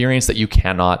 It's experience that you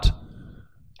cannot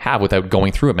have without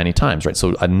going through it many times, right?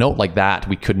 So a note like that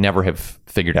we could never have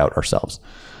figured out ourselves.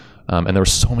 And there were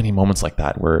so many moments like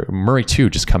that where Murray too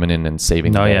just coming in and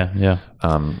saving.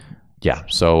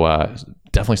 So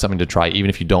definitely something to try, even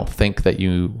if you don't think that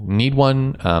you need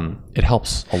one. It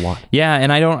helps a lot. Yeah,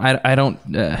 and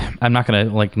I'm not going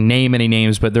to like name any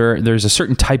names, but there's a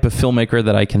certain type of filmmaker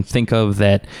that I can think of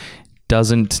that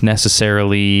doesn't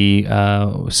necessarily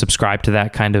subscribe to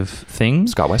that kind of thing.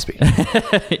 Scott Westby.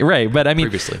 Right. But I mean,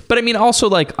 Previously. But I mean, also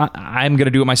like I'm going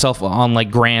to do it myself on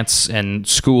like grants and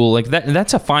school. Like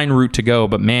that's a fine route to go.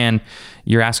 But man,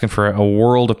 you're asking for a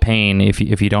world of pain if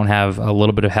you don't have a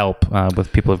little bit of help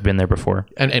with people who've been there before.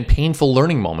 And painful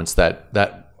learning moments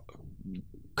that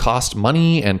cost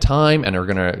money and time and are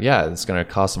gonna it's gonna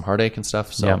cause some heartache and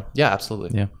stuff. So yeah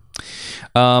absolutely. Yeah.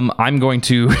 I'm going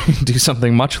to do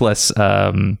something much less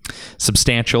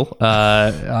substantial.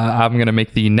 I'm going to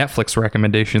make the Netflix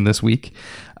recommendation this week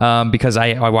because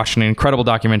I watched an incredible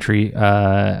documentary.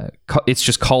 It's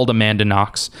just called Amanda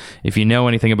Knox. If you know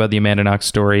anything about the Amanda Knox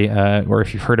story, or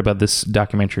if you've heard about this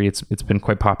documentary, it's been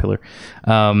quite popular.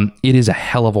 It is a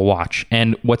hell of a watch.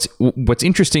 And what's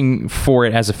interesting for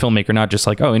it as a filmmaker, not just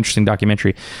like, oh, interesting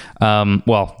documentary.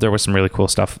 Well, there was some really cool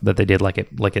stuff that they did. Like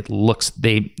it looks,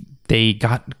 they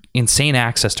got insane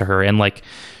access to her and like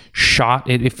shot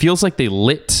it. It feels like they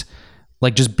lit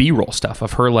like just B-roll stuff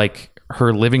of her, like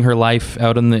her living her life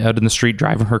out in the street,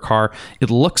 driving her car. It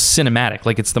looks cinematic.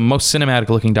 Like it's the most cinematic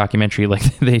looking documentary.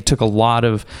 Like they took a lot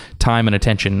of time and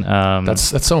attention.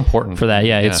 That's so important for that.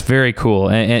 Yeah, it's very cool.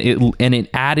 And it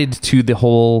added to the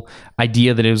whole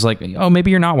idea that it was like, oh,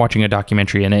 maybe you're not watching a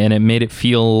documentary, and it made it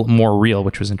feel more real,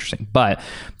 which was interesting. But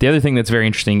the other thing that's very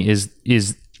interesting is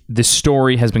this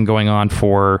story has been going on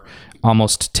for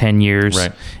almost 10 years.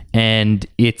 Right. And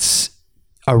it's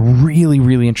a really,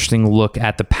 really interesting look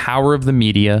at the power of the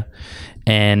media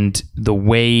and the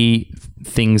way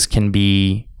things can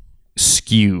be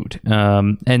skewed.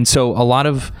 And so a lot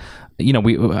of,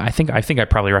 I think I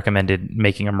probably recommended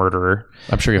Making a Murderer.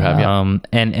 I'm sure you have, yeah.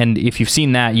 And if you've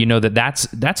seen that, you know that's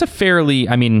a fairly,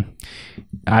 I mean,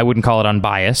 I wouldn't call it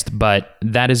unbiased, but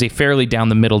that is a fairly down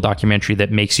the middle documentary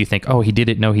that makes you think, oh, he did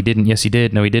it. No, he didn't. Yes, he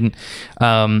did. No, he didn't.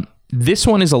 This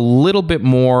one is a little bit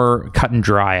more cut and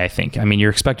dry, I think. I mean, you're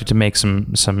expected to make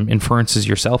some inferences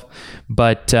yourself,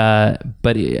 but I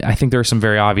think there are some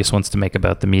very obvious ones to make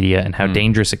about the media and how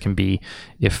dangerous it can be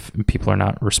if people are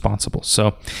not responsible.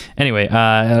 So anyway,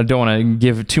 I don't want to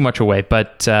give too much away,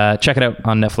 but check it out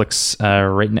on Netflix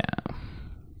right now.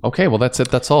 Okay, well, that's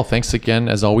it. That's all. Thanks again,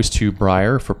 as always, to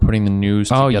Briar for putting the news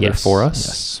together for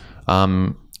us.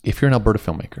 Yes. If you're an Alberta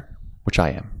filmmaker, which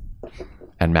I am,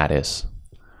 and Matt is,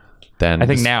 then I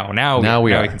think now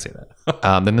we can say that.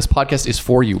 Then this podcast is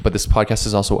for you, but this podcast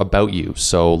is also about you.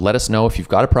 So let us know if you've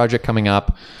got a project coming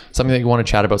up, something that you want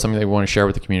to chat about, something that you want to share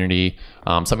with the community,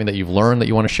 something that you've learned that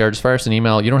you want to share. Just fire us an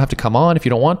email. You don't have to come on if you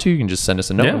don't want to. You can just send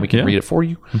us a note and we can read it for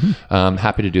you. Mm-hmm.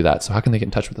 Happy to do that. So how can they get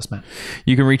in touch with us, Matt?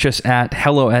 You can reach us at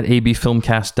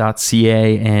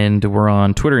hello@abfilmcast.ca, and we're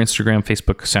on Twitter, Instagram,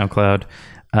 Facebook, SoundCloud.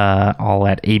 All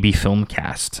at AB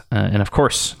Filmcast. And of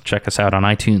course, check us out on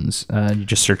iTunes. You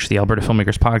just search the Alberta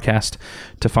Filmmakers Podcast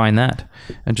to find that.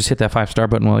 And just hit that 5-star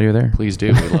button while you're there. Please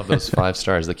do. We love those 5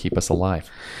 stars that keep us alive.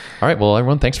 All right. Well,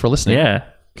 everyone, thanks for listening. Yeah.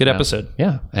 Good episode.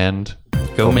 Yeah. And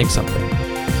go make something.